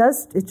that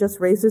it just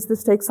raises the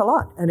stakes a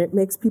lot, and it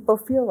makes people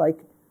feel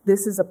like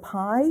this is a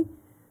pie.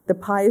 The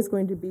pie is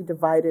going to be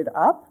divided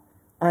up.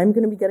 I'm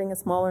going to be getting a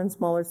smaller and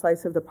smaller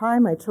slice of the pie.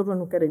 My children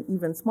will get an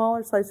even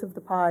smaller slice of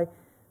the pie,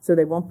 so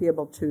they won't be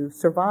able to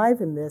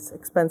survive in this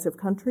expensive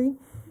country.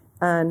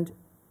 And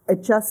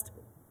it just,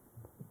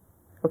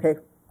 okay,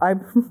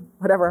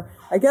 whatever.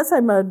 I guess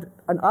I'm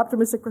an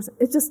optimistic person.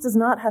 It just does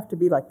not have to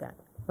be like that,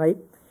 right?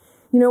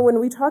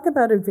 When we talk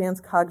about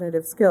advanced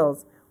cognitive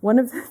skills, one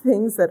of the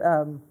things that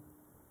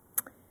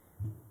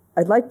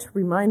I'd like to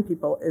remind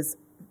people is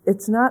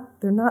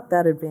they're not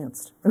that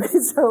advanced. Okay,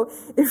 so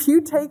if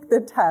you take the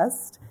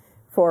test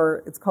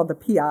it's called the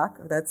PIAC,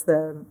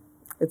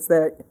 it's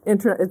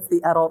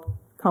the adult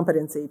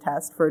competency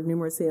test for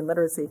numeracy and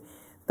literacy.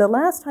 The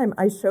last time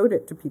I showed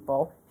it to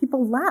people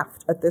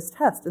laughed at this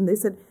test, and they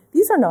said,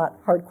 these are not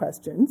hard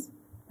questions.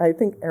 I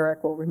think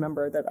Eric will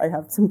remember that I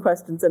have some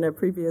questions in a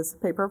previous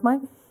paper of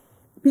mine.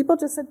 people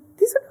just said,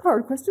 these are not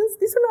hard questions.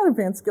 These are not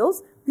advanced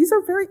skills. These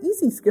are very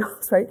easy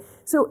skills, right?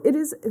 So it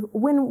is,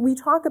 when we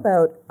talk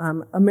about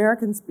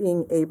Americans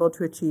being able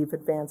to achieve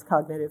advanced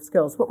cognitive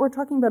skills, what we're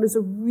talking about is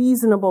a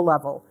reasonable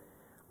level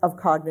of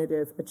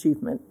cognitive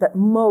achievement that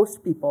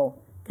most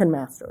people can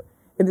master.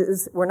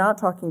 We're not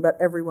talking about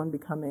everyone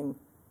becoming,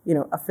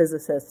 a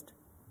physicist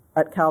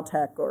at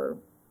Caltech or,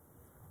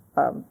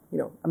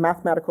 a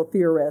mathematical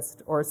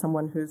theorist or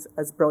someone who's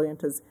as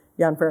brilliant as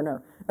Jan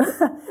Werner.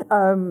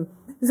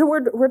 So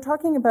we're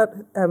talking about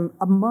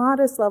a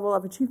modest level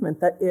of achievement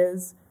that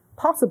is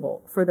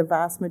possible for the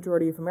vast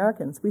majority of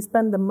Americans. We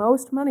spend the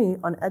most money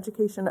on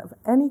education of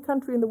any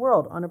country in the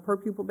world on a per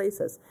pupil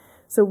basis.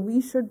 So we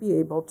should be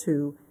able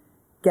to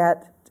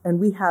and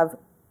we have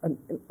an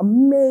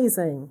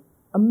amazing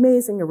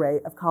array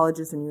of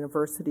colleges and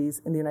universities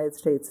in the United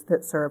States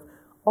that serve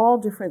all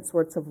different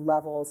sorts of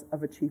levels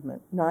of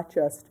achievement, not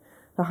just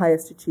the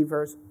highest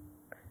achievers,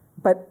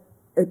 but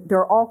there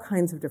are all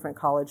kinds of different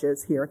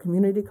colleges here,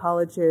 community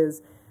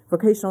colleges,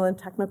 vocational and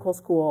technical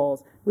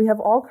schools. We have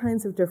all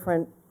kinds of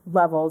different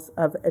levels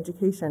of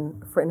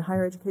education in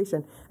higher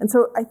education. And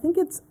so I think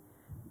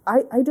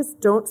I just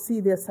don't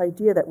see this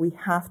idea that we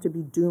have to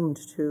be doomed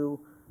to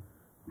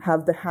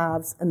have the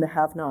haves and the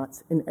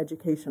have-nots in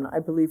education. I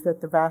believe that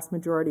the vast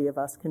majority of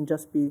us can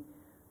just be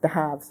the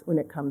haves when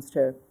it comes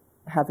to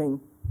having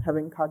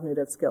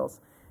cognitive skills.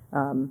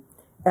 And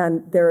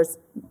there's,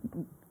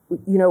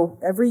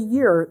 every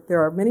year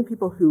there are many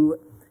people who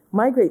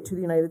migrate to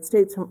the United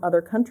States from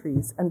other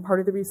countries, and part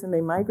of the reason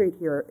they migrate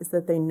here is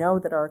that they know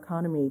that our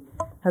economy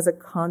has a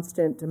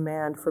constant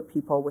demand for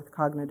people with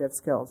cognitive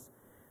skills.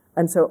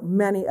 And so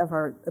many of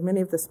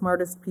the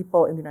smartest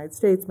people in the United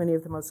States, many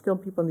of the most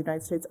skilled people in the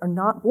United States are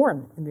not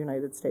born in the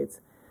United States.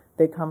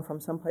 They come from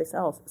someplace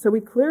else. So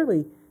we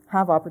clearly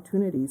have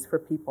opportunities for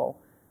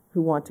people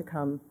who want to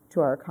come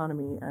to our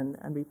economy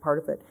and be part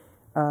of it.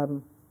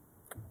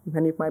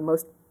 Many of my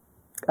most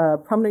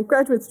prominent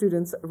graduate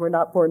students were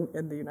not born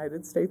in the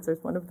United States.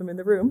 There's one of them in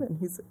the room, and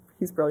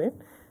he's brilliant.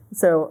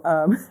 So,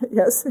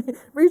 yes,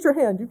 raise your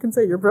hand. You can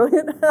say you're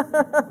brilliant.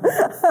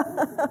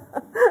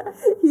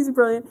 He's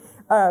brilliant.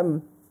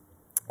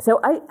 So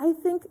I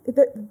think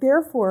that,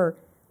 therefore,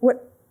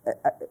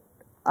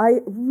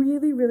 I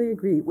really, really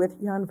agree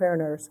with Jan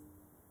Werner's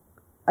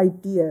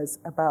ideas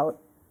about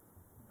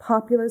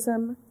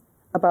populism,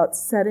 about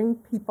setting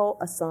people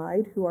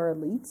aside who are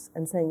elites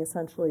and saying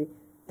essentially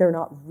they're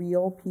not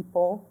real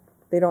people,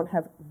 they don't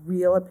have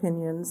real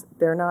opinions,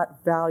 they're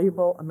not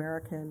valuable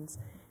Americans.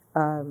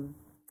 I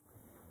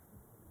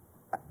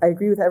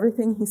agree with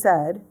everything he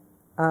said,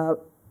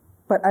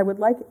 but I would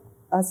like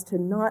us to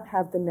not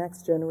have the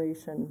next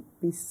generation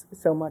be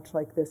so much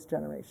like this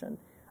generation.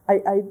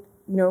 I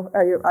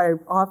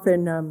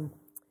often,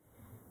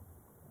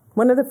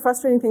 one of the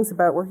frustrating things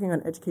about working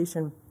on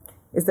education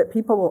is that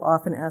people will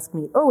often ask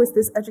me, oh, is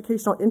this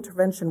educational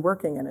intervention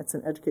working? And it's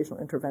an educational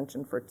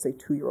intervention for, say,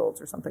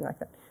 2-year-olds or something like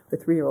that, or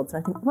 3-year-olds.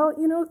 And I think, well,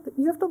 you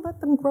have to let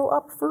them grow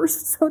up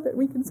first so that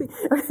we can see.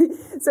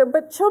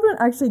 But children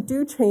actually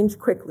do change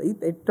quickly.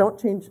 They don't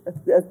change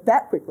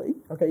that quickly.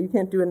 Okay, you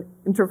can't do an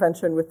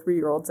intervention with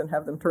 3-year-olds and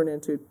have them turn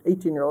into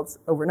 18-year-olds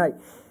overnight.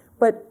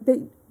 But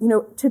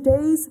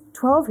today's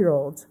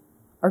 12-year-olds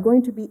are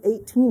going to be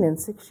 18 in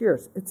 6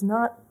 years. It's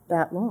not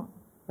that long,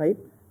 right?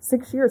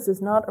 6 years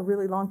is not a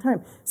really long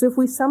time. So if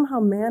we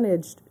somehow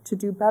managed to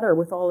do better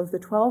with all of the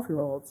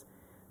 12-year-olds,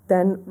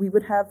 then we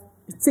would have,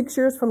 6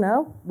 years from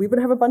now, we would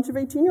have a bunch of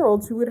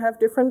 18-year-olds who would have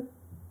different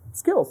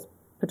skills,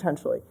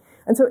 potentially.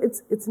 And so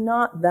it's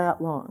not that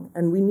long.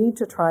 And we need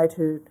to try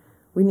to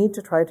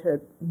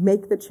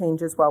make the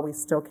changes while we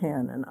still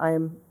can. And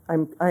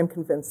I'm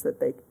convinced that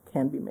they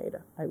can be made.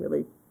 I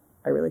really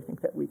think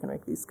that we can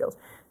make these skills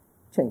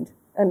change.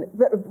 And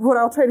what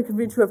I'll try to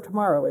convince you of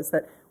tomorrow is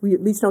that we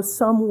at least know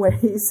some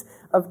ways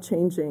of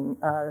changing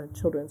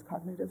children's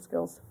cognitive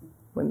skills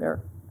when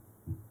they're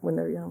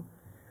young.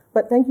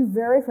 But thank you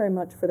very, very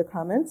much for the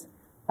comments.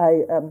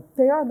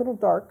 They are a little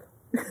dark,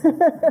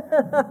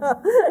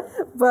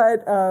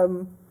 but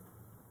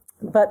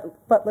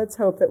let's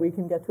hope that we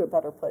can get to a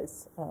better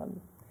place.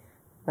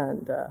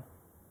 And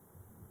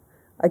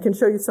I can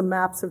show you some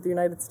maps of the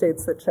United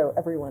States that show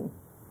everyone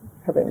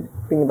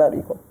being about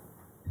equal.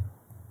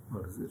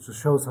 Well, it just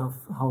shows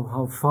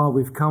how far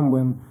we've come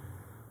when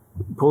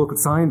political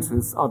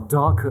scientists are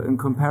darker in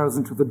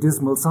comparison to the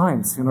dismal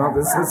science.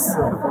 This is...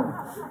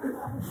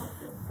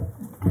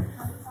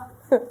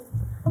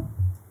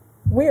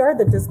 We are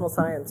the dismal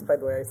science, by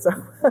the way, so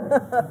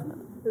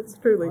it's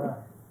truly...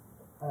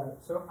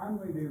 So I'm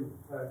going to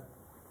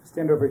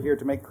stand over here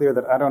to make clear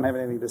that I don't have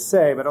anything to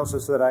say, but also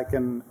so that I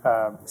can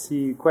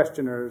see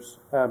questioners.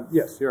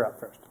 Yes, you're up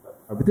first.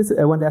 But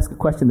I want to ask a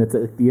question that's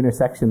at the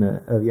intersection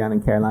of Jan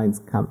and Caroline's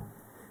comment.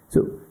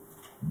 So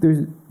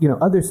there's,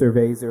 other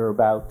surveys are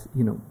about,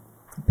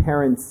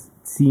 parents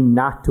seem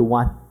not to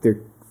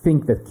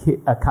think that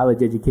a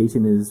college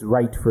education is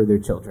right for their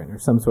children or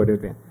some sort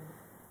of thing.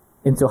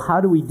 And so how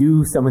do we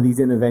do some of these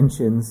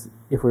interventions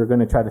if we're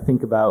going to try to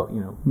think about,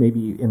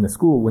 maybe in the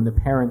school when the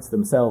parents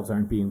themselves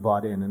aren't being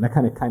bought in? And that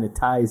kind of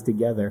ties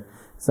together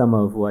some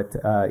of what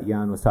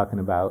Jan was talking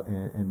about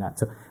and that.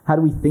 So how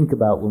do we think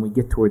about when we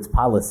get towards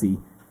policy,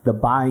 the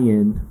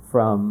buy-in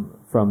from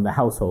the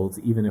households,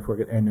 even if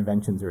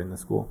interventions are in the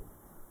school?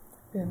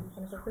 Yeah.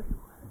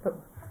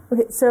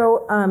 Okay,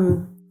 so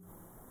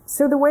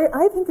the way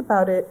I think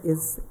about it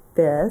is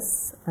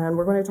this, and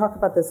we're going to talk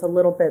about this a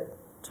little bit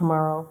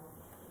tomorrow,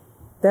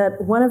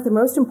 that one of the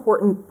most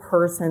important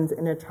persons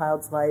in a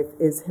child's life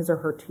is his or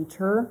her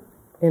teacher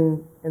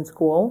in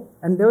school,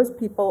 and those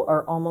people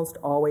are almost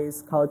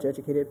always college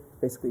educated.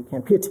 Basically, you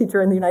can't be a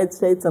teacher in the United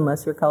States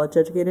unless you're college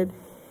educated.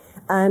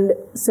 And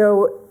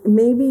so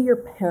maybe your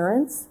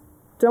parents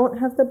don't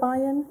have the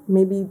buy-in.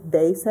 Maybe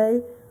they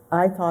say,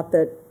 I thought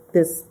that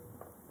this,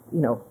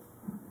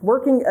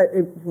 working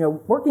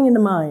in the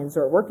mines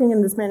or working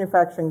in this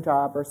manufacturing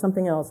job or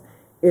something else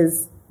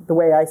is the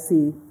way I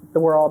see the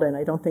world, and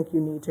I don't think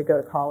you need to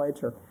go to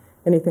college or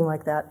anything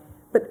like that.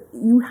 But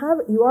you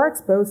are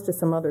exposed to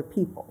some other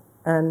people,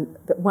 and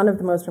one of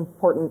the most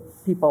important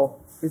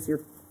people is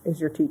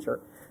your teacher.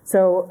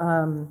 So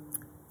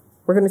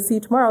we're going to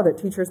see tomorrow that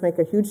teachers make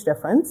a huge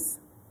difference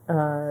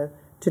to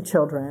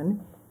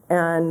children,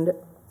 and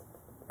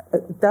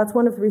that's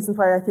one of the reasons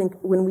why I think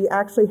when we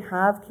actually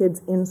have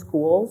kids in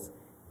schools,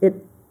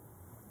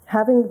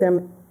 having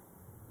them,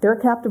 they're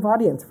a captive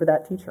audience for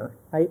that teacher,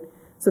 right?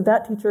 So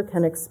that teacher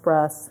can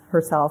express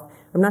herself.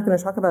 I'm not going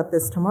to talk about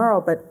this tomorrow,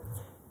 but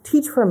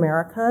Teach for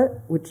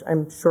America, which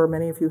I'm sure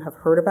many of you have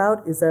heard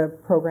about, is a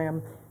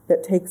program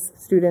that takes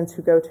students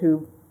who go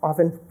to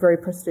often very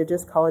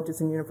prestigious colleges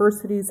and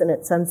universities, and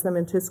it sends them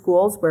into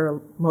schools where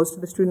most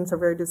of the students are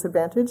very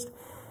disadvantaged.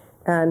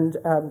 And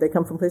they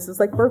come from places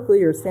like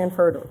Berkeley or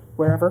Stanford or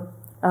wherever.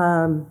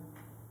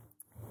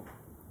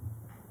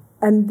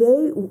 And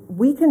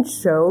we can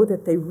show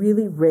that they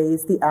really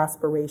raise the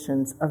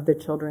aspirations of the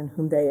children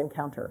whom they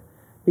encounter,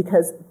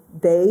 because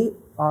they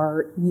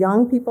are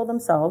young people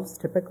themselves,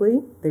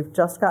 typically. They've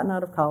just gotten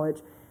out of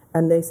college,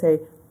 and they say,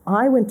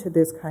 I went to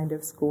this kind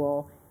of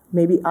school.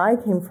 Maybe I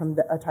came from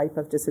a type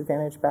of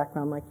disadvantaged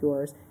background like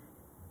yours,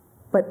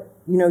 but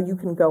you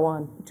can go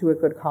on to a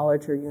good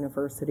college or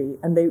university,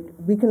 and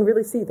we can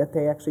really see that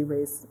they actually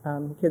raise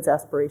kids'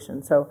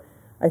 aspirations. So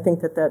I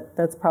think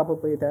that's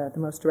probably the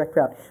most direct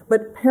route.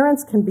 But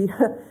parents can be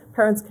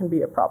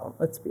a problem,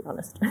 let's be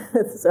honest.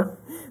 So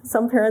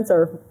some parents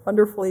are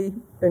wonderfully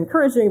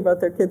encouraging about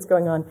their kids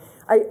going on.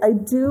 I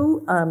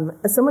do,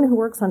 as someone who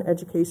works on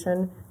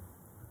education,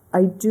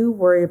 I do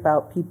worry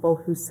about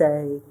people who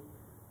say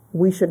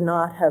we should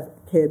not have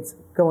kids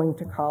going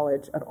to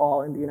college at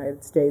all in the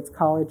United States.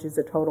 College is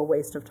a total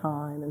waste of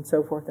time and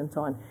so forth and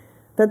so on.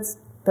 That's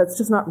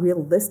just not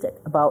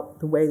realistic about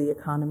the way the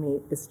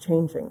economy is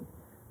changing.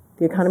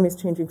 The economy is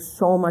changing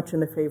so much in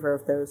the favor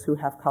of those who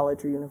have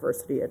college or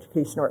university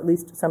education, or at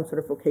least some sort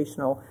of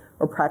vocational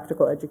or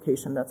practical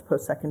education that's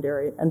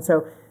post-secondary. And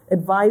so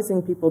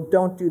advising people,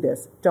 don't do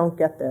this, don't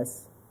get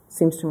this,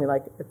 seems to me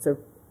like it's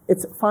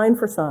fine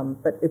for some,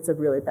 but it's a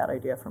really bad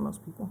idea for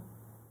most people.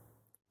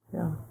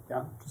 Yeah.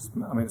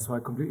 So I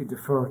completely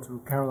defer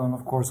to Caroline,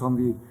 of course, on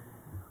the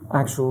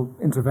actual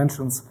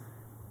interventions.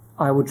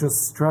 I would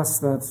just stress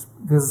that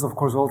this is, of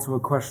course, also a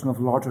question of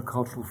larger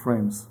cultural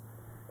frames.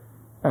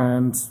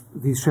 And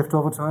these shift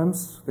over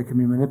times, they can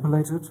be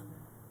manipulated.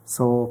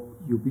 So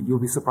you'll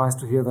be surprised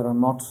to hear that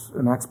I'm not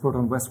an expert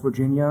on West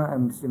Virginia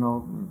and,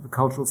 the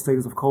cultural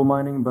status of coal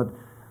mining, but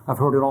I've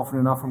heard it often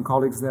enough from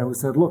colleagues there who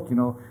said, look, in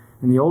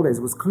the old days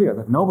it was clear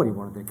that nobody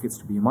wanted their kids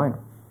to be a miner.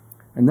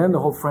 And then the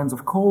whole Friends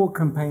of Coal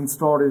campaign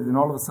started, and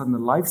all of a sudden the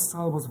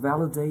lifestyle was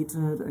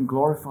validated and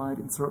glorified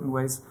in certain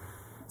ways.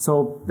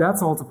 So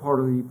that's also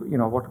part of the,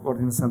 what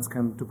in a sense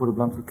can, to put it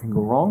bluntly, can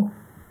go wrong.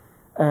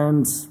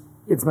 And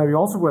it's maybe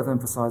also worth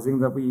emphasizing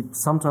that we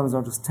sometimes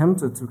are just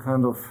tempted to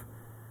kind of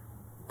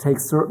take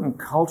certain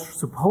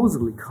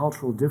supposedly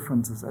cultural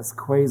differences as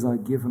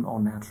quasi-given or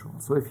natural.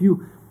 So if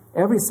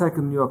every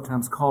second New York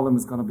Times column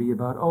is going to be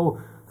about,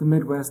 the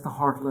Midwest, the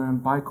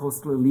heartland,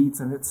 bi-coastal elites,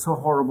 and it's so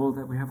horrible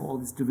that we have all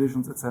these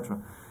divisions,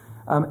 etc.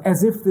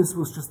 As if this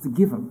was just a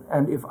given.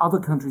 And if other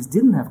countries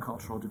didn't have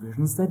cultural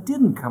divisions, that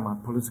didn't come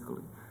up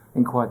politically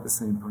in quite the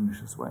same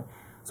pernicious way.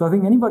 So I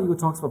think anybody who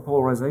talks about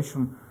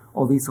polarization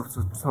or these sorts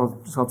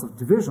of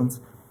divisions,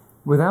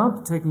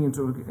 without taking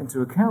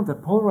into account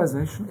that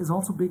polarization is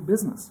also big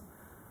business.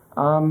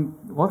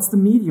 What's the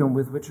medium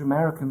with which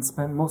Americans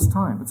spend most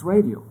time? It's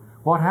radio.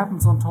 What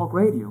happens on talk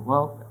radio?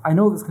 Well, I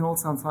know this can all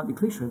sound slightly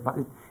cliche, but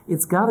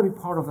it's got to be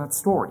part of that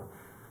story.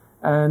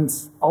 And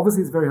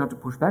obviously it's very hard to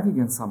push back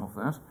against some of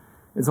that.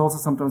 It's also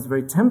sometimes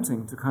very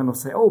tempting to kind of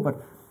say,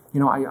 but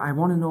I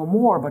want to know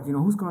more, but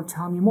who's going to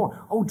tell me more?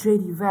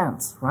 J.D.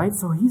 Vance, right?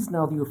 So he's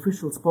now the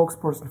official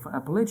spokesperson for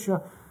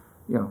Appalachia.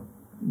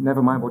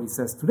 Never mind what he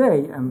says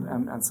today,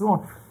 and so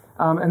on.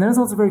 And then it's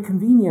also very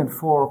convenient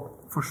for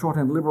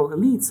shorthand liberal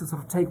elites to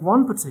sort of take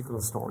one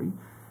particular story,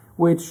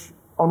 which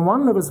on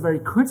one level is very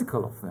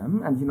critical of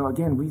them, and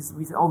again we say,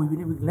 we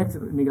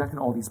neglected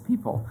all these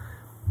people.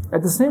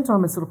 At the same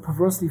time, it's sort of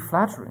perversely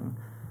flattering.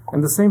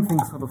 And the same thing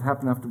sort of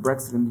happened after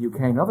Brexit in the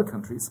UK and other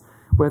countries,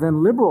 where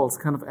then liberals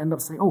kind of end up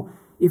saying, oh,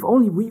 if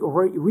only we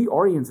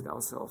reoriented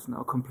ourselves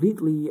now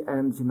completely,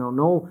 and,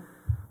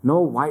 no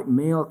white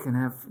male can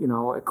have,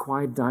 a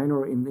quiet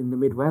diner in the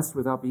Midwest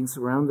without being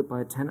surrounded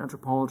by 10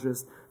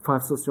 anthropologists,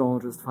 5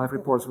 sociologists, 5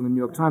 reporters from the New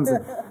York Times,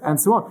 and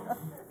so on.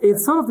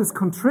 It's sort of this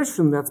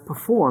contrition that's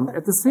performed.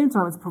 At the same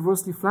time, it's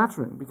perversely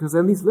flattering, because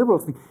then these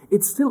liberals think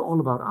it's still all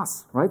about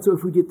us, right? So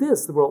if we did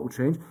this, the world would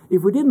change.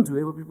 If we didn't do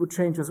it would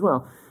change as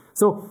well.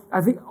 So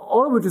I think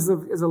all of which is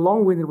a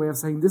long-winded way of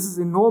saying this is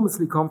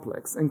enormously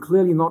complex and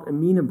clearly not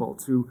amenable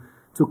to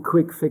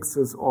quick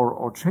fixes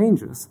or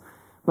changes.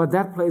 But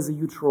that plays a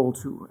huge role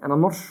too. And I'm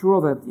not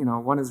sure that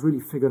one has really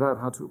figured out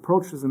how to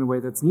approach this in a way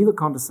that's neither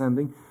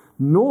condescending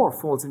nor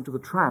falls into the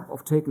trap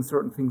of taking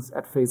certain things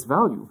at face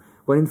value,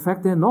 when in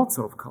fact they're not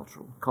sort of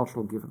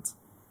cultural givens.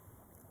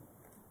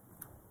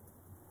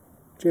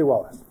 Jay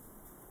Wallace.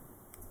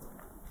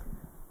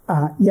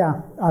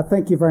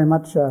 Thank you very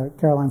much,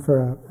 Caroline,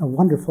 for a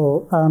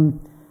wonderful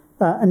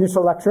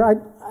initial lecture.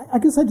 I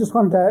guess I just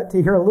wanted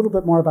to hear a little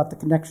bit more about the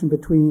connection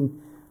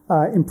between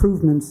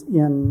improvements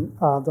in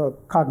the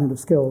cognitive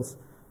skills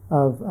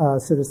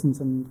of citizens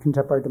in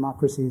contemporary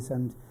democracies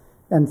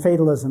and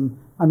fatalism.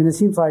 I mean, it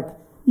seems like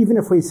even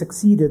if we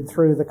succeeded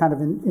through the kind of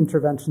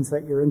interventions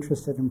that you're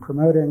interested in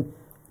promoting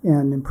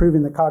and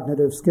improving the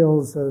cognitive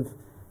skills of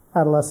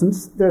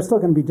adolescents, there's still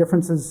going to be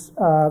differences.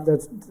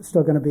 There's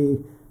still going to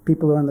be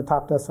people who are in the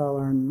top decile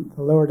or in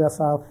the lower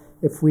decile.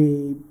 If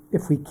we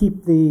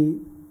keep the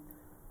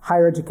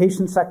higher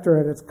education sector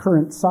at its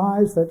current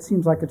size, that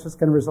seems like it's just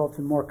going to result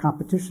in more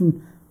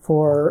competition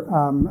for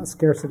a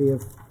scarcity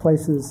of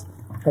places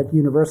at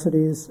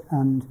universities.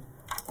 And,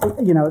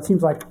 it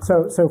seems like,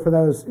 so for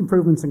those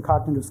improvements in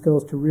cognitive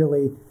skills to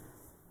really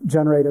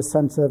generate a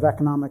sense of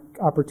economic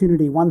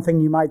opportunity, one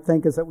thing you might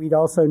think is that we'd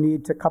also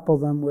need to couple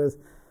them with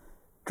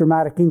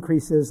dramatic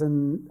increases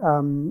in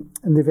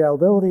the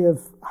availability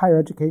of higher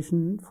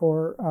education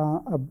for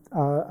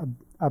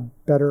a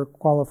better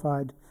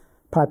qualified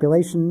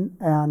population,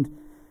 and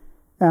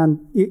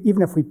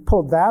even if we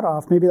pulled that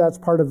off, maybe that's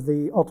part of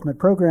the ultimate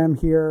program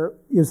here.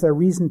 Is there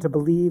reason to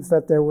believe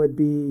that there would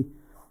be,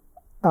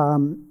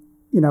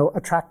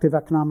 attractive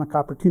economic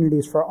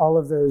opportunities for all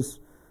of those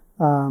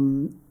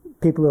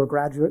people who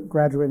are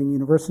graduating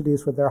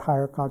universities with their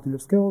higher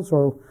cognitive skills,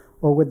 or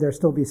would there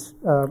still be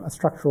a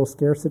structural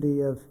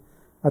scarcity of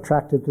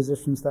attractive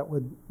positions that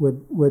would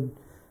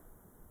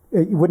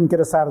it wouldn't get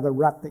us out of the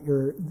rut that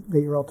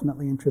you're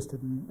ultimately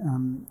interested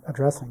in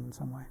addressing in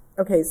some way?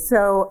 Okay,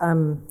 so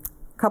a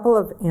couple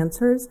of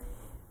answers.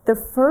 The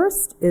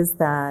first is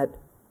that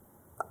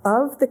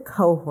of the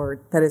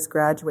cohort that is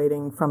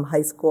graduating from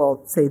high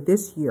school, say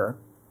this year,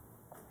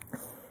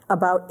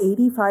 about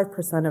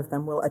 85% of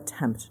them will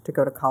attempt to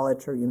go to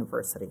college or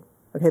university.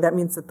 Okay, that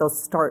means that they'll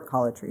start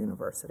college or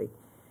university.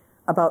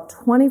 About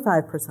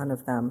 25%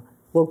 of them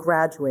will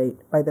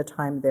graduate by the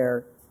time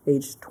they're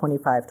age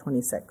 25,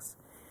 26.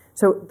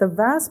 So the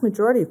vast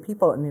majority of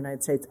people in the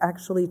United States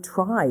actually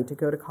try to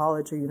go to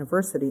college or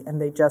university, and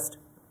they just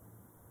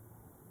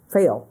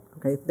fail.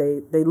 Okay,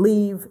 they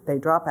leave, they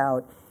drop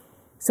out.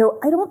 So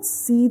I don't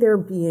see there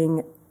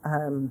being,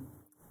 and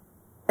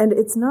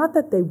it's not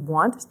that they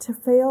want to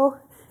fail,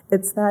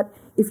 it's that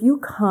if you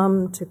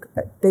come to,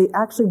 they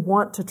actually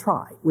want to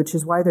try, which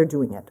is why they're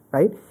doing it,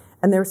 right?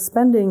 And they're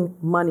spending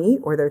money,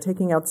 or they're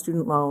taking out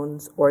student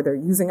loans, or they're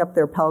using up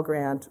their Pell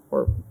Grant,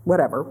 or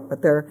whatever,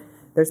 but they're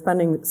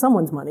spending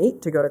someone's money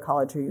to go to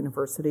college or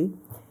university.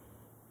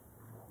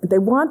 They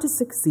want to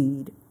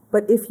succeed,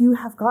 but if you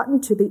have gotten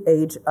to the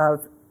age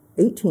of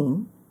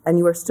 18 and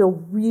you are still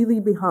really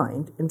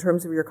behind in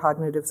terms of your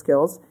cognitive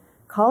skills,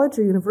 college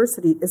or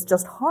university is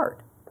just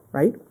hard,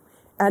 right?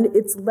 And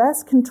it's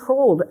less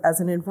controlled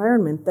as an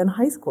environment than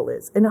high school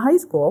is. In high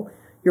school,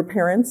 your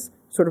parents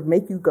sort of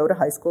make you go to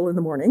high school in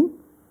the morning.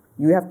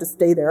 You have to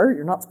stay there.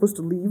 You're not supposed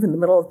to leave in the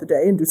middle of the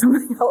day and do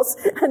something else.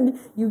 And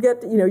you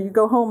get, you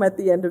go home at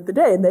the end of the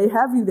day, and they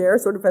have you there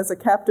sort of as a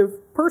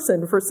captive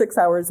person for 6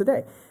 hours a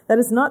day. That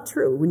is not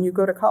true when you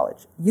go to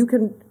college. You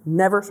can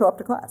never show up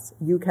to class.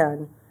 You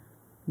can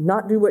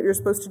not do what you're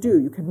supposed to do.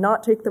 You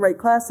cannot take the right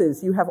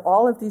classes. You have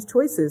all of these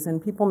choices,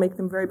 and people make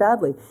them very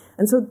badly.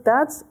 And so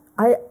that's,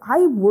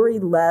 I worry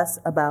less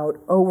about,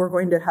 we're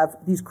going to have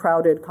these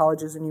crowded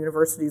colleges and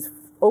universities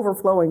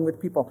overflowing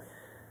with people.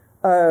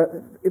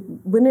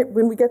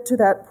 When we get to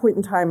that point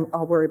in time,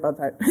 I'll worry about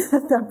that.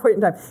 At that point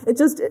in time, it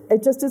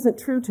just isn't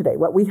true today.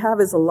 What we have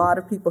is a lot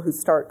of people who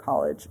start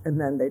college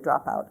and then they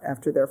drop out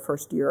after their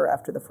first year,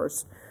 after the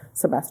first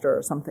semester,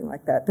 or something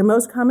like that. The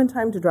most common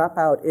time to drop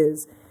out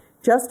is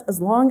just as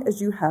long as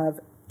you have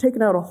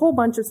taken out a whole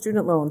bunch of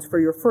student loans for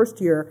your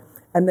first year,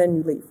 and then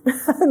you leave,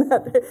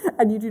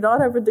 and you do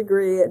not have a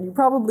degree, and you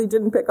probably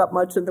didn't pick up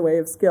much in the way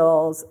of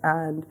skills,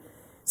 and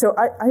so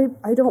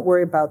I don't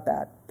worry about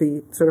that,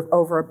 the sort of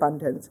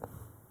overabundance.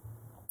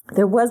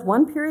 There was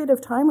one period of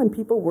time when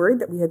people worried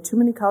that we had too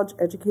many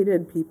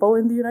college-educated people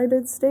in the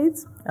United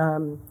States.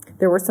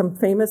 There were some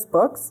famous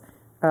books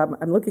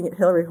I'm looking at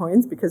Hilary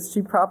Hoynes because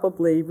she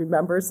probably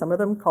remembers some of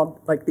them, called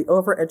like The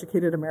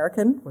Overeducated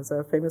American, was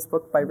a famous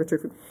book by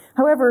Richard Freeman.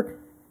 However,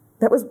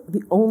 that was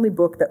the only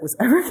book that was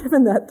ever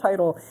given that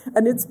title,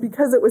 and it's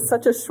because it was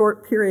such a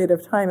short period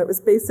of time. It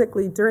was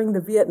basically during the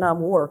Vietnam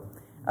War,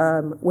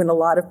 when a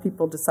lot of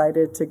people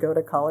decided to go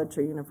to college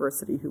or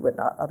university who would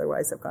not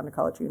otherwise have gone to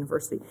college or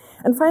university.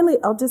 And finally,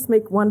 I'll just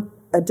make one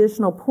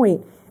additional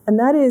point, and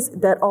that is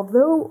that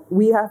although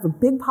we have a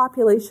big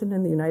population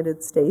in the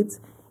United States,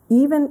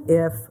 even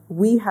if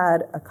we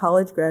had a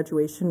college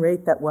graduation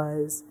rate that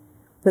was,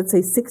 let's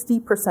say,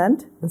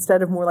 60%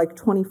 instead of more like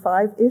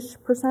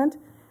 25-ish%,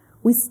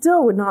 we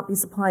still would not be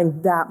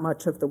supplying that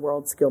much of the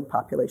world's skilled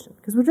population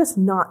because we're just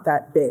not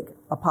that big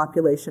a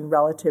population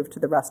relative to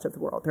the rest of the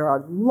world. There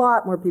are a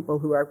lot more people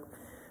who are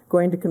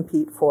going to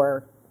compete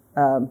for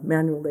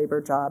manual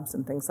labor jobs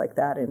and things like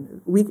that,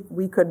 and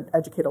we could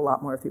educate a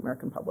lot more of the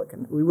American public,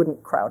 and we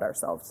wouldn't crowd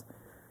ourselves.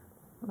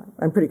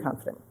 I'm pretty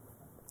confident.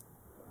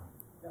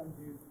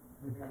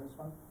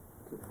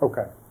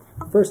 Okay.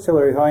 First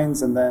Hilary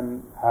Hoynes and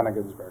then Hannah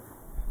Ginsberg.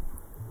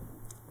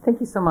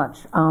 Thank you so much.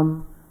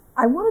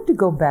 I wanted to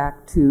go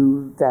back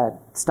to that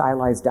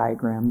stylized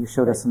diagram you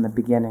showed us in the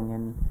beginning,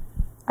 and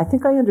I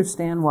think I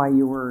understand why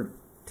you were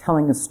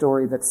telling a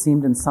story that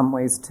seemed in some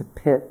ways to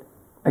pit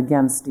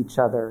against each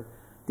other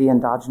the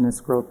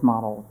endogenous growth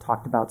model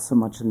talked about so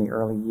much in the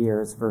early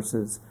years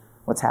versus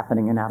what's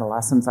happening in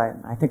adolescence.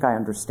 I think I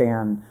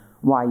understand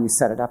why you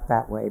set it up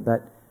that way,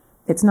 but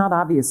it's not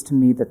obvious to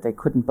me that they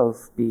couldn't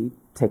both be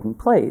taking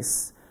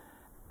place.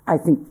 I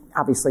think,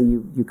 obviously,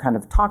 you kind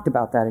of talked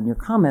about that in your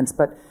comments,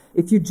 but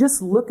if you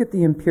just look at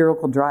the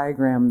empirical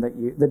diagram,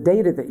 the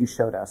data that you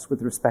showed us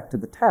with respect to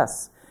the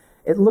tests,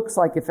 it looks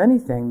like, if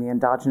anything, the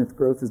endogenous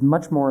growth is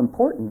much more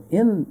important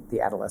in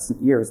the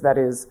adolescent years. That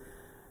is,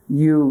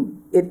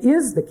 it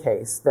is the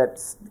case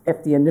that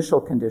if the initial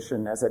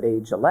condition is at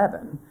age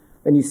 11,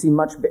 then you see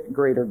much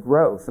greater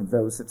growth of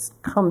those that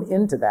come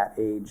into that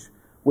age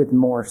with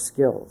more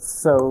skills.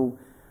 So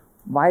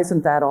why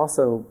isn't that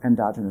also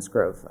endogenous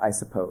growth, I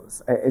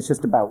suppose? It's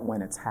just about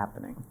when it's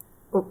happening.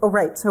 Oh,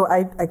 right. So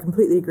I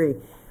completely agree.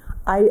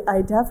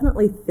 I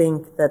definitely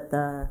think that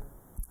the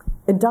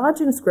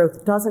endogenous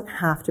growth doesn't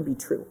have to be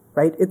true,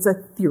 right? It's a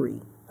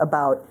theory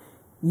about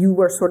you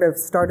were sort of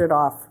started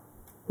off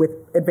with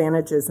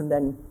advantages and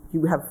then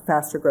you have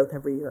faster growth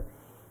every year.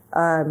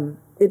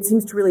 It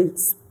seems to really,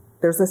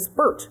 there's a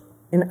spurt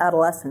in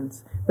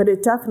adolescence, but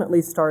it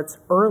definitely starts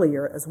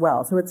earlier as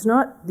well. So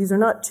these are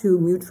not two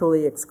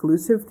mutually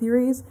exclusive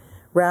theories.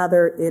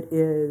 Rather, it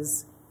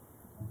is,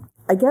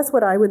 I guess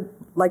what I would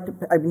like to,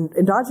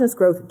 endogenous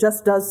growth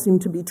just does seem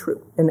to be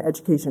true in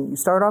education. You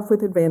start off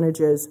with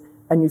advantages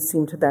and you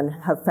seem to then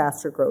have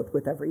faster growth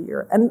with every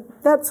year. And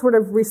that sort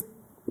of,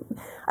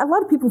 a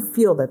lot of people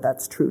feel that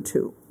that's true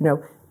too.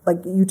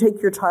 Like you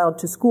take your child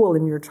to school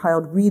and your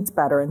child reads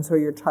better, and so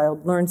your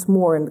child learns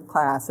more in the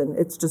class, and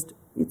it's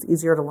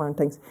easier to learn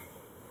things.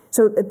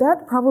 So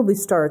that probably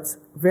starts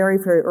very,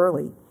 very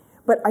early.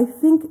 But I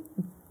think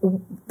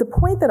the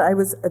point that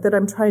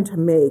I'm trying to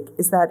make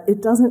is that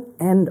it doesn't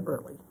end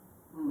early.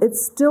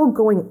 It's still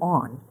going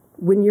on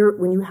when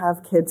you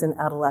have kids in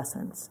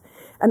adolescence.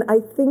 And I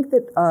think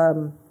that,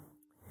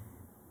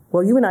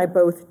 you and I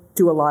both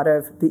do a lot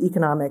of the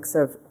economics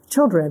of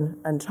children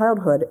and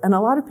childhood, and a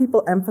lot of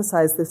people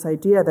emphasize this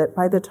idea that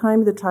by the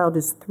time the child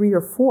is 3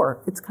 or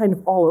 4, it's kind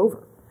of all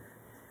over.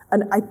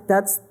 And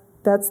that's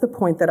the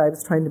point that I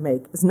was trying to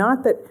make. It's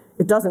not that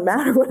it doesn't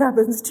matter what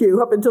happens to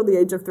you up until the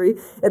age of 3.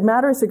 It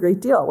matters a great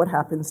deal what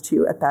happens to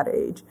you at that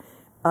age.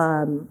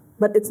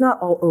 But it's not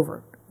all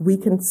over. We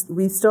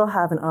still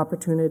have an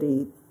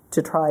opportunity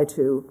to try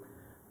to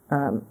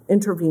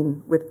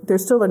intervene with,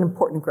 there's still an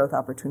important growth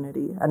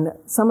opportunity. And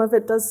some of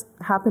it does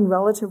happen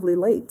relatively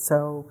late.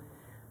 So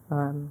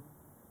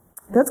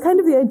that's kind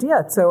of the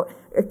idea. So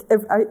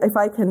if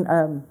I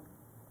can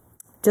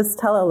just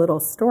tell a little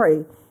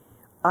story,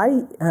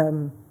 I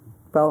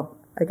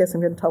guess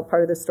I'm going to tell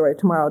part of this story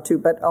tomorrow too,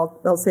 but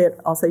I'll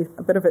say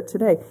a bit of it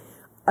today.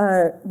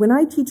 When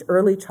I teach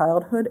early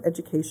childhood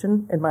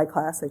education in my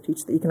class, I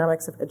teach the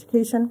economics of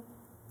education.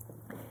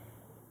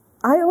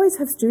 I always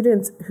have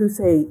students who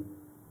say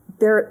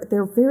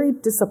they're very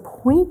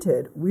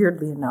disappointed,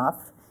 weirdly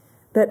enough,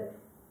 that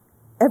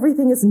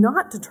everything is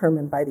not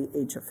determined by the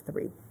age of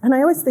 3. And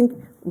I always think,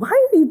 why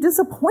are you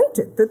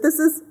disappointed that this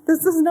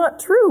is not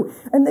true?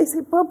 And they say,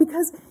 well,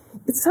 because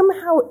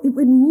somehow it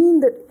would mean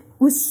that it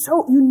was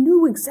you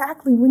knew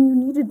exactly when you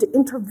needed to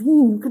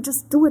intervene. You could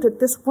just do it at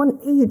this one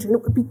age and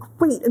it would be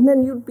great, and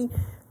then you'd be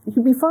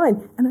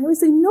fine. And I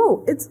always say,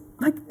 no, it's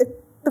like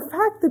the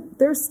fact that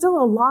there's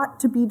still a lot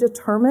to be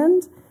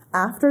determined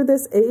after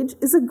this age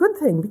is a good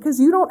thing, because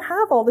you don't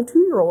have all the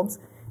 2-year-olds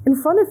in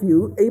front of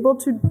you able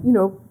to,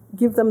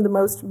 give them the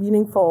most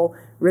meaningful,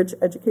 rich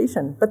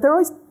education. But they're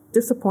always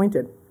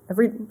disappointed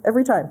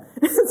every time.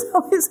 It's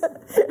always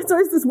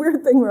this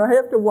weird thing where I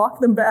have to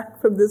walk them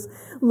back from this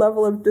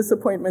level of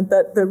disappointment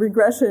that the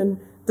regression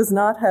does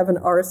not have an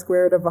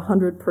R² of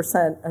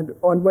 100% and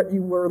on what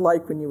you were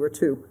like when you were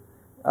 2.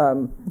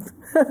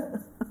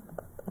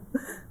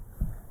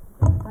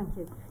 thank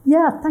you.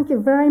 Yeah, thank you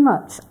very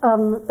much.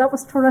 That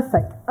was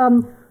terrific.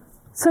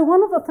 So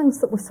one of the things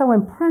that was so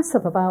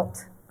impressive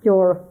about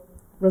your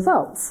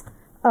results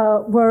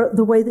were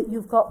the way that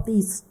you've got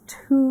these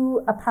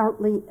two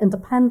apparently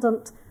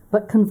independent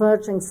but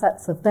converging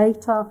sets of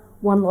data,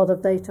 one lot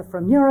of data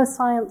from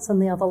neuroscience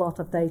and the other lot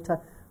of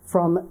data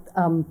from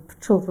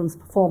children's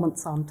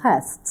performance on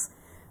tests.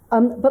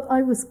 But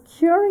I was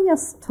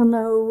curious to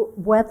know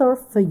whether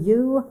for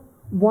you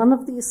one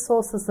of these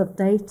sources of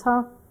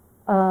data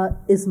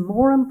is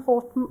more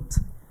important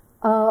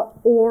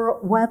or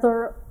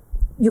whether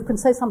you can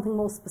say something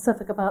more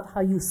specific about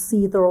how you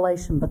see the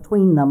relation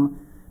between them.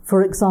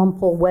 For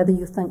example, whether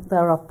you think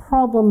there are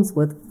problems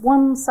with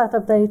one set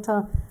of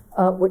data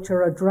which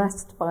are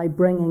addressed by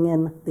bringing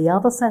in the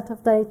other set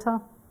of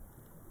data.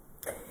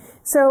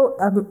 So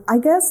I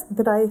guess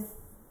that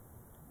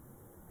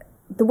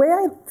the way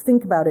I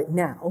think about it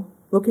now,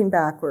 looking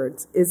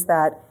backwards, is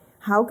that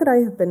how could I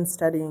have been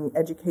studying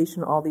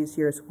education all these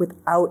years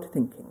without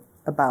thinking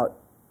about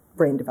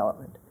brain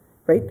development,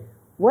 right?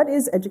 What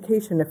is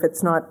education if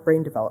it's not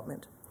brain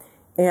development?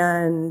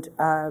 And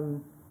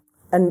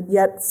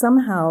yet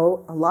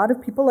somehow a lot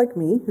of people like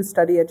me who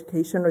study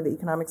education or the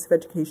economics of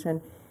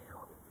education,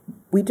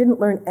 we didn't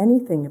learn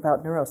anything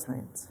about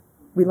neuroscience.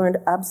 We learned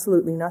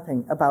absolutely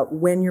nothing about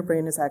when your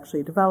brain is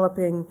actually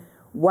developing,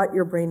 what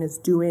your brain is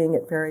doing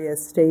at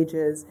various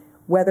stages,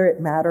 whether it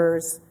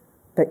matters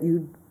that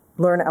you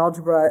learn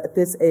algebra at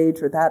this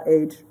age or that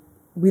age.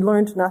 We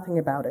learned nothing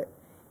about it.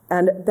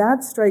 And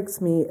that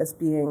strikes me as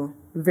being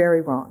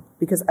very wrong,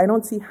 because I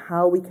don't see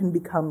how we can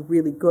become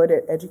really good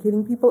at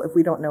educating people if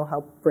we don't know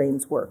how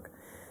brains work.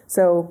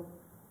 So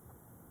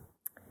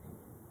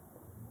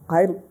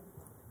I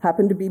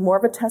happen to be more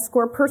of a test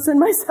score person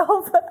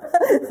myself.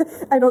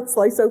 I don't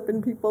slice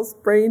open people's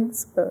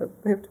brains.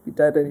 I have to be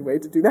dead anyway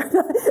to do that.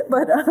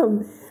 But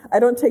I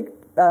don't take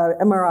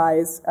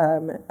MRIs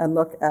and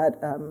look at,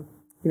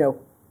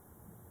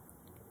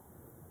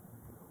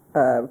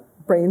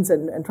 brains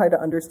and try to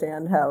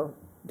understand how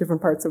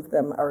different parts of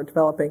them are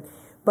developing.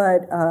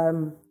 But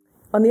on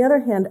the other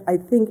hand, I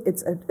think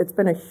it's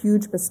been a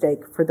huge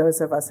mistake for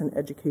those of us in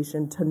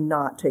education to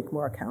not take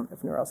more account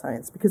of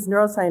neuroscience, because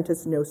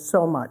neuroscientists know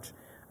so much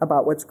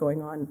about what's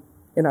going on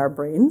in our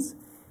brains.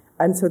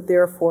 And so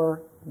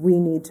therefore, we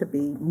need to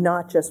be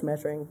not just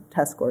measuring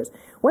test scores.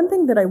 One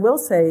thing that I will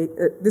say,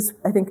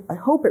 I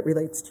hope it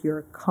relates to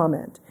your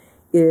comment,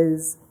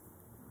 is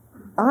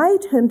I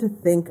tend to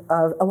think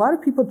of, a lot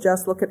of people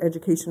just look at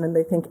education and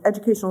they think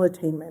educational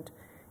attainment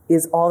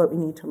is all that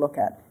we need to look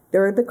at.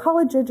 There are the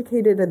college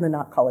educated and the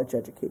not college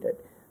educated.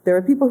 There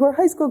are people who are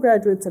high school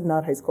graduates and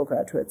not high school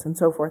graduates, and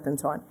so forth and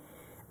so on.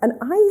 And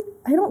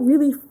I don't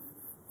really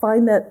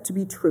find that to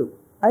be true.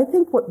 I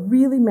think what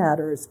really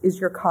matters is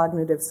your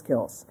cognitive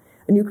skills.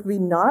 And you can be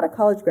not a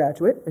college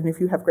graduate, and if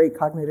you have great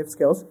cognitive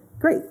skills,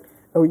 great.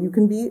 Or you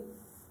can be,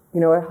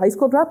 a high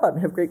school dropout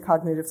and have great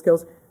cognitive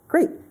skills,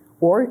 great.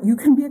 Or you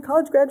can be a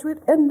college graduate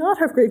and not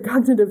have great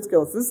cognitive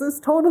skills. This is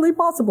totally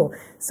possible.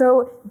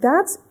 So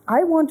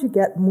I want to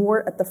get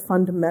more at the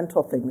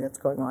fundamental thing that's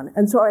going on.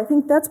 And so I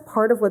think that's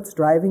part of what's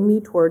driving me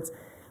towards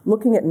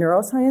looking at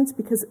neuroscience,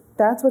 because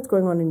that's what's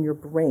going on in your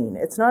brain.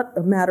 It's not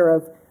a matter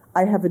of,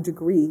 I have a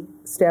degree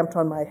stamped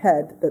on my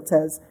head that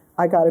says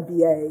I got a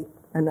BA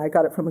and I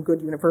got it from a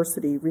good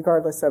university,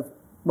 regardless of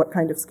what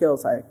kind of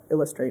skills I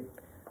illustrate.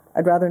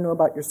 I'd rather know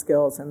about your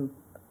skills and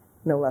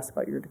know less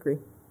about your degree.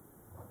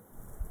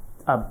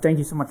 Thank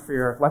you so much for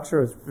your lecture.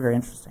 It was very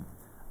interesting.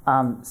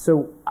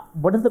 So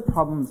one of the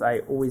problems I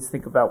always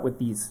think about with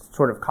these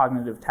sort of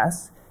cognitive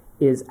tests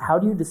is, how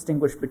do you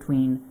distinguish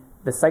between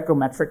the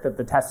psychometric that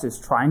the test is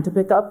trying to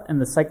pick up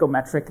and the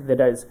psychometric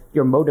that is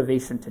your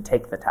motivation to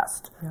take the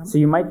test? Yeah. So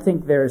you might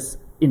think there's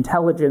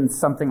intelligence,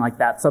 something like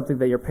that, something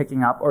that you're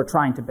picking up or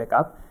trying to pick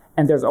up,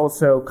 and there's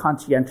also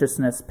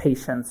conscientiousness,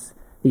 patience,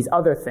 these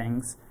other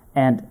things,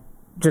 and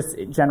just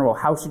in general,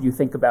 how should you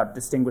think about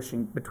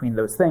distinguishing between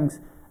those things,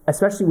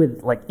 especially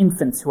with like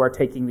infants who are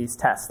taking these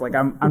tests? Like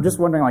I'm just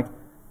wondering, like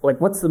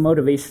what's the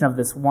motivation of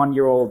this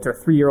 1-year-old or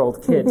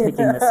 3-year-old kid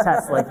taking this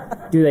test?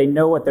 Like, do they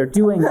know what they're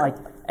doing?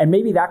 And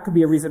maybe that could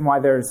be a reason why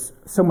there's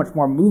so much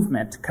more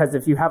movement, because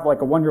if you have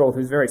like a 1-year-old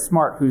who's very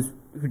smart, who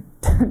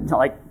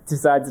like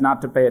decides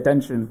not to pay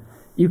attention,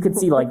 you could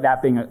see like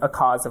that being a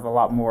cause of a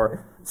lot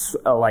more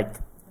like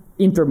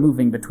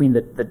intermoving between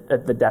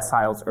the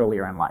deciles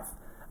earlier in life.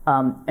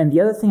 And the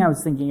other thing I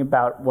was thinking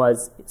about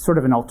was sort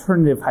of an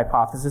alternative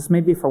hypothesis,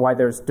 maybe, for why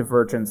there's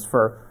divergence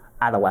for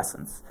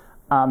adolescence.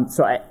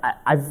 So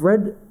I've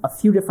read a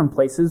few different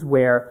places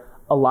where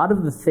a lot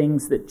of the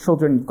things that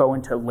children go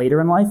into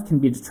later in life can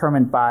be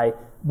determined by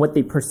what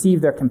they perceive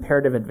their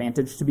comparative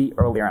advantage to be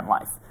earlier in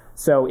life.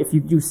 So if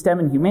you do STEM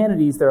and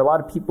humanities, there are a lot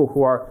of people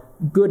who are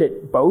good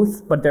at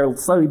both, but they're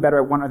slightly better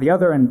at one or the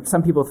other, and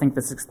some people think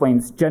this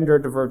explains gender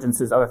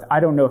divergences.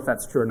 I don't know if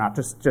that's true or not,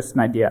 just an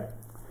idea.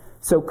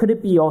 So could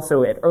it be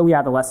also at early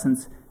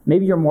adolescence,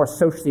 maybe you're more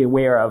socially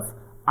aware of,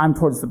 I'm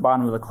towards the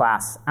bottom of the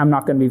class, I'm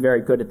not going to be very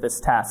good at this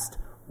test,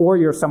 or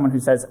you're someone who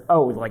says,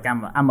 oh, like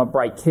I'm a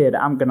bright kid,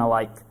 I'm going to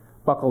like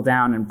buckle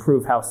down and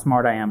prove how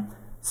smart I am.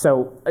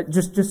 So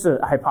just a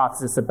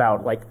hypothesis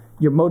about like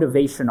your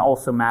motivation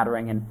also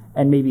mattering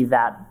and maybe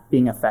that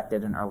being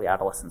affected in early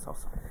adolescence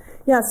also.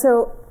 Yeah,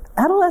 so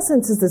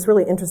adolescence is this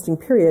really interesting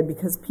period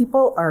because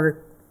people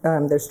are,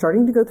 they're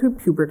starting to go through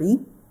puberty.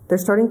 They're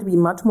starting to be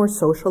much more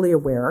socially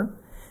aware.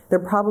 They're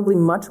probably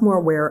much more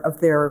aware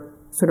of their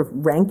sort of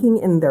ranking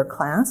in their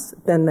class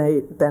than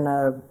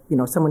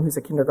someone who's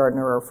a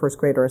kindergartner or a first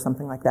grader or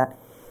something like that.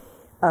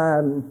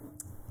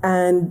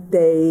 And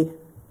they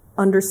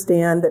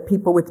understand that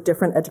people with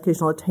different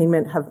educational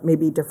attainment have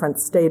maybe different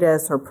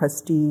status or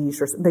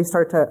prestige, or they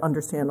start to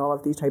understand all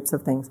of these types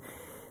of things.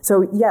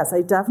 So yes,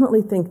 I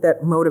definitely think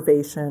that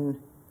motivation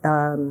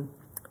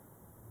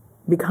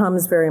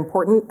becomes very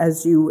important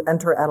as you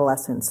enter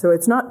adolescence. So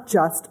it's not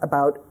just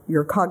about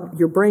your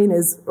brain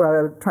is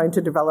trying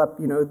to develop,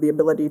 the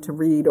ability to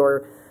read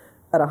or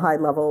at a high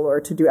level or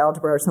to do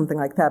algebra or something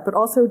like that, but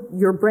also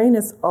your brain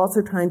is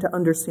also trying to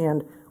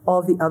understand all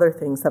of the other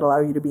things that allow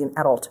you to be an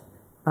adult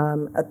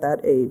at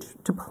that age,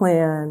 to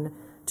plan,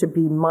 to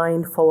be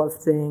mindful of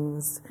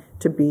things,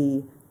 to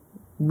be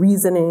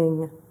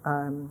reasoning.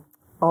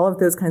 All of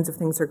those kinds of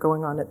things are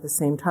going on at the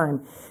same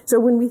time. So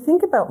when we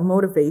think about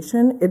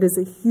motivation, it is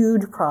a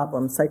huge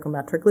problem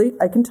psychometrically.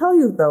 I can tell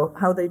you, though,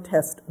 how they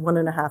test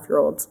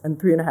 1.5-year-olds and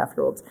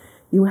 3.5-year-olds.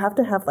 You have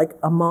to have like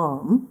a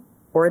mom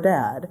or a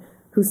dad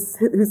who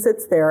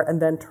sits there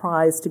and then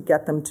tries to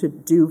get them to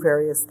do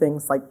various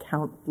things like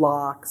count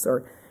blocks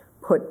or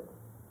put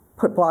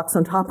blocks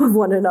on top of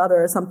one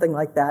another or something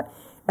like that.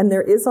 And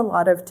there is a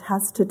lot of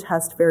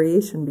test-to-test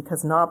variation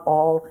because not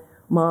all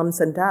moms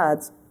and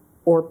dads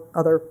or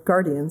other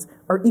guardians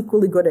are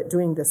equally good at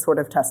doing this sort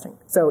of testing.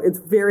 So it's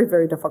very,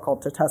 very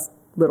difficult to test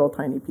little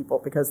tiny people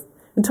because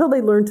until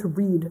they learn to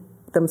read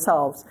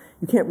themselves,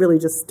 you can't really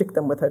just stick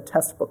them with a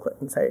test booklet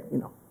and say,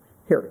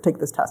 here, take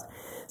this test.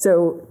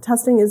 So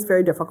testing is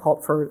very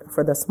difficult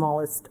for the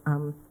smallest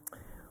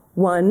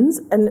ones.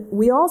 And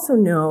we also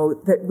know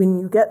that when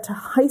you get to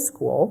high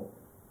school,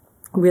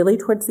 really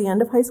towards the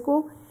end of high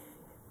school,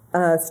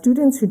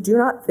 students who do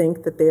not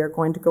think that they are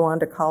going to go on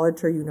to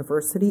college or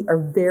university are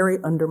very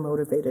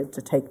undermotivated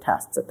to take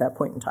tests at that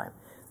point in time.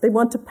 They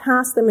want to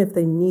pass them if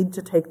they need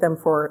to take them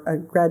for a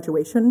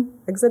graduation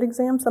exit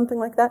exam, something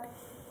like that.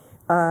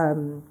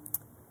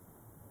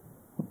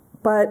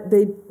 But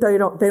they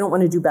don't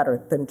want to do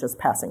better than just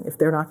passing if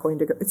they're not going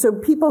to go. So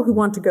people who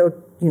want to go,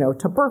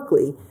 to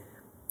Berkeley,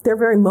 they're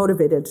very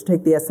motivated to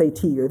take the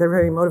SAT, or they're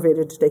very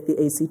motivated to take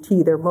the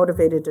ACT. They're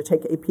motivated to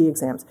take AP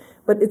exams.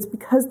 But it's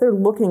because they're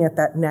looking at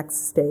that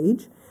next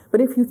stage.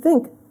 But if you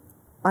think,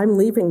 I'm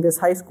leaving this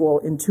high school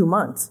in 2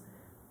 months,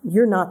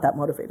 you're not that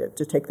motivated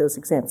to take those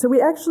exams. So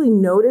we actually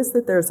notice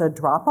that there's a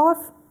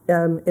drop-off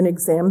in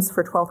exams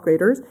for 12th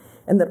graders,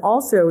 and that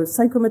also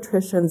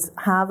psychometricians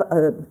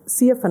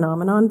see a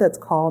phenomenon that's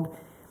called,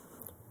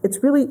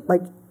 it's really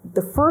like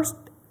the first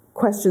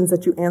questions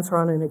that you answer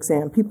on an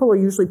exam, people are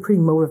usually pretty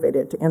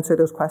motivated to answer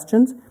those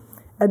questions.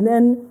 And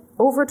then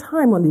over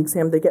time on the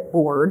exam, they get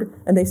bored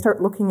and they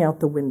start looking out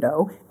the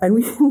window. And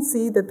we can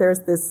see that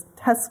there's this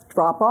test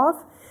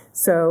drop-off.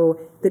 So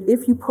that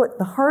if you put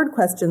the hard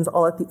questions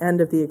all at the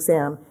end of the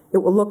exam, it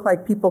will look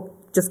like people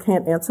just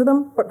can't answer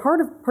them. But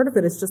part of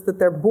it is just that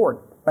they're bored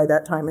by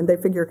that time. And they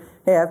figure,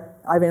 hey,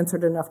 I've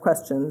answered enough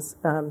questions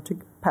to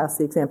pass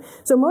the exam.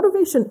 So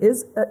motivation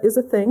is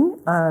a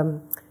thing.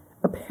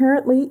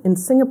 Apparently, in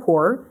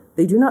Singapore,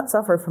 they do not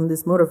suffer from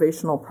this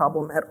motivational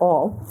problem at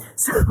all.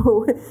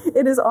 So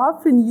it is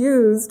often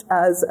used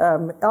as,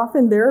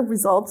 often their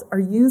results are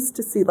used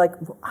to see, like,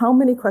 how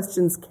many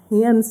questions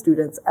can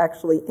students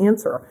actually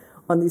answer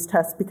on these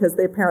tests, because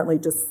they apparently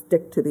just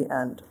stick to the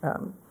end.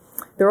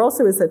 There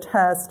also is a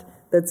test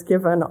that's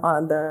given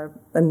on the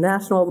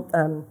National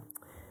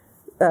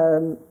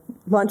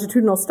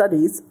Longitudinal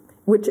Studies,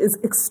 which is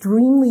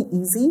extremely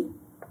easy,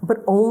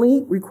 but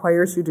only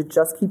requires you to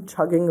just keep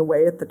chugging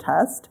away at the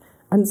test.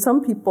 And some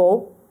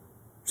people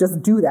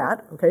just do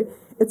that, okay?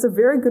 It's a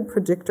very good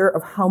predictor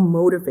of how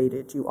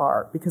motivated you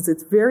are, because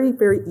it's very,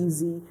 very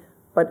easy,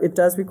 but it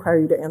does require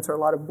you to answer a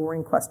lot of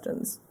boring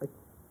questions, like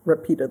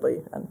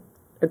repeatedly. And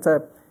it's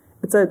a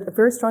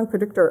very strong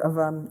predictor of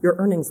your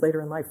earnings later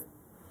in life,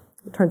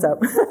 it turns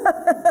out.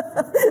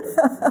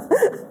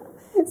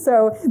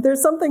 So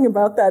there's something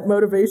about that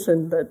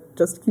motivation that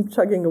just keep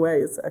chugging away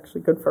is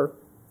actually good for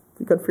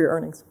your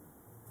earnings.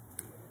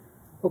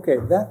 Okay,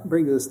 that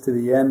brings us to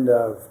the end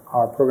of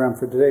our program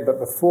for today. But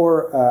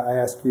before I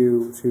ask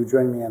you to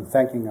join me in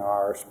thanking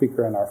our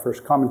speaker and our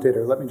first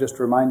commentator, let me just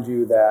remind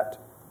you that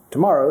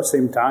tomorrow,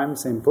 same time,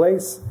 same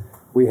place,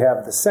 we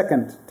have the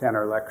second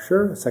Tanner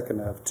lecture, the second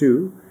of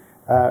two,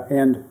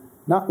 and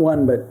not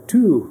one but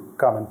two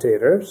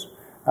commentators.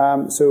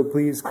 So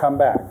please come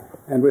back.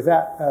 And with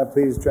that,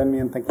 please join me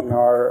in thanking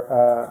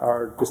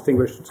our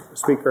distinguished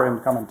speaker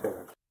and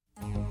commentator.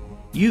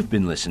 You've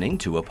been listening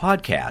to a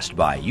podcast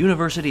by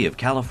University of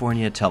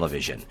California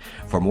Television.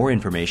 For more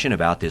information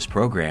about this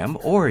program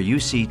or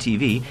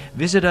UCTV,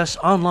 visit us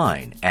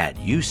online at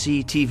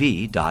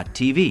uctv.tv.